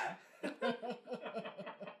 Yeah.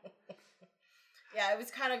 Yeah, it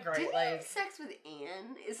was kind of great. Didn't like he have sex with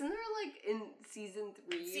Anne? Isn't there like in season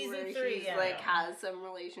 3 Season where 3, he's has some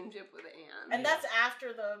relationship with Anne? And that's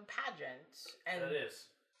after the pageant. And that is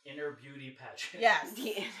inner beauty pageant. Yes.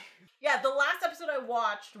 Yeah, the last episode I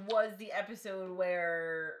watched was the episode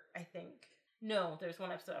where there's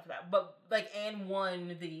one episode after that, but like Anne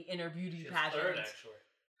won the inner beauty pageant. Third, actually.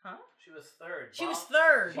 Huh? She was third. She was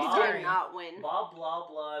third. She did not win. Bob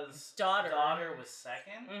Bloblaw's daughter was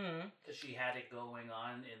second because she had it going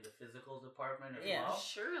on in the physical department as well.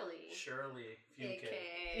 Shirley Fumke.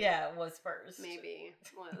 Yeah, it was first. Maybe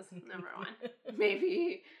was number 1.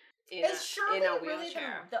 Maybe is Shirley in a really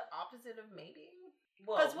wheelchair. the opposite of maybe?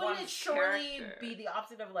 Because wouldn't it surely be the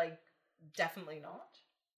opposite of like definitely not?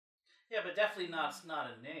 Yeah, but definitely not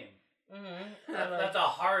a name. Mm-hmm. That's a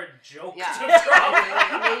hard joke to drop.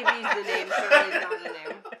 Maybe the name Shirley's not a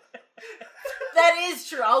name. That is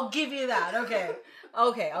true. I'll give you that. Okay,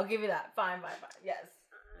 I'll give you that. Fine. Yes.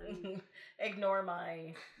 Ignore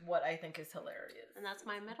my what I think is hilarious. And that's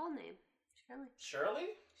my middle name,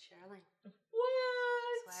 Shirley. What?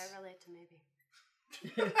 That's why I relate to maybe.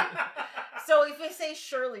 So if you say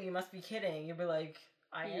Shirley, you must be kidding. You'll be like,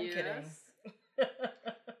 I am kidding.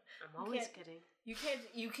 I'm always kidding.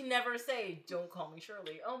 You can never say, don't call me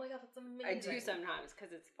Shirley. Oh my god, that's amazing. I do sometimes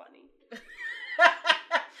because it's funny.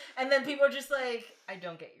 And then people are just like, I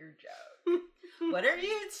don't get your joke. What are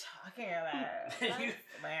you talking about?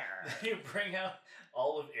 You bring out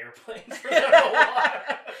all of Airplanes for that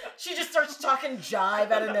water. She just starts talking jive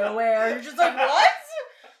out of nowhere. You're just like, what?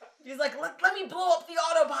 He's like, let me blow up the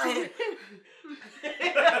autopilot.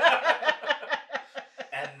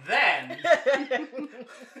 And then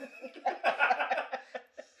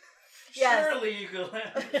surely you go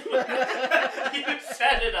you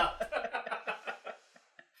set it up.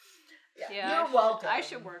 Yeah, you're welcome. I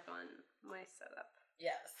should work on my setup.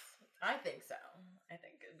 Yes, I think so. I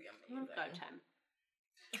think it'd be amazing. We've got time.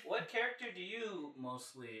 What character do you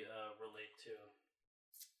mostly relate to?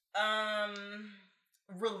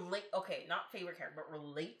 Okay, not favorite character, but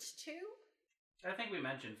relate to? I think we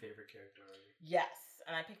mentioned favorite character already. Yes,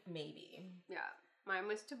 and I picked maybe. Yeah, mine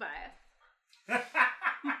was Tobias.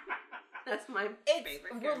 That's my it's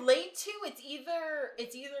favorite character. relate to.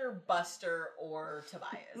 It's either Buster or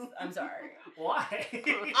Tobias. I'm sorry. Why?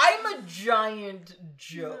 I'm a giant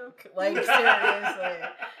joke. Like seriously.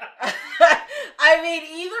 I mean,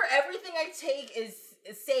 either everything I take is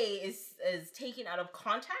taken out of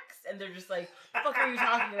context, and they're just like, "The fuck are you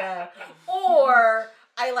talking about?" Or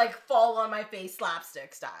I like fall on my face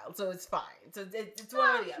slapstick style, so it's fine. So it's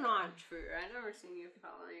one or the other. That's not true. I've never seen you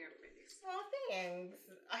fall on your face. Well, thanks.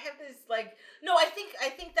 I have this like no. I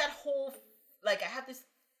think that whole like I have this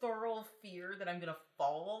thorough fear that I'm gonna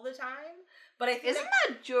fall all the time. But I think isn't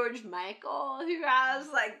that George Michael who has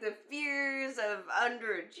like the fears of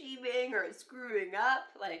underachieving or screwing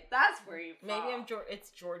up? Like that's where you fall. Maybe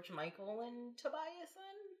it's George Michael and Tobias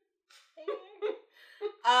then. Maybe.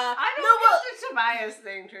 I don't know the Tobias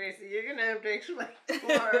thing, Tracy. You're gonna have to explain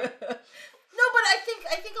more. No, but I think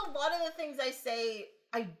a lot of the things I say,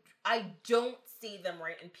 I don't say them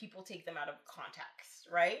right, and people take them out of context,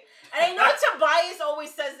 right? And I know Tobias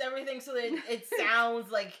always says everything so that it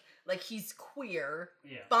sounds like he's queer.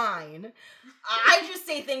 Yeah. Fine. I just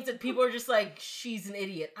say things that people are just like, she's an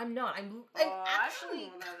idiot. I'm not. I'm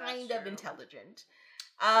actually kind of intelligent.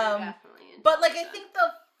 But like I think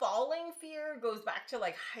the falling fear goes back to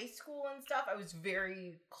like high school and stuff. I was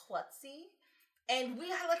very klutzy. And we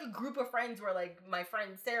had like a group of friends where like my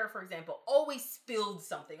friend Sarah, for example, always spilled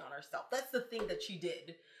something on herself. That's the thing that she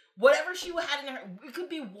did. Whatever she had in her, it could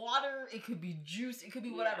be water, it could be juice, it could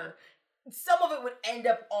be whatever. Some of it would end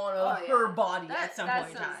up on her body at some point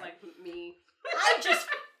in time. That sounds like me. I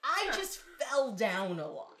just fell down a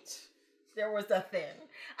lot. There was a thing.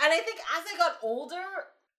 And I think as I got older,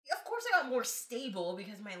 of course I got more stable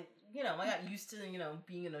because I got used to,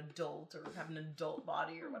 being an adult or having an adult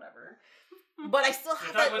body or whatever. But I still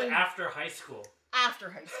have that. Like, after high school.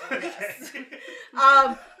 After high school, yes.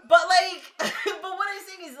 But what I'm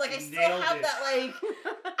saying is, like, I still have that, like,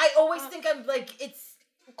 I always think I'm, like, it's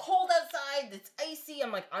cold outside, it's icy,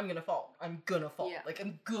 I'm like, I'm gonna fall. Yeah. Like,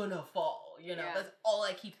 I'm gonna fall, That's all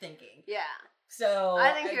I keep thinking. Yeah. So.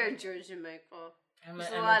 I think you're George and Michael.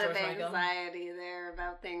 There's a lot of anxiety there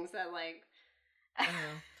about things that, like.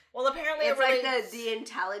 Well, apparently it's like the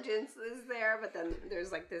intelligence is there, but then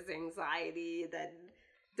there's like this anxiety that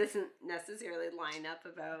doesn't necessarily line up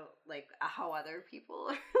about like how other people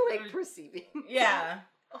are like perceiving. Yeah.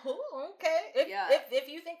 Oh, okay. If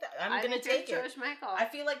you think that, I'm gonna take it. George Michael. I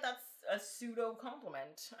feel like that's a pseudo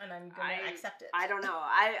compliment, and I'm gonna accept it. I don't know.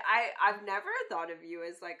 I've never thought of you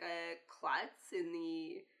as like a klutz in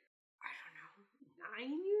the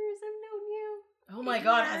 9 years I've known you. Oh my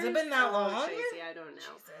God, has it been that long? Tracy, I don't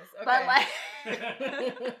know. Jesus, okay. But like,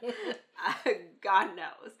 God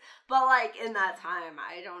knows. But like in that time,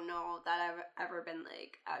 I don't know that I've ever been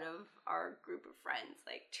like out of our group of friends.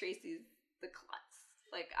 Like Tracy's the klutz.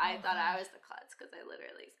 Like I thought I was the klutz because I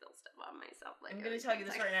literally spill stuff on myself. Like I'm gonna tell you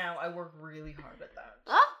this right now. I work really hard at that.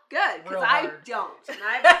 Oh, good, because I don't. And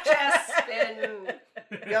I've just been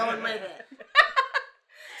going with it.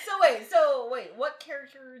 So wait, what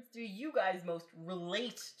characters do you guys most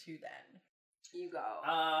relate to then? You go.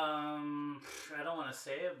 I don't want to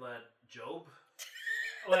say it, but Job.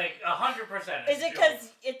 Like 100%. Is it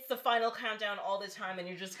because it's the final countdown all the time, and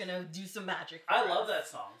you're just gonna do some magic? I love that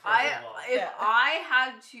song. If I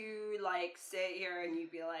had to like sit here and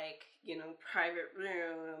you'd be like, private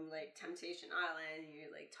room, like Temptation Island,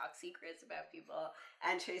 you like talk secrets about people,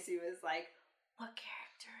 and Tracy was like, "What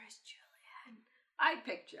character is Julian?" I'd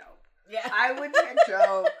pick Job. Yeah, I would pick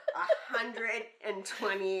Job 120%,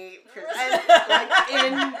 like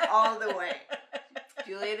in all the way.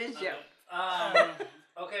 Julian is Job.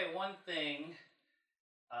 Okay, one thing,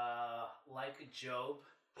 like Job,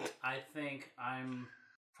 I think I'm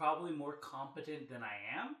probably more competent than I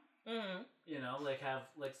am. Mm-hmm. Have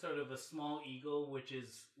like sort of a small ego, which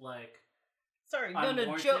is like. Sorry,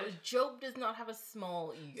 no, Job does not have a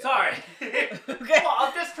small ego. Sorry. Okay. Well,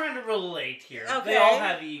 I'm just trying to relate here. Okay. They all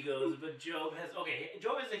have egos, but Job has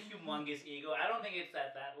a humongous ego. I don't think it's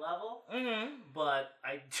at that level, but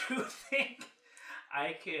I do think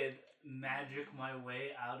I could magic my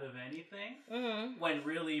way out of anything when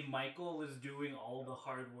really Michael is doing all the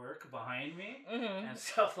hard work behind me and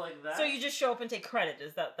stuff like that. So you just show up and take credit?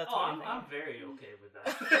 Is that's what you're thinking? I'm very okay with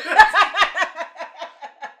that.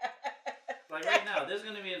 Like right now, this is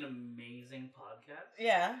going to be an amazing podcast.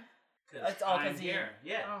 Yeah. It's all because here.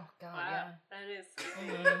 Yeah. Oh, God, yeah. That is.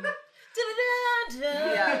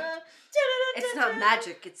 Yeah. It's not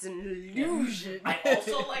magic, it's an illusion. I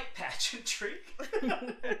also like pageantry.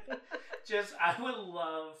 I would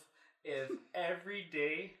love if every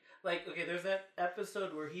day, there's that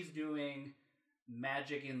episode where he's doing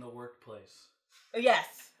magic in the workplace.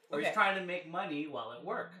 Yes. or he's trying to make money while at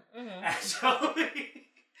work. Mm-hmm. And so,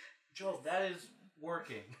 Joe, that is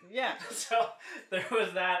working. Yeah. So there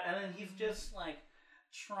was that, and then he's just like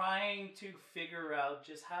trying to figure out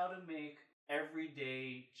just how to make every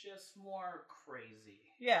day just more crazy.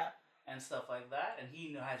 Yeah. And stuff like that, and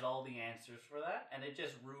he has all the answers for that, and it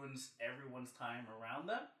just ruins everyone's time around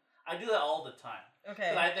them. I do that all the time.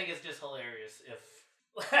 Okay. But I think it's just hilarious if,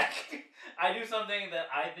 like, I do something that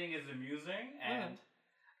I think is amusing, and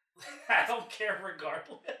I don't care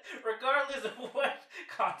regardless of what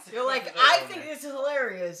consequences. You're like, I think this is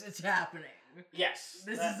hilarious. It's happening. Yes.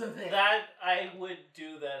 This is the thing. That, I would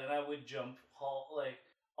do that, and I would jump all in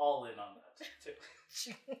on that, too.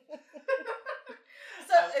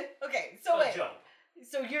 So wait. Joe.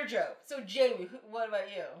 So you're Joe. So Jamie, what about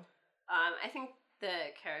you? I think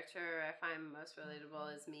the character I find most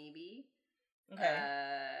relatable is Maybe. Okay.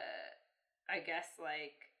 I guess,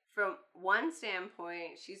 like, from one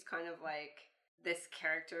standpoint, she's kind of like this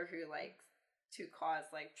character who likes to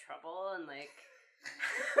cause, like, trouble and, like,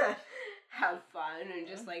 have fun and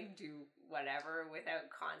just, like, do whatever without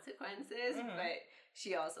consequences, but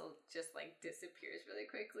she also just, like, disappears really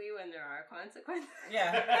quickly when there are consequences.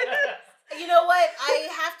 Yeah. You know what? I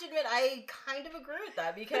have to admit, I kind of agree with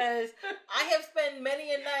that because I have spent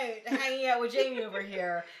many a night hanging out with Jamie over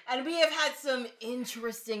here, and we have had some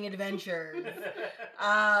interesting adventures.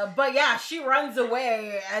 But yeah, she runs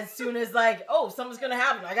away as soon as, like, oh, something's gonna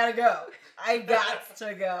happen. I gotta go. I got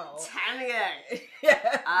to go. Time to go.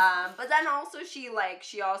 Yeah. But then also she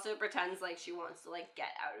also pretends like she wants to, like,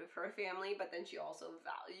 get out of her family, but then she also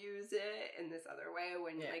values it in this other way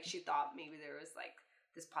when like she thought maybe there was, like,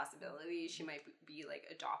 this possibility she might be, like,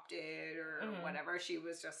 adopted or whatever. She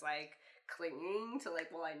was just, like, clinging to,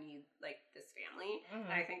 like, well, I need, like, this family.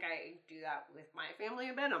 And I think I do that with my family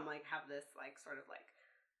a bit. I'm like, have this, like, sort of, like,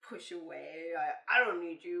 push away. I don't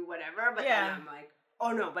need you, whatever. But then I'm like,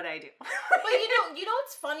 oh no, but I do. But you know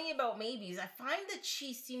what's funny about Maybes? I find that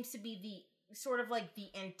she seems to be the sort of like the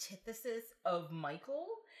antithesis of Michael.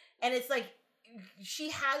 And it's like she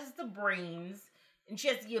has the brains and she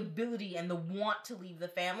has the ability and the want to leave the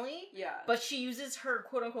family. Yeah. But she uses her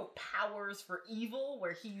quote unquote powers for evil,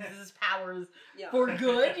 where he uses powers for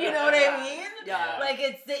good. You know what I mean? Yeah. Like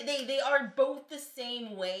it's they are both the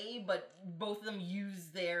same way, but both of them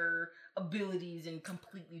use their abilities in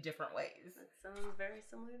completely different ways. That sounds very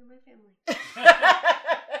similar to my family.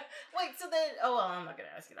 Wait, so then I'm not gonna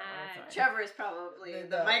ask you that. Trevor is probably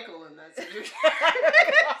the Michael in that situation.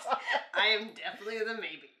 I am definitely the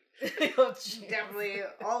Maybe. Oh, definitely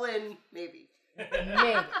all in, maybe.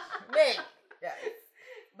 Maybe. Yeah.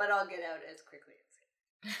 But I'll get out as quickly as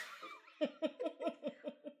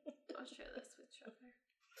I'll share this with Trevor.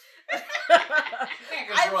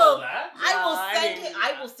 I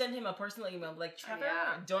will send him a personal email. Like, Trevor,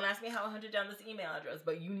 don't ask me how I hunted down this email address,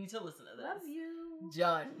 but you need to listen to this. Love you.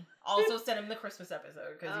 Done. Also send him the Christmas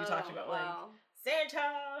episode because you talked about like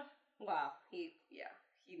Santa. Wow. He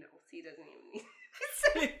knows. He doesn't even need.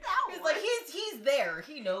 He's like he's there.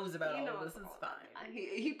 He knows about all this. It's fine.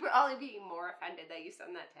 He'd probably be more offended that you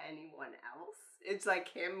send that to anyone else. It's like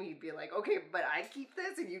him. He'd be like, okay, but I keep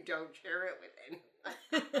this and you don't share it with anyone.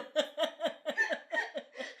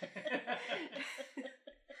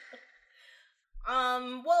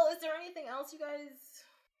 Well, is there anything else you guys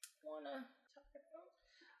wanna talk about?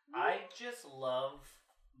 I just love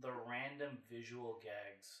the random visual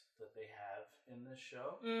gags that they have in this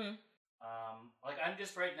show. Like, I'm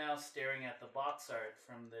just right now staring at the box art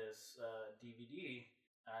from this DVD,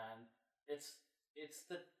 and it's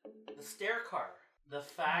the stair car. The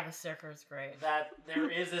fact the stair car is great. That there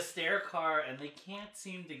is a stair car and they can't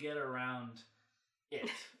seem to get around it.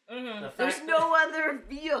 There's no other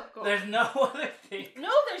vehicle. There's no other thing.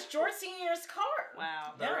 No, there's George Sr.'s car.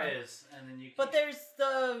 Wow. There is, and then you. But there's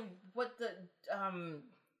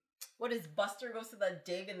what is Buster goes to the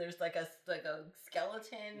dig and there's like a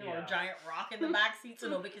skeleton or a giant rock in the back seat, so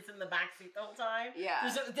nobody gets in the back seat the whole time.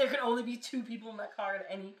 Yeah. There can only be 2 people in that car at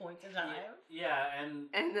any point in time. Yeah, and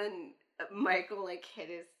then Michael like hit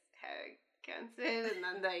his head against it, and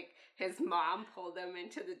then like his mom pulled him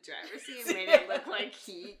into the driver's seat and made it look like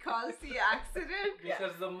he caused the accident.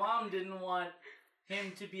 Because the mom didn't want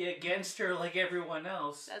him to be against her like everyone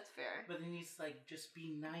else. That's fair. But then he's like, just be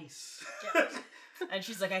nice. Yeah. And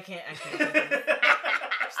she's like, I can't.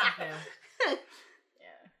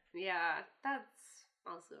 Yeah, that's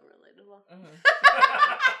also relatable.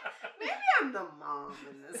 Maybe I'm the mom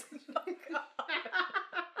in this.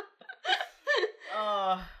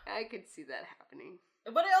 I could see that happening.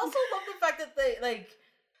 But I also love the fact that they, like,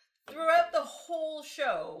 throughout the whole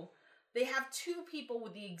show, they have two people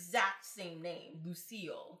with the exact same name,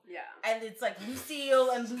 Lucille. Yeah. And it's like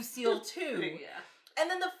Lucille and Lucille 2. Yeah. And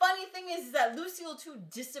then the funny thing is that Lucille 2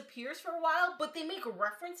 disappears for a while, but they make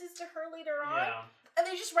references to her later on. Yeah. And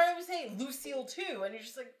they just randomly say Lucille 2. And you're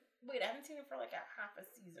just like, wait, I haven't seen her for like a half a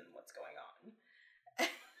season. What's going on?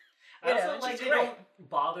 I also like they don't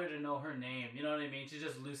bother to know her name. You know what I mean? She's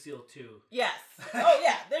just Lucille 2. Yes. Oh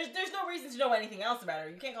yeah. There's no reason to know anything else about her.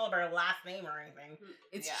 You can't call her by her last name or anything.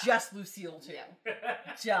 It's just Lucille 2. Yeah.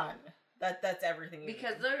 Done. That's everything.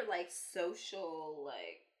 Because they're like social,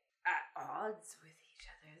 like at odds with each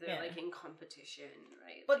other. They're like in competition,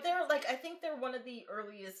 right? But they're like, I think they're one of the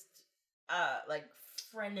earliest, like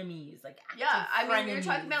frenemies, like active I mean, you're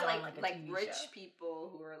talking about like rich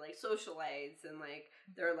people who are like socialites and like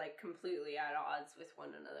they're like completely at odds with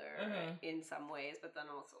one another in some ways, but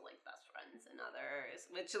then also like best friends in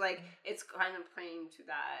others, which like it's kind of playing to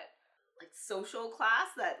that like social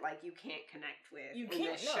class that like you can't connect with in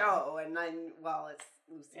this show. And then it's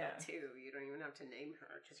Lucille too. You don't even have to name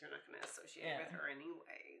her because you're not going to associate with her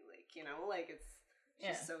anyway. Like, you know, like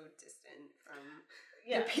she's so distant from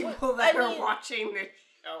the people that are watching this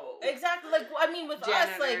show. Exactly. Like, I mean, with us,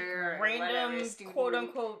 like random quote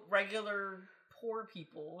unquote regular poor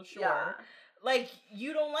people, sure. Yeah. Like,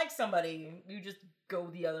 you don't like somebody, you just go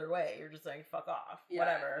the other way. You're just like, fuck off,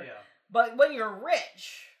 whatever. Yeah. But when you're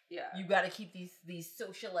rich, you got to keep these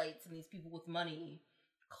socialites and these people with money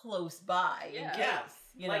close by in case,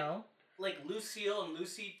 you know? Like Lucille and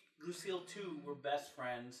Lucille 2 were best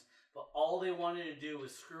friends, but all they wanted to do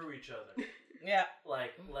was screw each other. Yeah.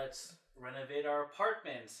 Like, let's renovate our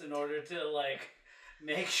apartments in order to, like,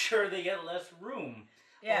 make sure they get less room.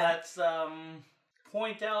 Yeah. Let's,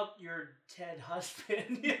 point out your dead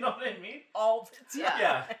husband, you know what I mean? All the time.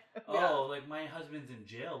 Yeah. Oh, like, my husband's in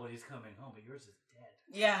jail, but he's coming home, but yours is dead.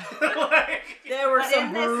 Yeah. Like, there were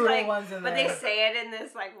some brutal ones in there. But they say it in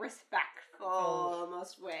this, like, respectful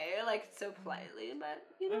almost way, like, so politely, but,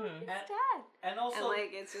 you know, it's dead. And also... And,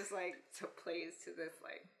 like, it's just, like, so plays to this,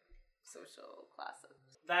 like, social class.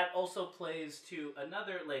 That also plays to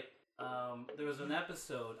another, like, there was an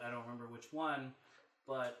episode, I don't remember which one,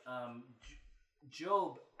 but,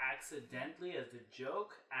 Job accidentally, as a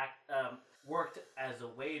joke, worked as a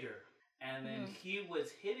waiter, and then he was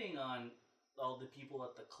hitting on all the people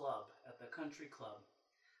at the club, at the country club.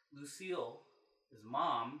 Lucille, his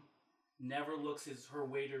mom, never looks her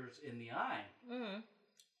waiters in the eye,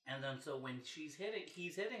 and then so when he's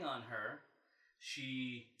hitting on her,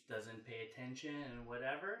 she doesn't pay attention and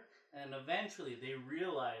whatever, and eventually they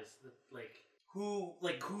realize that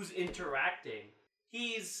who's interacting.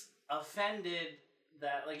 He's offended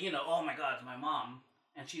that, like, you know, oh my god, it's my mom,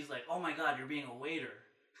 and she's like, oh my god, you're being a waiter.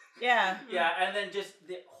 Yeah. Yeah, and then just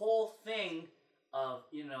the whole thing of,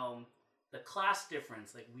 you know, the class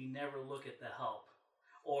difference, like, we never look at the help,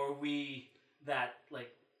 or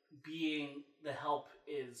being the help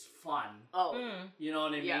is fun. Oh. You know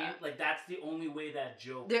what I mean? Like, that's the only way that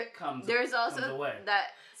joke comes away. There's also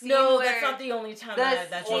that scene that's not the only time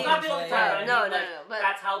that joke not the only time. No, but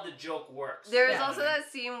that's how the joke works. There's also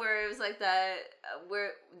that scene where it was like that,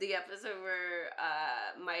 where the episode where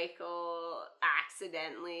Michael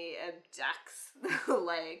accidentally abducts the,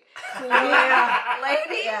 like,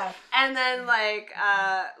 lady. Yeah. And then, like,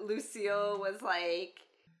 Lucille was, like,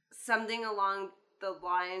 something along the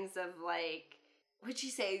lines of, like, what'd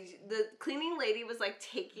she say? The cleaning lady was, like,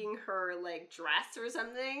 taking her, like, dress or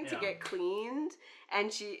something to get cleaned,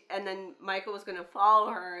 and then Michael was gonna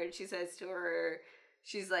follow her, and she says to her,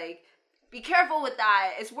 she's like, be careful with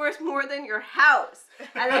that, it's worth more than your house.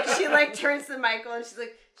 And then she, like, turns to Michael, and she's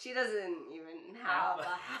like, she doesn't even have a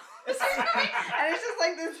house. And it's just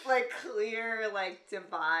like this, like, clear, like,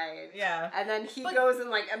 divide. Yeah. And then he goes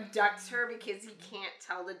and, like, abducts her because he can't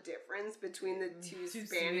tell the difference between the two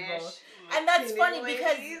Spanish. And that's funny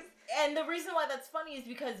because, and the reason why that's funny is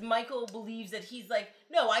because Michael believes that he's like,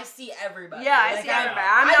 no, I see everybody. Yeah, I see everybody.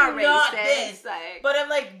 I'm not racist. But I'm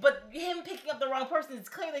like, but him picking up the wrong person, it's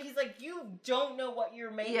clear that he's like, you don't know what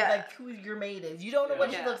your mate, like, who your mate is. You don't know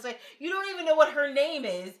what she looks like. You don't even know what her name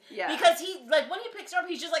is. Yeah. Because he, like, when he picks her up,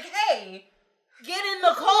 he's just like, hey, get in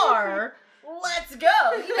the car. Let's go.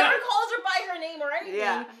 He never calls her by her name or anything.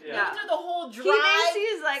 Yeah. Even through the whole drive. He thinks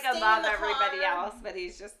he's, like, above everybody else, but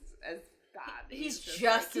he's just as bad. He's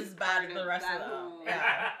just as bad as the rest of them.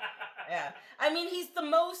 Yeah. Yeah. I mean, he's the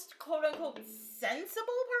most quote-unquote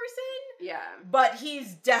sensible person. Yeah. But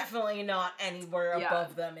he's definitely not anywhere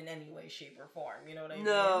above them in any way, shape, or form. You know what I mean?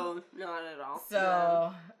 No, not at all.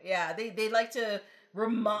 So, they like to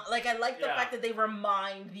I like the fact that they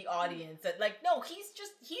remind the audience that, like, no,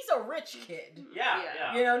 he's a rich kid.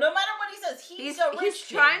 Yeah. You know, no matter what he says, he's a rich kid. He's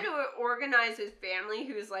trying to organize his family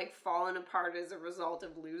who's, like, fallen apart as a result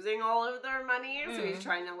of losing all of their money. So he's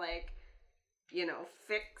trying to, like, you know,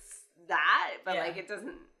 fix that. But, like, it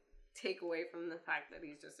doesn't take away from the fact that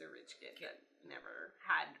he's just a rich kid that never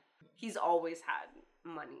had... He's always had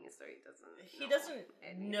money, so he doesn't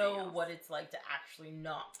know what it's like to actually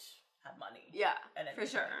not have money. Yeah, for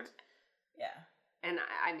sure. Yeah. And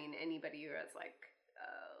I mean, anybody who has, like,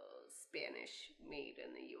 Spanish made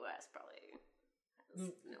in the U.S. probably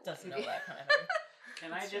doesn't know that kind of thing.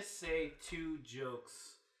 Can I just say 2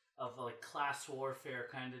 jokes of, like, class warfare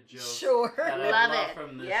kind of jokes? Sure. That Love I love it.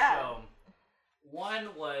 from this show.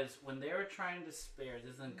 One was when they were trying to spare,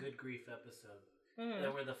 this is a Good Grief episode,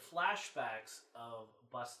 there were the flashbacks of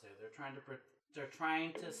Buster. They're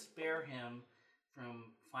trying to spare him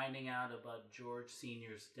from finding out about George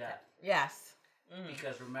Sr.'s death. Yes.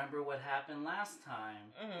 Because remember what happened last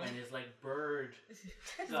time when his, like, bird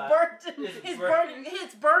his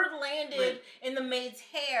bird landed in the maid's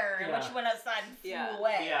hair and when she went outside and flew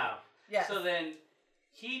away. Yeah. So then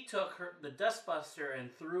he took the dustbuster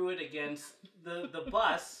and threw it against the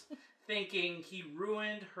bus, thinking he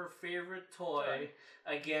ruined her favorite toy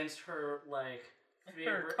against her, like,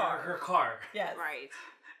 favorite her car. Yes. Right.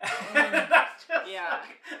 That's just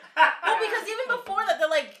Well, because even before that, they're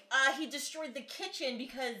like, he destroyed the kitchen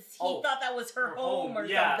because he thought that was her home or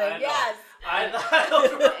something. Yes. I thought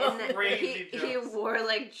it was crazy. He wore,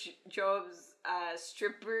 like, Job's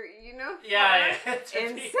stripper, you know? Yeah.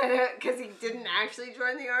 Instead of, because he didn't actually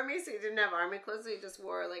join the army, so he didn't have army clothes, so he just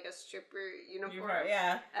wore, like, a stripper uniform.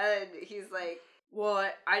 Yeah. And he's like, well,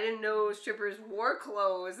 I didn't know strippers wore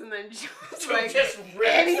clothes, and then Job's like, just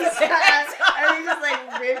rips and he just,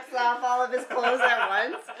 like, rips off all of his clothes at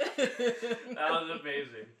once. That was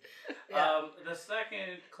amazing. Yeah. The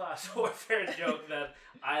second class warfare joke that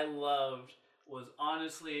I loved was,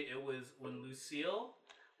 honestly, it was when Lucille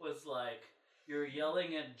was like, you're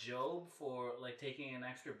yelling at Job for, like, taking an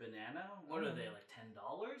extra banana? What are they, like,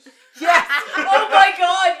 $10? Yes! Oh my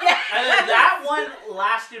god, yes! And then that one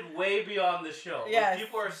lasted way beyond the show. Yes. Like,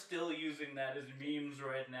 people are still using that as memes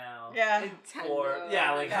right now. Yeah.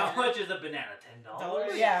 How much is a banana?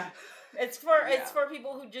 $10? Yeah. It's for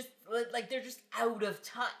people who just, like, they're just out of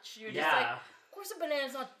touch. You're just like, of course a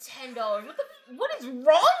banana's not $10. What is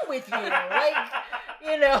wrong with you? Like,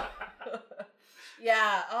 you know...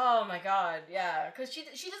 Yeah. Oh my god. Yeah. Because she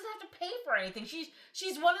doesn't have to pay for anything.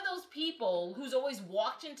 She's one of those people who's always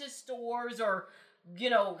walked into stores or,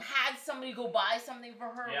 you know, had somebody go buy something for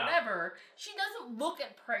her or whatever. She doesn't look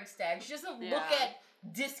at price tags. She doesn't look at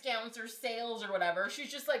discounts or sales or whatever.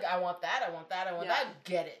 She's just like, I want that. I want that. I want that.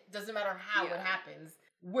 Get it. Doesn't matter how it happens.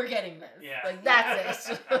 We're getting this. Yeah. Like, that's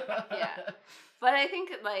it. But I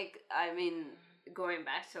think, like, I mean, going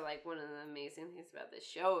back to, like, one of the amazing things about this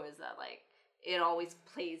show is that, like, it always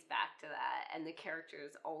plays back to that, and the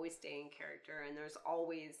characters always stay in character, and there's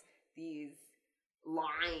always these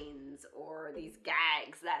lines or these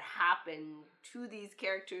gags that happen to these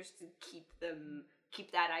characters to keep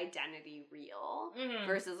that identity real,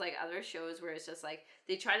 versus, like, other shows where it's just, like,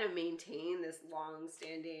 they try to maintain this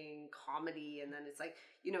long-standing comedy, and then it's, like,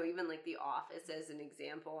 you know, even, like, The Office as an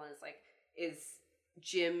example, and it's, like, is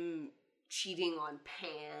Jim cheating on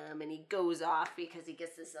Pam, and he goes off because he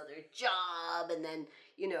gets this other job, and then,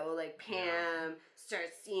 you know, like, Pam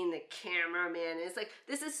starts seeing the cameraman, and it's like,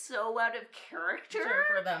 this is so out of character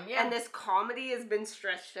for them, and this comedy has been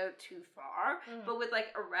stretched out too far. But with,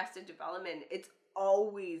 like, Arrested Development, it's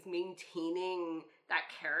always maintaining that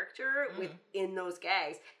character within those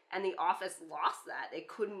gags. And The Office lost that. They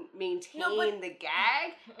couldn't maintain the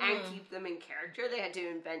gag and keep them in character. They had to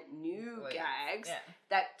invent new gags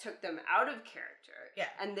that took them out of character. Yeah.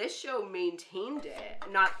 And this show maintained it.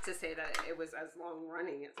 Not to say that it was as long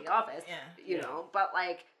running as The Office, you know, but,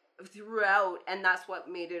 like, throughout, and that's what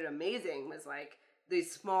made it amazing, was, like,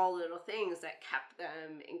 these small little things that kept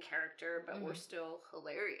them in character but were still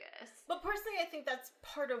hilarious. But personally, I think that's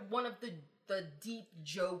part of one of the deep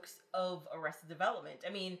jokes of Arrested Development.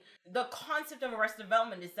 I mean, the concept of Arrested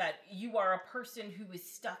Development is that you are a person who is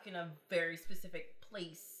stuck in a very specific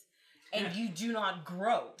place and you do not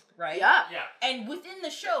grow, right? Yeah. And within the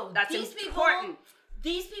show, that's important.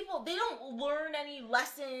 These people, they don't learn any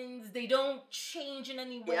lessons. They don't change in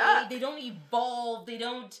any way. They don't evolve. They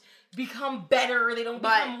don't become better. They don't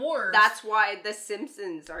become worse. That's why The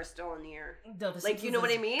Simpsons are still on the air. No, like, you know what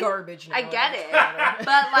I mean? Garbage now. I get it.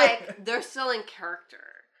 But, like, they're still in character.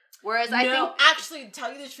 Whereas I think... actually, to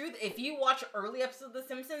tell you the truth, if you watch early episodes of The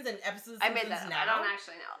Simpsons and episodes of The Simpsons now... I don't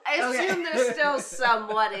actually know. I assume they're still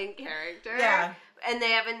somewhat in character. Yeah. And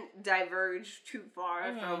they haven't diverged too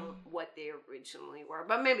far from what they originally were.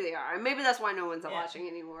 But maybe they are. And maybe that's why no one's watching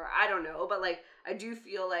anymore. I don't know. But, like, I do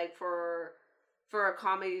feel like for a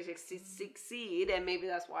comedy to succeed, and maybe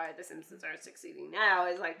that's why The Simpsons are succeeding now,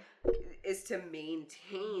 is to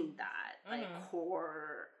maintain that, like,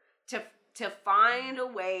 core... To find a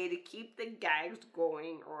way to keep the gags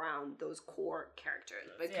going around those core characters.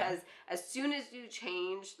 Because as soon as you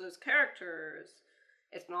change those characters,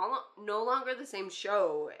 it's no longer the same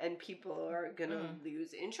show, and people are going to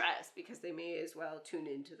lose interest because they may as well tune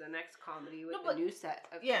into the next comedy with a new set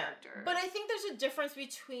of characters. But I think there's a difference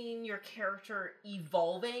between your character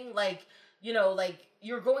evolving, like, you know, like,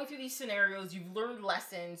 you're going through these scenarios, you've learned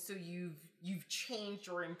lessons, so you've changed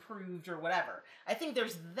or improved or whatever. I think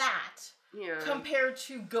there's that. Yeah. Compared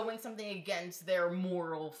to going something against their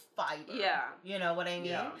moral fiber. Yeah. You know what I mean?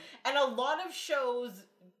 Yeah. And a lot of shows,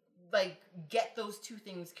 like, get those two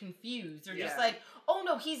things confused. They're just like, oh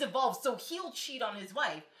no, he's evolved, so he'll cheat on his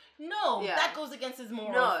wife. No, that goes against his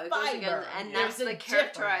moral fiber. And that's the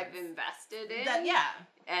character I've invested in. Yeah.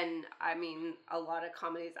 And, I mean, a lot of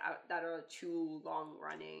comedies that are too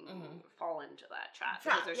long-running fall into that trap.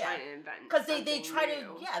 Because they're trying to invent because they try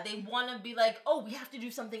new. They want to be like, oh, we have to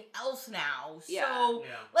do something else now. So,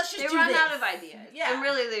 let's just do this. They run out of ideas. Yeah. And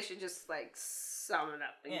really, they should just, like, sum it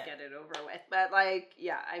up and get it over with. But, like,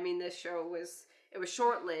 I mean, this show was... It was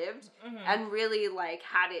short-lived, and really, like,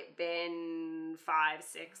 had it been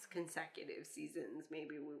 5-6 consecutive seasons,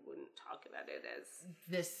 maybe we wouldn't talk about it as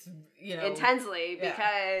this, you know, intensely,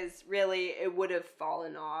 because really it would have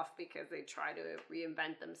fallen off because they try to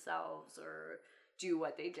reinvent themselves or do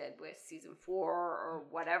what they did with season 4 or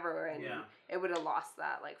whatever, and it would have lost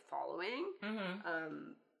that, like, following.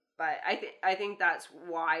 But I think that's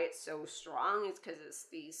why it's so strong, is because it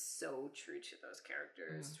stays so true to those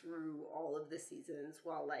characters through all of the seasons,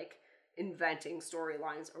 while, like, inventing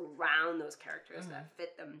storylines around those characters that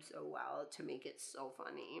fit them so well to make it so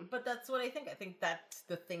funny. But that's what I think. I think that's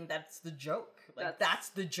the thing, that's the joke. Like, that's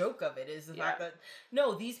the joke of it, is the fact that,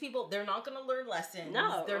 no, these people, they're not going to learn lessons.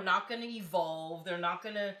 No. They're not going to evolve. They're not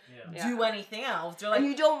going to do anything else. They're like, and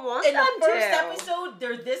you don't want them to. In the first episode,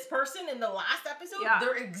 they're this person. In the last episode,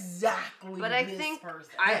 they're exactly this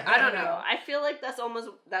person. I don't know. I feel like that's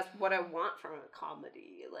what I want from a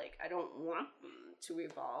comedy. Like, I don't want them to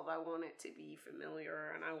evolve. I want it to be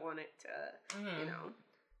familiar, and I want it to, you know,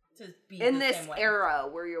 to be in this era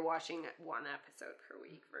where you're watching one episode per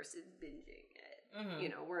week versus binging it. You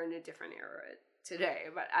know, we're in a different era today,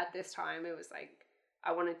 but at this time, it was like,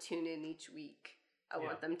 I want to tune in each week. I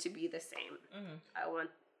want them to be the same. I want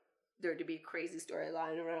there to be a crazy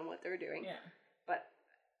storyline around what they're doing. Yeah. But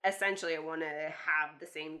essentially, I want to have the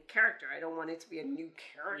same character. I don't want it to be a new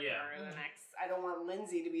character in the next. I don't want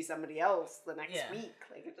Lindsay to be somebody else the next week.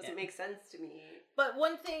 Like, it doesn't make sense to me. But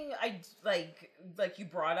one thing I like you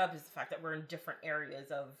brought up, is the fact that we're in different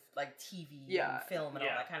areas of, like, TV and film and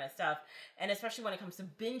all that kind of stuff. And especially when it comes to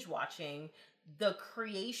binge watching, the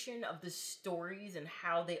creation of the stories and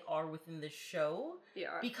how they are within the show,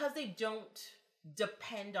 because they don't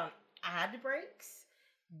depend on ad breaks,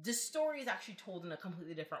 the story is actually told in a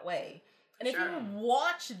completely different way. And if you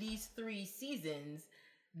watch these 3 seasons,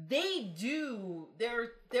 they do,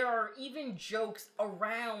 there are even jokes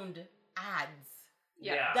around ads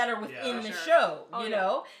that are within the show, you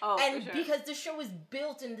know? And because the show is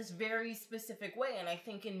built in this very specific way, and I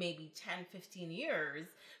think in maybe 10, 15 years,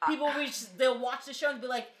 people they'll watch the show and be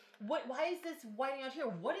like, why is this whiting out here?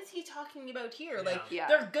 What is he talking about here? Like,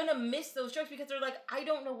 they're gonna miss those jokes because they're like, I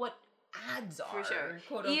don't know what ads are,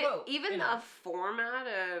 quote unquote. Even the format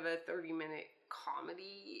of a 30-minute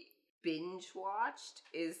comedy binge watched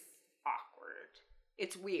is awkward.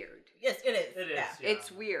 It's weird. Yes, it is. It is. Yeah.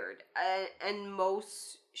 It's weird. And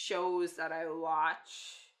most shows that I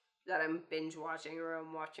watch, that I'm binge watching or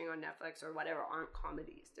I'm watching on Netflix or whatever, aren't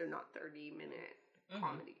comedies. They're not 30-minute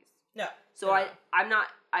comedies. No. So I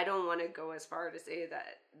don't want to go as far to say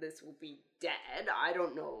that this will be dead. I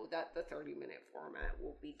don't know that the 30-minute format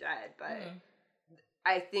will be dead, but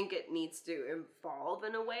I think it needs to evolve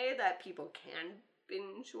in a way that people can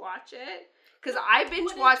binge watch it. Because I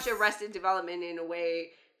binge watched Arrested Development in a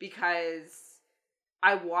way because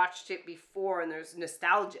I watched it before and there's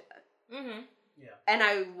nostalgia. Yeah. And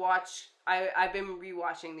I've been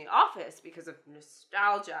rewatching The Office because of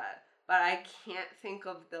nostalgia. But I can't think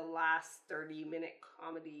of the last 30-minute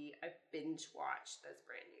comedy I've binge watched that's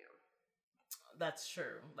brand new. That's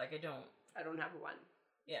true. Like, I don't have one.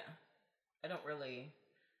 Yeah. I don't really.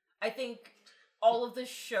 I think all of the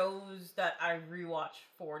shows that I rewatch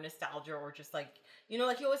for nostalgia or just like, you know,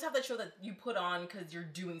 like you always have that show that you put on because you're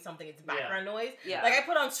doing something, it's background noise. Yeah. Like I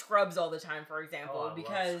put on Scrubs all the time, for example,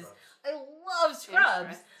 because I love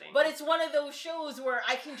Scrubs. But it's one of those shows where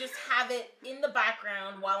I can just have it in the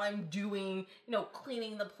background while I'm doing, you know,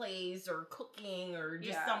 cleaning the place or cooking or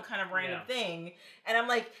just some kind of random thing. And I'm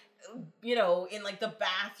like, you know, in like the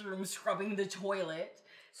bathroom scrubbing the toilet.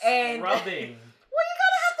 And Scrubbing. Well,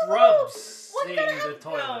 you gotta have the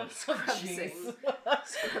toilet. Scrubbing.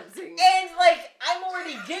 Scrubbing. And like I'm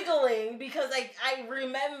already giggling because I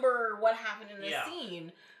remember what happened in the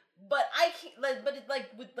scene, but I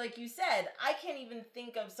can't like you said, I can't even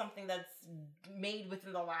think of something that's made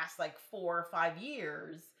within the last like 4 or 5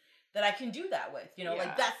 years that I can do that with. You know,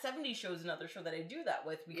 like That 70s Show is another show that I do that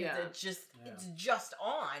with because it's just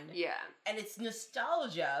on. Yeah. And it's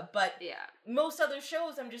nostalgia, but most other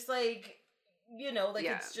shows I'm just like, you know, like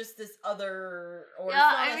it's just this other or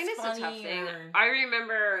it's a tough thing. I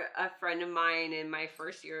remember a friend of mine in my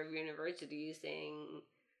first year of university saying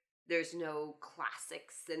there's no classic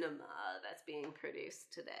cinema that's being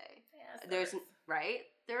produced today. Yes, there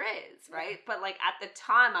is, right? But like at the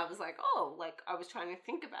time I was like, oh, like I was trying to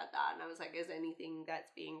think about that and I was like, is anything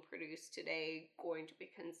that's being produced today going to be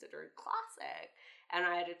considered classic? And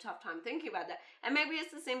I had a tough time thinking about that. And maybe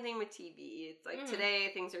it's the same thing with TV. It's like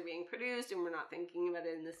today things are being produced and we're not thinking about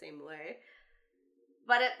it in the same way.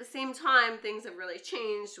 But at the same time, things have really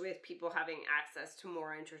changed with people having access to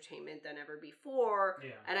more entertainment than ever before.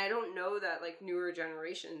 Yeah. And I don't know that like newer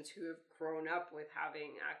generations who have grown up with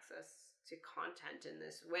having access to content in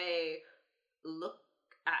this way look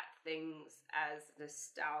at things as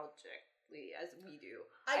nostalgically as we do.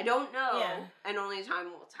 I don't know, and only time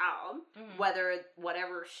will tell, whether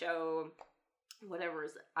whatever show,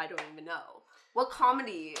 whatever's, I don't even know. What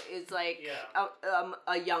comedy is like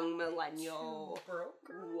a young millennial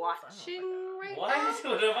watching right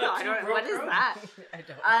now? What is that?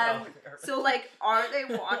 I don't know. So like, are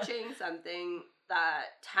they watching something that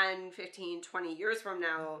 10, 15, 20 years from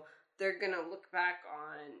now, they're going to look back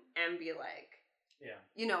on and be like,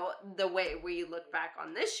 you know, the way we look back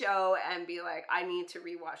on this show and be like, I need to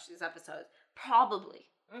rewatch these episodes. Probably.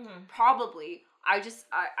 Probably. I just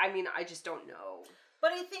don't know.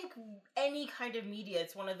 But I think any kind of media,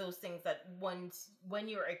 it's one of those things that when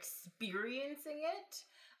you're experiencing it,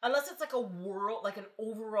 unless it's like a world, like an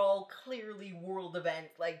overall clearly world event,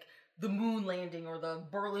 like the moon landing or the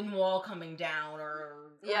Berlin Wall coming down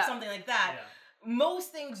or something like that,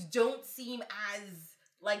 most things don't seem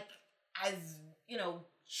as, you know,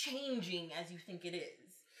 changing as you think it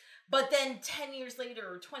is. But then 10 years later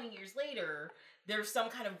or 20 years later, there's some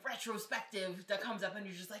kind of retrospective that comes up and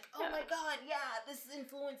you're just like, oh my God, this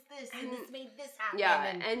influenced this and this made this happen.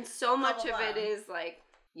 Yeah, and so much of it is like,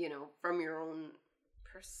 you know, from your own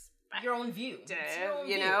perspective. Your own view.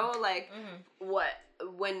 You know, like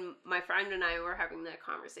when my friend and I were having that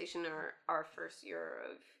conversation our first year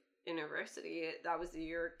of university, that was the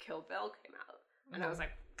year Kill Bill came out. And I was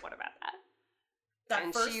like, what about that?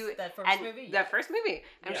 That first movie.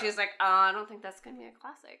 And she was like, I don't think that's going to be a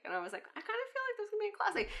classic. And I was like, I kind of feel like this is going to be a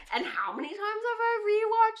classic. And how many times have I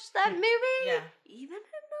rewatched that movie? Yeah. Even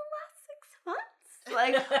in the last 6 months?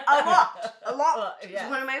 Like, a lot. It's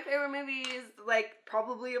one of my favorite movies, like,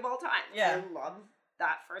 probably of all time. Yeah. I love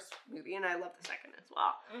that first movie, and I love the second as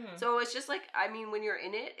well. So it's just like, I mean, when you're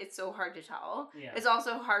in it, it's so hard to tell. Yeah. It's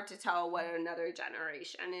also hard to tell what another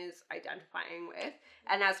generation is identifying with.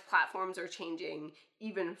 And as platforms are changing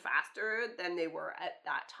even faster than they were at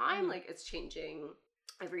that time, like it's changing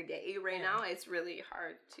every day right now, it's really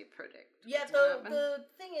hard to predict. Yeah, the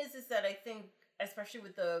thing is that I think, especially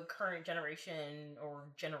with the current generation or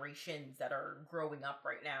generations that are growing up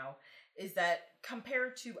right now, is that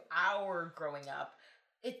compared to our growing up,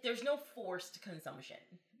 there's no forced consumption.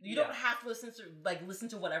 You don't have to listen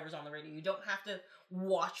to whatever's on the radio. You don't have to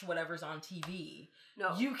watch whatever's on TV.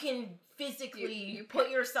 No. You can physically you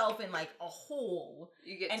put yourself in like a hole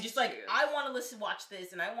and just like, I want to watch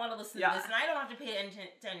this and I want to listen to this and I don't have to pay attention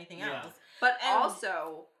to anything else. But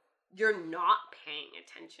also, you're not paying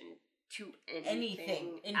attention to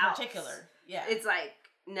anything in else. Particular. Yeah. It's like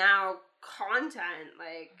now content,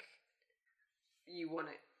 like you want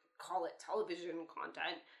to call it television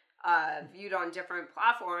content, viewed on different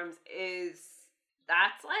platforms,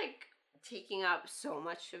 that's like taking up so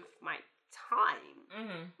much of my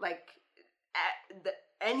time. Like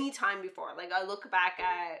any time before, like I look back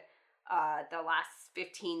at the last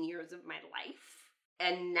 15 years of my life,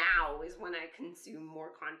 and now is when I consume more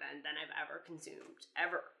content than I've ever consumed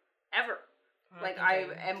ever. Like I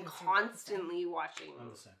am constantly watching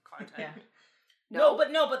content. No,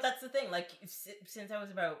 but that's the thing. Like, since I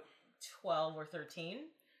was about 12 or 13,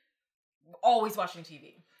 always watching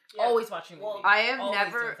TV. Yeah. Always watching movies. I have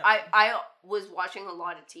never... I was watching a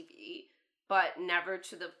lot of TV, but never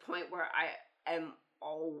to the point where I am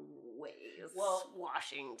always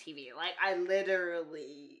watching TV. Like, I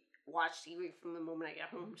literally watch TV from the moment I get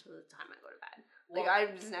home to the time I go to bed. Like,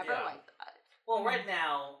 I was never like that. Well, right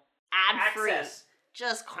now... Ad-free.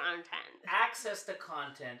 Just content. Access to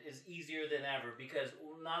content is easier than ever because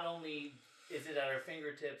not only is it at our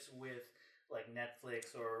fingertips with like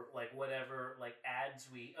Netflix or like whatever like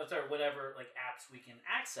whatever like apps we can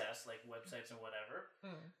access, like websites and whatever.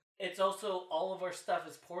 It's also all of our stuff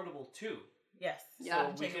is portable too. Yes.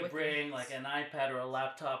 So we could bring like an iPad or a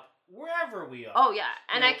laptop wherever we are. Oh yeah,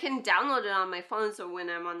 and I can download it on my phone. So when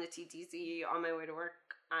I'm on the TTC on my way to work,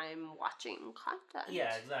 I'm watching content.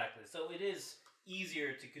 Yeah, exactly. So it is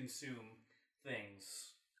easier to consume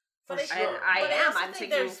things. But I'm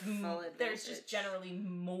taking full advantage. There's just generally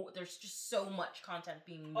more. There's just so much content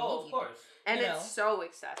being made. Oh, of course. And it's so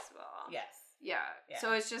accessible. Yes. Yeah.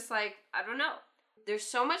 So it's just like, I don't know. There's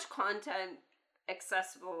so much content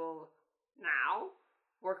accessible now.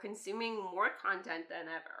 We're consuming more content than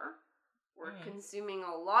ever. We're consuming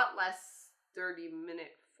a lot less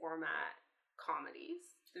 30-minute format comedies.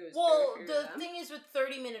 The thing is with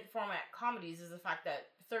 30-minute format comedies is the fact that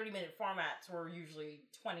 30-minute formats were usually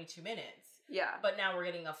 22 minutes. Yeah. But now we're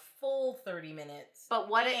getting a full 30 minutes. But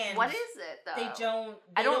what is it, though?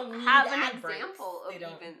 I don't have an example of even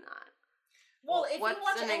that. Well, if you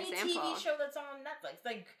watch any TV show that's on Netflix,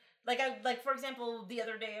 like for example, the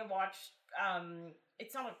other day I watched,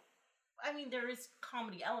 it's not there is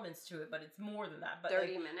comedy elements to it, but it's more than that. But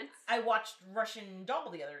 30 minutes? I watched Russian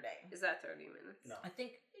Doll the other day. Is that 30 minutes? No. I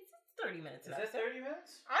think it's 30 minutes. Is it 30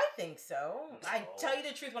 minutes? I think so. I tell you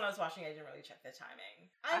the truth, when I was watching, I didn't really check the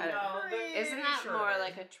timing. I know. Isn't that more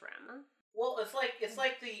like a drama? Well, it's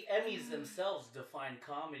like the Emmys themselves define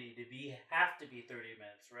comedy to have to be 30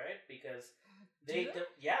 minutes, right? Because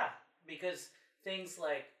because things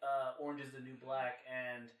like Orange is the New Black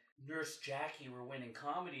and Nurse Jackie were winning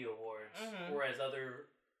comedy awards, whereas other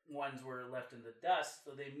ones were left in the dust,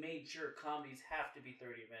 so they made sure comedies have to be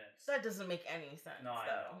 30 minutes. That doesn't make any sense. No, I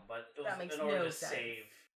know, but it was in no order to sense. save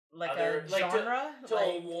like other, a genre? To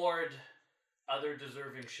award other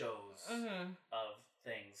deserving shows of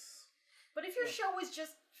things. But if your show is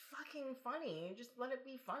just fucking funny, just let it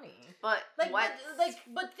be funny. But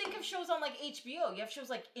but think of shows on like HBO. You have shows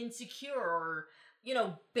like Insecure or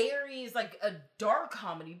Barry is like a dark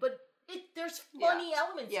comedy, but there's funny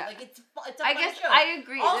elements. Yeah. Like it's a funny show. I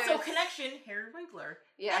agree. Also, Connection, Harry Winkler.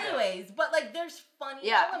 Yeah. Anyways, but like there's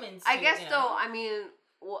funny elements. I guess though. I mean,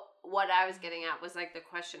 what I was getting at was like the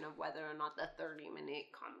question of whether or not the 30-minute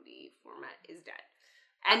comedy format is dead,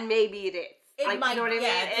 and maybe it is. It might, you know what I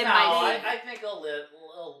mean? I think it'll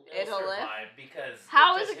survive because...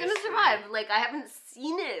 How is it going to survive? Like, I haven't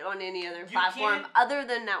seen it on any other platform other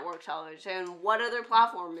than network television. What other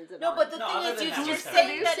platform is it on? No, but the thing is, you're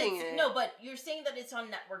saying that it's... No, but you're saying that it's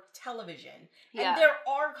on network television. Yeah. And there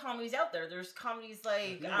are comedies out there. There's comedies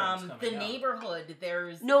like The Neighborhood.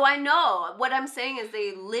 There's... No, I know. What I'm saying is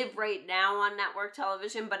they live right now on network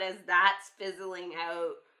television, but as that's fizzling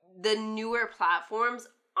out, the newer platforms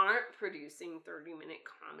aren't producing 30-minute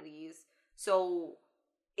comedies, so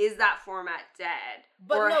is that format dead?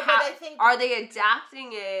 But I think... Are they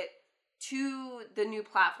adapting it to the new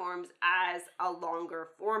platforms as a longer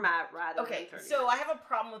format rather than 30 minutes? So I have a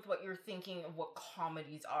problem with what you're thinking of what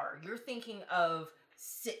comedies are. You're thinking of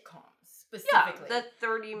sitcoms, specifically. Yeah, the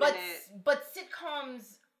 30-minute... But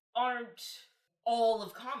sitcoms aren't all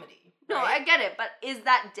of comedy, right? No, I get it, but is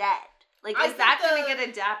that dead? Like, is that going to get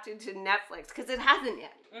adapted to Netflix? Because it hasn't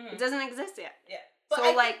yet. It doesn't exist yet. Yeah. But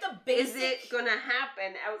so, is it going to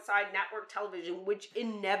happen outside network television, which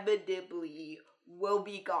inevitably will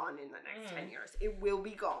be gone in the next 10 years? It will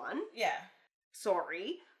be gone. Yeah.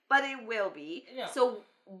 Sorry, but it will be. Yeah. So,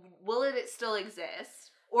 will it still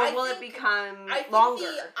exist? Or will it become longer?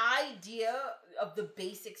 I think the idea of the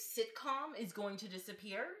basic sitcom is going to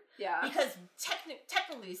disappear. Yeah. Because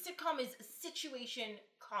technically, sitcom is a situation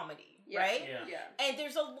comedy, right? Yeah. And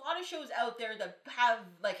there's a lot of shows out there that have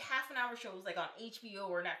like half-an-hour shows, like on HBO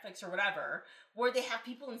or Netflix or whatever, where they have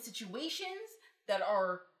people in situations that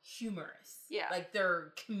are humorous. Yeah. Like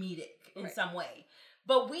they're comedic in some way.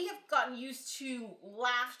 But we have gotten used to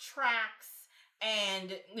laugh tracks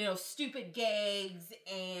and, stupid gags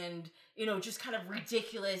and, just kind of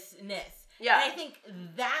ridiculousness. Yeah. And I think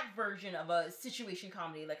that version of a situation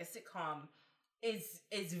comedy, like a sitcom, is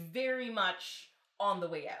very much on the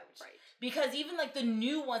way out. Right. Because even like the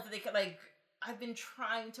new ones that they could, like I've been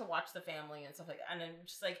trying to watch The Family and stuff like that, and I'm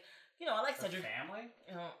just like, you know, I like Cedric. Family?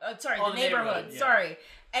 You know, The Neighborhood. Sorry,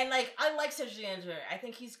 and like I like Cedric the Entertainer. I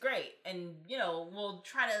think he's great, and you know, we'll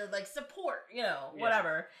try to like support, you know,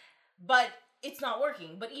 whatever. But it's not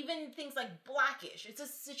working. But even things like Blackish, it's a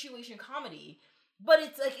situation comedy. But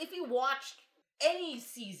it's like if you watched any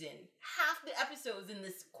season, half the episodes in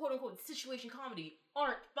this quote unquote situation comedy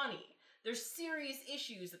aren't funny. There's serious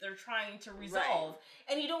issues that they're trying to resolve,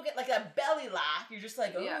 and you don't get like a belly laugh. You're just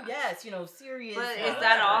like, oh yes, you know, serious. But is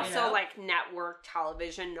that also like network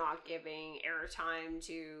television not giving airtime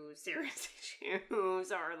to serious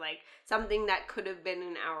issues, or like something that could have been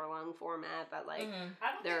an hour-long format, but like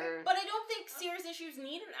they're. But I don't think serious issues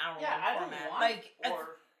need an hour-long format.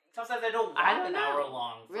 Sometimes I don't want an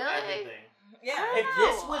hour-long for everything. Yeah, if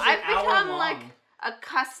this was an hour long. Like,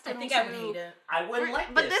 accustomed I think to I would hate it. I wouldn't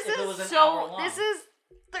like but this if it was an so hour long. This is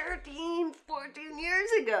 13, 14 years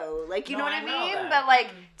ago. Like, you know what I mean? That. But like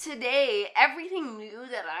today, everything new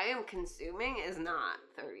that I am consuming is not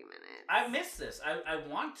 30 minutes. I miss this. I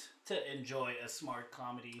want to enjoy a smart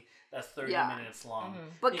comedy that's 30 minutes long.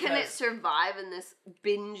 But can it survive in this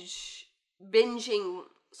binging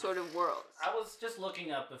sort of world? I was just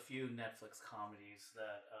looking up a few Netflix comedies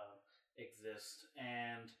that exist,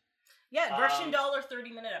 and Russian Doll are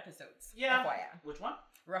 30-minute episodes. Yeah. FYI. Which one?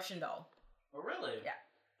 Russian Doll. Oh, really? Yeah.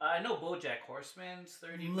 I know BoJack Horseman's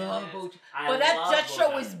 30 love minutes. But that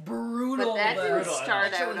show is brutal. But that didn't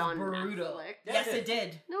start out on brutal. Netflix. Yes, it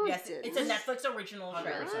did. No, yes, it didn't. It's a Netflix original show.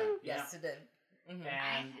 100%. Yes, it did. Mm-hmm.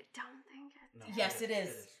 I don't think it did. Yes, it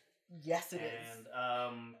is. Yes, it is. And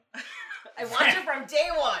I watched it from day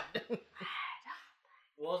one.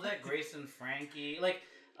 what was that? Grace and Frankie, like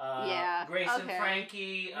Grace and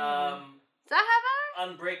Frankie. Does that have that?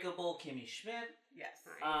 Unbreakable Kimmy Schmidt. Yes.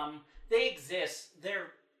 They exist.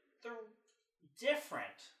 They're different.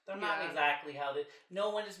 They're not exactly how they. No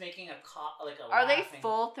one is making a Are they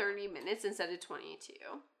full 30 minutes instead of 22?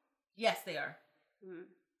 Yes, they are.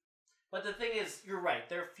 But the thing is, you're right.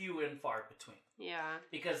 They're few and far between. Yeah.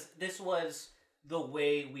 Because this was the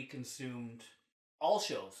way we consumed all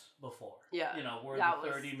shows before. Yeah. You know, were the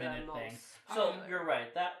 30-minute thing. So you're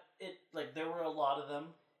right. That there were a lot of them.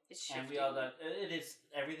 It's shifting. And we all got it is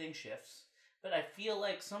everything shifts. But I feel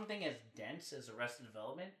like something as dense as Arrested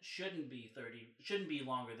Development shouldn't be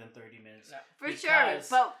longer than 30 minutes. No. For sure.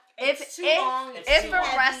 But if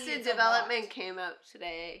Arrested Development came out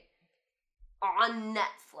today on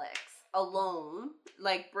Netflix alone,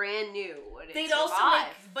 like brand new, they'd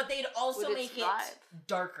also make it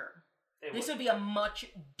darker. This would be a much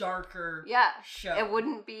darker show. It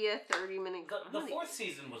wouldn't be a 30-minute comedy. The fourth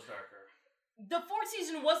season was darker. The fourth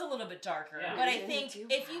season was a little bit darker, but I think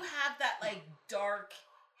if you have that like dark,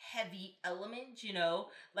 heavy element, you know,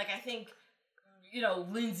 like I think, you know,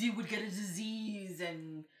 Lindsay would get a disease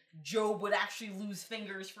and Job would actually lose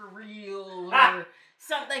fingers for real, or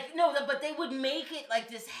something but they would make it like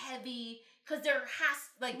this heavy, because there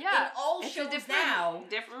has in all shows now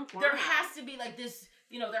there has to be like this.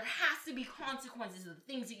 You know, there has to be consequences of the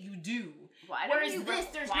things that you do. Whereas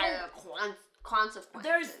there's no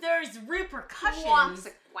consequences. There's repercussions,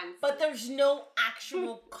 but there's no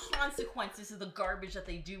actual consequences to the garbage that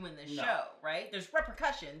they do in this show, right? There's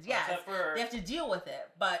repercussions, yes. They have to deal with it,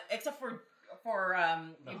 but except for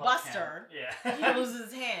Buster, he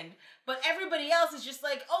loses his hand. But everybody else is just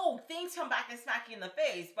like, oh, things come back and smack you in the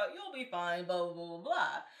face, but you'll be fine, blah, blah, blah,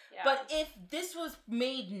 blah. Yeah. But if this was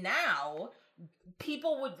made now,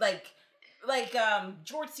 people would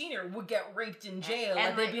George Senior would get raped in jail,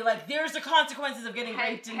 and they'd be like, "There's the consequences of getting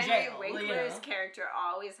raped in jail." Henry Winkler's character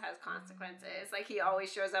always has consequences. Like he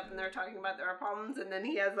always shows up, and they're talking about their problems, and then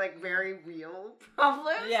he has like very real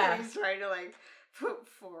problems. Yeah, that he's trying to like put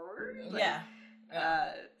forward. So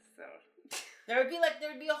there'd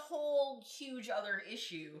be a whole huge other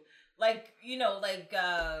issue.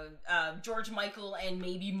 George Michael and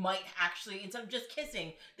maybe Mike actually, instead of just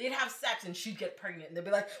kissing, they'd have sex and she'd get pregnant. And they'd be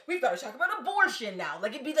like, we've got to talk about abortion now.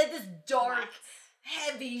 Like, it'd be like this dark,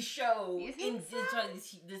 heavy show in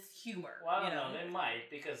this humor. Well, I don't know. They might,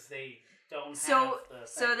 because they don't have the thing.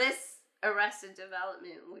 So this Arrested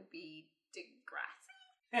Development would be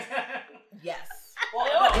Degrassi? Yes. Well,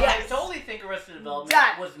 I totally think Arrested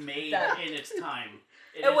Development was made in its time.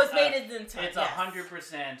 It was made in time. It's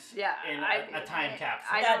 100% in a time capsule.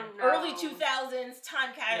 I don't know. Early 2000s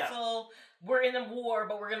time capsule. Yeah. We're in a war,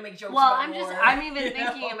 but we're gonna make jokes about war. I'm even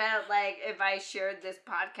thinking about like if I shared this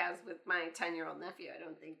podcast with my 10-year-old nephew, I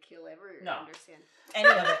don't think he'll ever understand any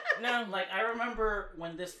of it. No, like I remember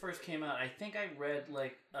when this first came out. I think I read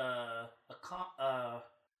like a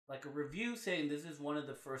review saying this is one of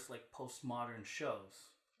the first like postmodern shows.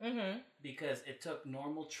 because it took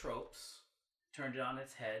normal tropes, turned it on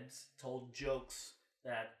its heads, told jokes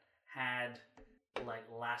that had like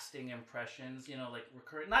lasting impressions, you know, like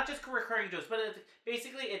recurring, not just recurring jokes, but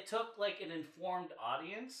basically it took like an informed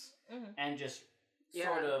audience and just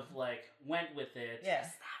sort of like went with it. Yeah. Is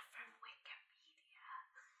that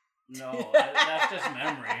from Wikipedia? No, that's just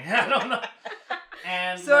memory. I don't know.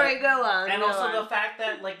 And sorry, go on. And go also on. the fact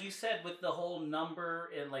that, like you said, with the whole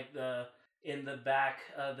number and like in the back,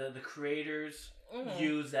 the creators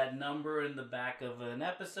use that number in the back of an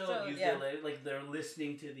episode. So, it like they're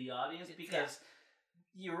listening to the audience because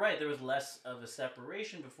you're right. There was less of a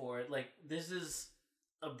separation before it. Like this is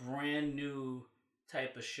a brand new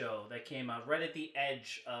type of show that came out right at the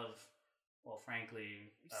edge of, well,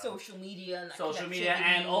 frankly, social media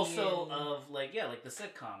and also of like the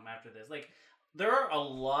sitcom after this. Like there are a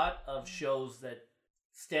lot of shows that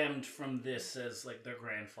stemmed from this as like their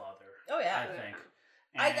grandfather. Oh yeah, I think.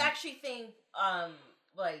 I actually think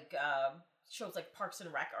shows like Parks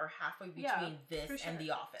and Rec are halfway between this and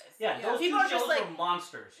The Office. Yeah, those people two are just shows like were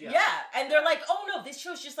monsters. Yeah, and they're like, oh no, this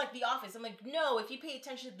show's just like The Office. I'm like, no, if you pay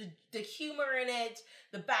attention to the humor in it,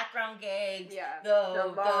 the background gags,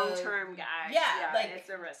 the long-term gags, like it's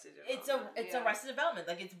Arrested Development. It's Arrested Development.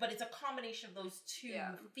 Like it's a combination of those two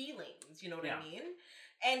feelings. You know what I mean?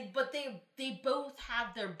 But they both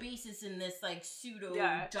have their basis in this like pseudo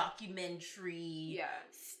documentary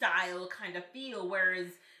style kind of feel, whereas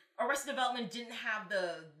Arrested Development didn't have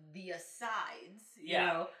the asides, you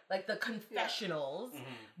know, like the confessionals,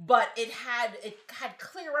 but it had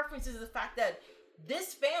clear references to the fact that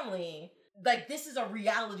this family, like, this is a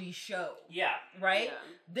reality show. Yeah. Right? Yeah.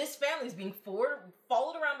 This family is being followed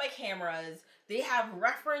around by cameras. They have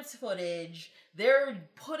reference footage. They're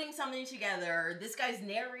putting something together. This guy's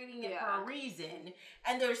narrating it for a reason.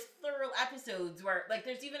 And there's thorough episodes where, like,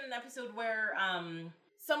 there's even an episode where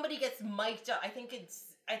somebody gets mic'd up. I think it's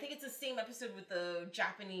the same episode with the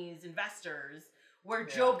Japanese investors where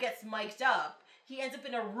Job gets mic'd up. He ends up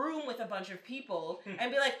in a room with a bunch of people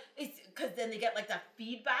and be like, it's because then they get like that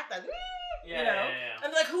feedback, like, you know,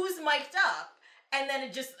 and like, who's mic'd up? And then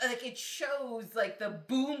it just like it shows like the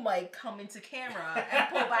boom mic come into camera and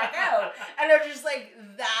pull back out, and they're just like,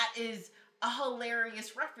 that is a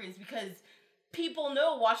hilarious reference because people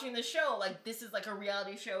know watching the show like this is like a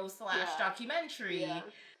reality show / documentary. Yeah.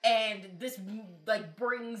 And this like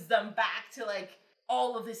brings them back to like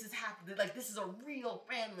all of this is happening. Like this is a real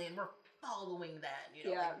family, and we're following that. You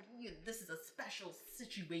know, like, this is a special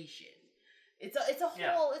situation. It's a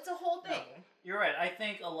whole thing. No, you're right. I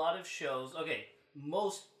think a lot of shows. Okay,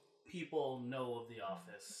 most people know of The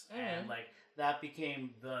Office, and like that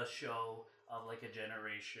became the show of like a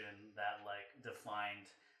generation that like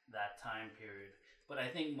defined that time period. But I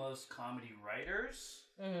think most comedy writers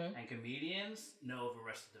and comedians know of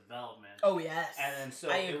Arrested Development. Oh, yes. And then so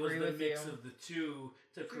it was the mix of the two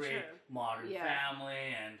to create Modern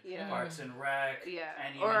Family and Parks and Rec. Yeah.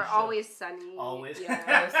 And or Always Sunny. Always Sunny,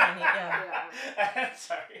 yeah.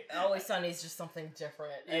 Sorry. Always Sunny is just something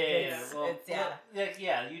different.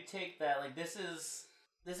 You take that, like, this is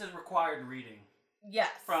required reading.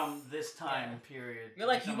 Yes. From this time period. You're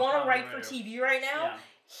like, you want to write for TV right now? Yeah.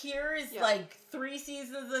 Here's like 3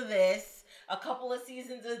 seasons of this, a couple of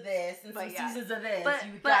seasons of this, and some seasons of this.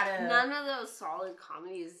 But none of those solid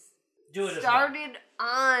comedies started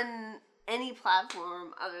on any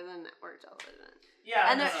platform other than network television. Yeah,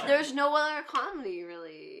 and there's no other comedy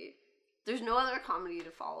really. There's no other comedy to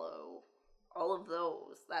follow all of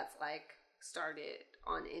those that's like started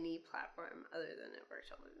on any platform other than network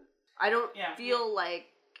television. I don't feel like.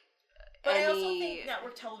 But I also think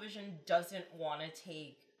network television doesn't want to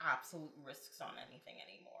take absolute risks on anything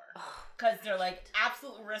anymore. Because they're like,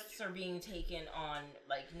 absolute risks are being taken on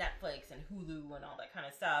like Netflix and Hulu and all that kind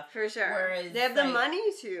of stuff. For sure. Whereas they have the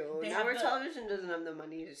money to. Network television doesn't have the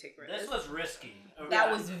money to take risks. This was risky.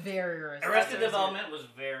 That was very risky. Arrested Development was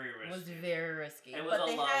very risky. It was very risky. It was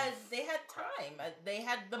they had time. They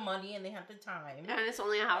had the money and they had the time. And it's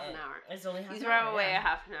only a half an hour. It's only half an hour. You throw away a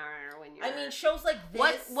half an hour when you're... I mean, shows like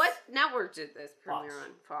this... What network did this premiere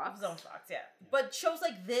on? Fox? It was on Fox, yeah. But shows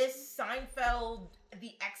like this, Seinfeld,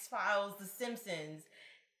 The X-Files, The Simpsons,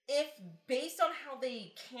 if based on how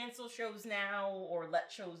they cancel shows now or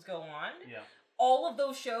let shows go on, all of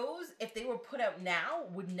those shows, if they were put out now,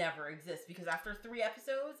 would never exist because after 3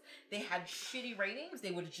 episodes, they had shitty ratings.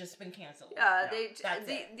 They would have just been canceled.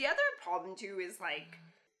 The other problem too is like,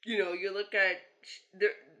 you know, you look at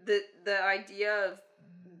the idea of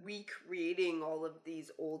recreating all of these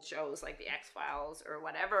old shows like the X-Files or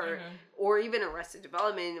whatever, or even Arrested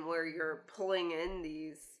Development, where you're pulling in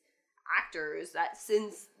these actors that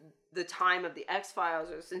since the time of the X-Files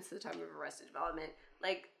or since the time of Arrested Development,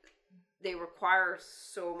 like, they require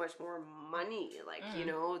so much more money, like, you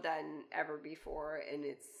know, than ever before, and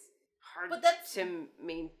it's hard to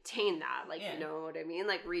maintain that, like, you know what I mean?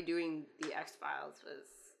 Like, redoing the X-Files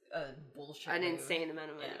was bullshit an move. insane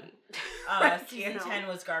amount of money. Like, season 10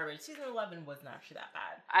 was garbage. Season 11 wasn't actually that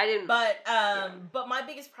bad. I didn't. But my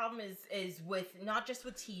biggest problem is with not just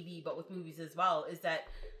with TV but with movies as well, is that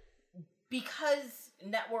because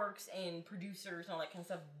networks and producers and all that kind of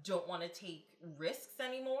stuff don't want to take risks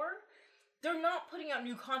anymore, they're not putting out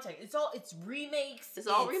new content. It's remakes. It's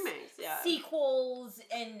all remakes, sequels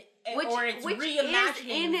and which reimaginings. Is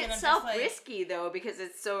in itself risky though, because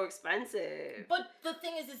it's so expensive. But the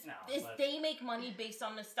thing is they make money based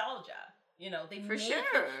on nostalgia. You know, they for make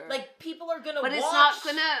sure. Like, people are gonna but watch. But it's not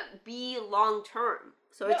gonna be long term.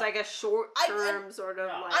 So it's like a short term sort of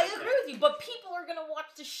like... I agree with you, but people are gonna watch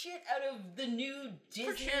the shit out of the new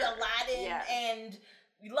Disney Aladdin and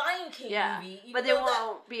Lion King movie. But they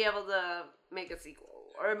won't be able to make a sequel.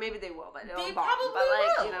 Or maybe they will, but they bomb. Probably but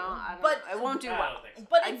like, will. You know, I don't know. It won't do well. So.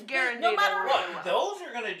 But I guarantee no matter what. Those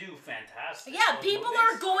are gonna do fantastic. Yeah, people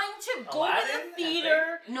are going to go to the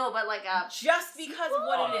theater. No, but like just because of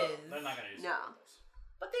what it is. They're not gonna do sequels.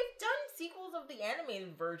 But they've done sequels of the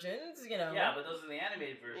animated versions, you know. Yeah, but those are the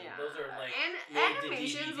animated versions. Yeah. Those are like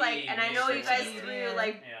animations, like, and I know you guys threw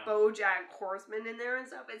like BoJack Horseman in there and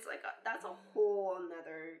stuff. It's like that's a whole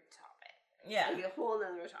nother topic. Yeah, like a whole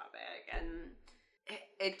nother topic, and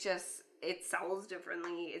it sells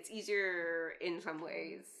differently. It's easier in some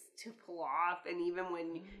ways to pull off, and even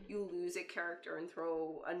when you lose a character and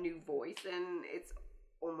throw a new voice in, it's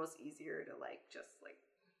almost easier to like just like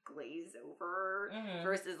glaze over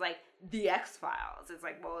versus like the X-Files. It's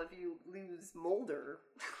like, well, if you lose Mulder,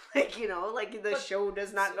 like, you know, like the show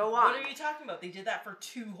does not go on. What are you talking about? They did that for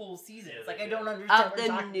 2 whole seasons. Like, I don't understand. Of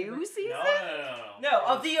the new season? No,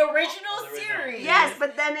 of the original series. Yes,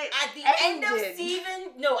 but then it at the end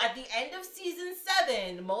of season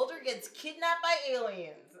 7, Mulder gets kidnapped by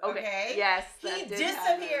aliens. Okay. Yes. He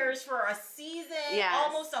disappears for a season,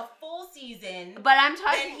 almost a full season. But I'm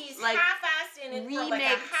talking and he's like half-assed in it remakes. for like a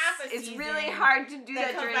half a season. It's really hard to do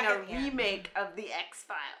that during a remake of the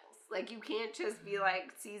X-Files. Like, you can't just be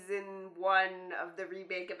like season 1 of the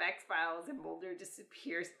remake of X-Files and Mulder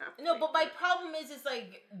disappears. No, but my problem is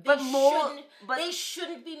like they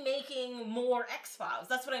shouldn't be making more X-Files.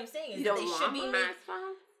 That's what I'm saying. You don't want more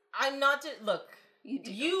X-Files? I'm not look.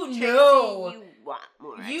 You know you want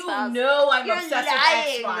more X-Files. You know I'm obsessed with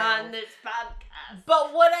X-Files on this podcast.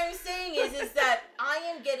 But what I'm saying is that I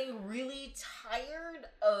am getting really tired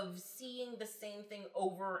of seeing the same thing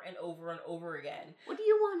over and over and over again. What do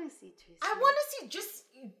you want to see, Tracy? I want to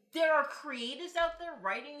see there are creatives out there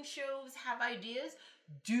writing shows, have ideas.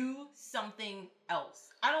 Do something else.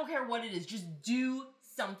 I don't care what it is. Just do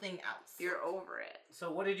something else. You're over it.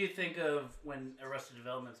 So what did you think of when Arrested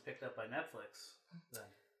Development's picked up by Netflix then?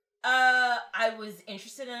 I was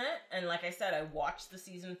interested in it, and like I said, I watched the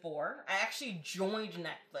season 4. I actually joined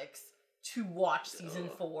Netflix to watch season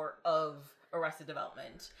 4 of Arrested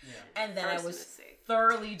Development. Yeah. And then I was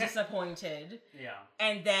thoroughly disappointed. Yeah.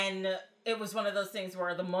 And then it was one of those things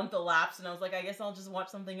where the month elapsed, and I was like, I guess I'll just watch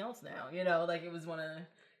something else now. You know, like it was one of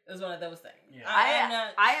those things. Yeah.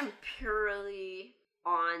 I am purely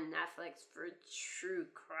on Netflix for true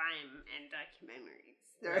crime and documentaries.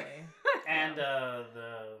 Right. And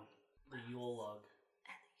the Yule log.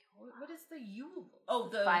 What is the Yule? Oh,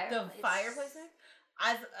 the fireplace thing?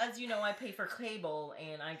 As you know, I pay for cable,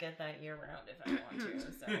 and I get that year round if I want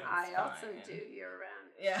to. So I also do year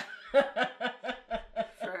round. Yeah.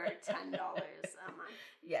 For $10 a month.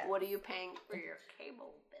 Yeah. What are you paying for your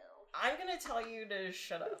cable bill? I'm gonna tell you to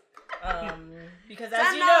shut up. Because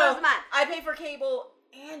as you know, I pay for cable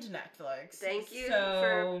and Netflix. Thank you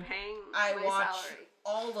for paying my watch salary.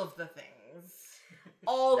 All of the things.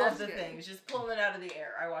 All of the things. Just pulling it out of the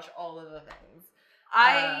air. I watch all of the things.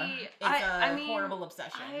 It's a horrible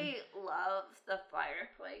obsession. I love The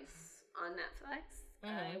Fireplace on Netflix.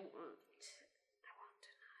 I won't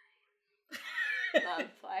deny love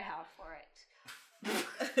I have for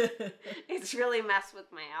it. It's really messed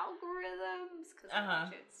with my algorithms because I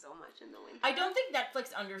watch it so much in the winter. I don't think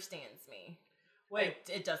Netflix understands me. Wait,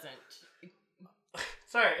 it doesn't.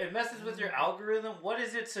 Sorry, it messes with your algorithm. What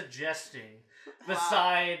is it suggesting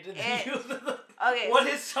beside okay, what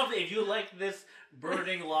is something if you like this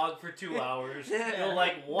burning log for 2 hours? You'll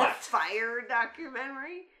like what? The fire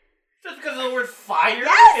documentary. Just because of the word fire?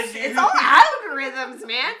 Yes! It's all algorithms,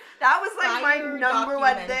 man. That was like my number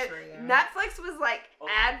one thing. Netflix was like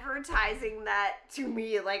advertising that to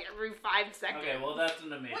me like every 5 seconds. Okay, well that's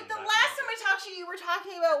an amazing. But the last time I talked to you, you were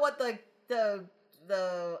talking about what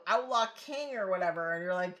the Outlaw King or whatever, and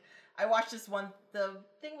you're like, I watched the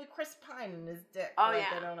thing with Chris Pine and his dick. Oh, like,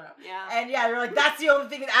 yeah. I don't know. Yeah. And yeah, you're like, that's the only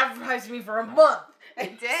thing that advertised me for a month.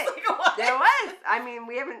 It did. Like, there was. I mean,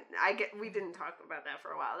 we didn't talk about that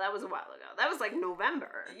for a while. That was a while ago. That was like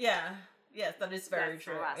November. Yeah. Yes, that is very That's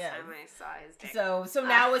true. the last yeah. time I saw his dick. So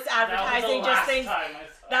now it's advertising just things.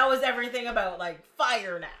 That was everything about like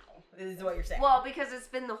fire now. Is what you're saying. Well, because it's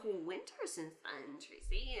been the whole winter since then,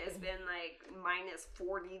 Tracy. It's been like minus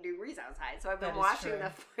 40 degrees outside. So I've been watching the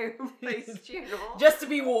Fireplace channel. Just to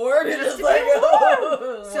be warm. Just to like, be warm.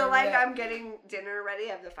 Oh, So like I'm getting dinner ready.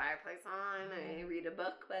 I have the fireplace on. I read a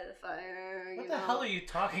book by the fire. What the hell are you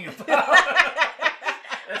talking about?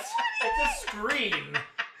 It's a screen.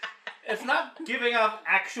 It's not giving off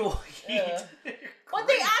actual heat. What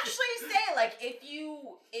they actually say, like if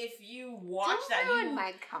you watch Don't ruin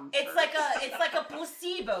my comfort. it's like a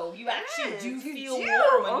placebo. You actually do feel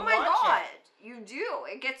warm when oh you my watch god, it. you do.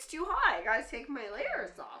 It gets too hot. I gotta take my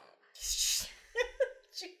layers off.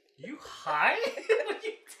 You high? What are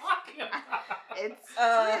you talking about? It's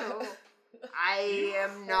true. I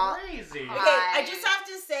am not crazy. Okay, I just have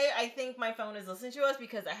to say, I think my phone is listening to us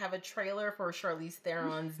because I have a trailer for Charlize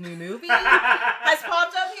Theron's new movie has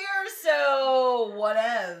popped up here. So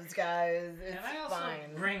whatevs, guys. It's Can I also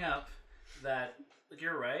fine. bring up that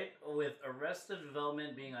you're right with Arrested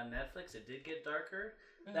Development being on Netflix, it did get darker.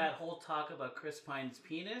 Mm-hmm. That whole talk about Chris Pine's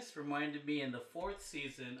penis reminded me in the 4th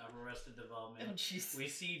season of Arrested Development. Oh, we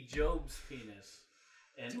see Job's penis.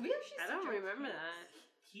 And do we actually? I don't remember that.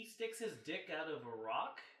 He sticks his dick out of a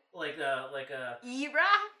rock, like a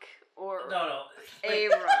Iraq or no, a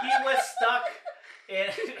like, rock. he was stuck in.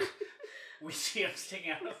 We see him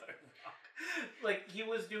sticking out of a rock, like he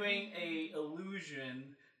was doing a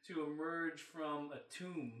illusion to emerge from a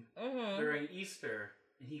tomb during Easter,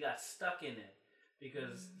 and he got stuck in it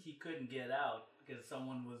because he couldn't get out because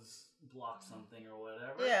someone was blocked something or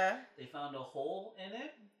whatever. Yeah, they found a hole in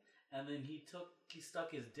it. And then he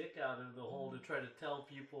stuck his dick out of the hole to try to tell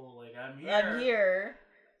people, like, I'm here. I'm here.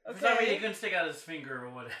 Okay. For some reason, he couldn't stick out his finger or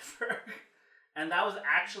whatever. And that was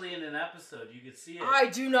actually in an episode. You could see it. I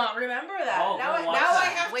do not remember that. Oh, now go watch I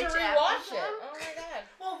that. have Which to rewatch episode? it. Oh my god.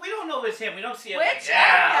 Well, we don't know it's him. We don't see it Which like,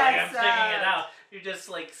 I'm episode? sticking it out. You just,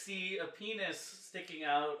 like, see a penis sticking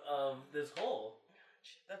out of this hole.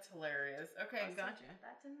 That's hilarious. Okay, gotcha.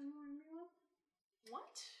 That didn't warm me up.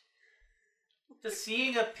 What? Does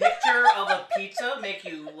seeing a picture of a pizza make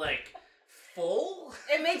you, like, full?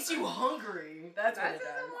 It makes you hungry. That's what That it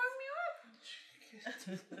doesn't does. warm me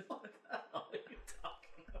up. What the hell are you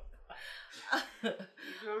talking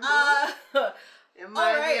about? Am all I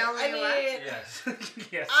right. the only I mean, Yes.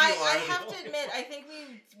 Yes, I have to admit, I think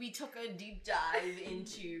we took a deep dive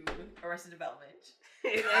into Arrested Development.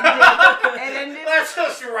 It ended Let's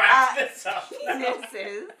just wrap this up.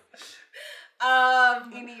 penises.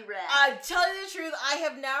 Tell you the truth, I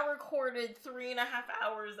have now recorded 3.5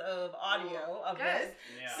 hours of audio of this.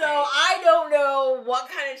 Yeah. So I don't know what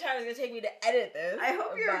kind of time it's gonna take me to edit this. I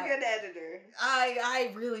hope you're a good editor.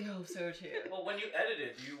 I really hope so too. Well, when you edit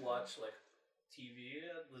it, do you watch like TV?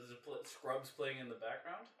 Does it Scrubs playing in the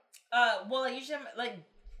background? Well, I usually have, like,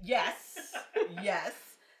 yes, yes.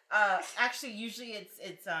 Actually, usually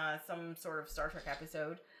it's some sort of Star Trek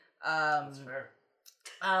episode. That's fair.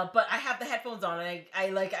 But I have the headphones on, and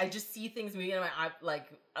I just see things moving in my eye, like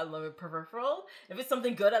a little peripheral. If it's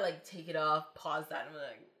something good, I like take it off, pause that, and I'm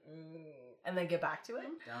like, and then get back to it.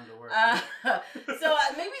 Down to work. So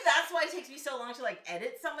maybe that's why it takes me so long to like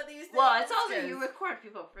edit some of these things. Well, it's also you record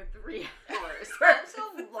people for 3 hours. That's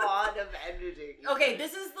a lot of editing. Okay,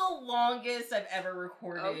 this is the longest I've ever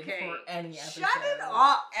recorded for any episode. Shut it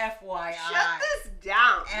up. FYI. Shut this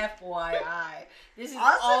down. FYI. This is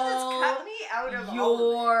also, all just cut me out of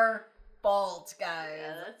your fault, guys.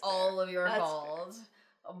 Yeah, that's all fair. of your That's fault.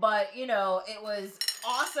 But, you know, it was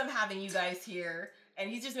awesome having you guys here. And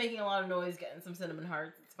he's just making a lot of noise, getting some cinnamon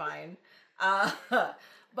hearts. It's fine. But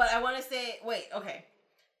I want to say, wait, okay.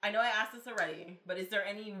 I know I asked this already, but is there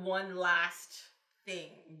any one last thing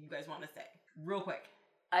you guys want to say? Real quick.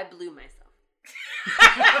 I blew myself.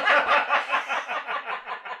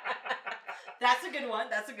 That's a good one.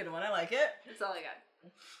 That's a good one. I like it. That's all I got.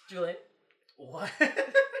 Julie. What?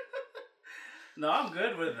 No, I'm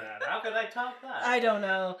good with that. How could I top that? I don't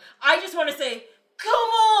know. I just want to say, come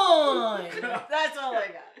on! That's all I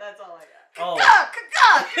got. That's all I got. Oh.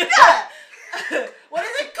 What is it? What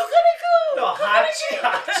is it? Cuckoo! No, hachi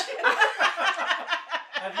hachi.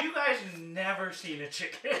 Have you guys never seen a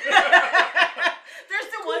chicken? There's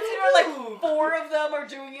the ones that are like 4 of them are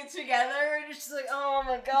doing it together, and it's just like, oh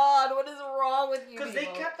my god, what is wrong with you? Because they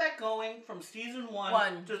kept that going from season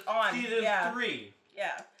 1 to season 3.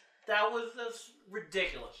 Yeah. That was just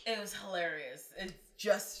ridiculous. It was hilarious. It's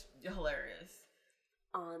just hilarious.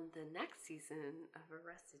 On the next season of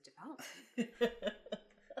Arrested Development.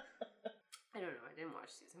 I don't know. I didn't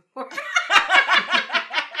watch season 4.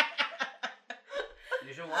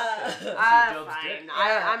 You should watch it. Fine.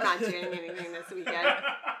 I'm not doing anything this weekend.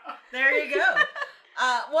 There you go.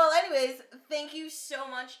 Well, anyways, thank you so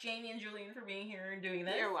much, Jamie and Julian, for being here and doing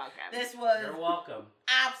this. You're welcome. You're welcome.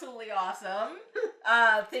 Absolutely awesome.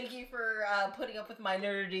 Thank you for putting up with my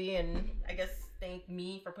nerdity, and I guess thank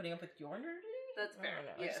me for putting up with your nerdity. That's fair.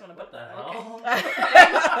 I just want to what the hell?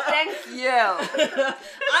 Thank you.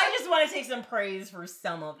 I just want to take some praise for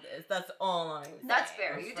some of this. That's all I'm saying. That's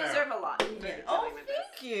fair. You deserve a lot. Yeah. Oh,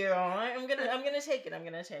 thank you. I'm gonna take it. I'm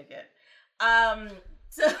gonna take it.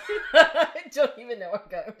 So I don't even know where I'm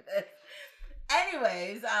going with this.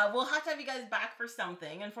 Anyways, we'll have to have you guys back for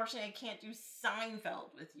something. Unfortunately, I can't do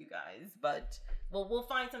Seinfeld with you guys, but we'll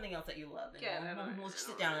find something else that you love, and we'll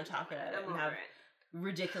sit down and talk about it and have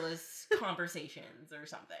ridiculous conversations or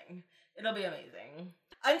something. It'll be amazing.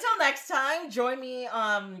 Until next time, join me.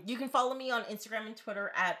 You can follow me on Instagram and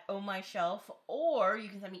Twitter at ohmyshelf, or you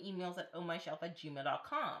can send me emails at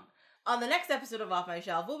ohmyshelf@gmail.com. On the next episode of Off My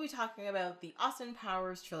Shelf, we'll be talking about the Austin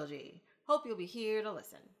Powers trilogy. Hope you'll be here to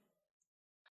listen.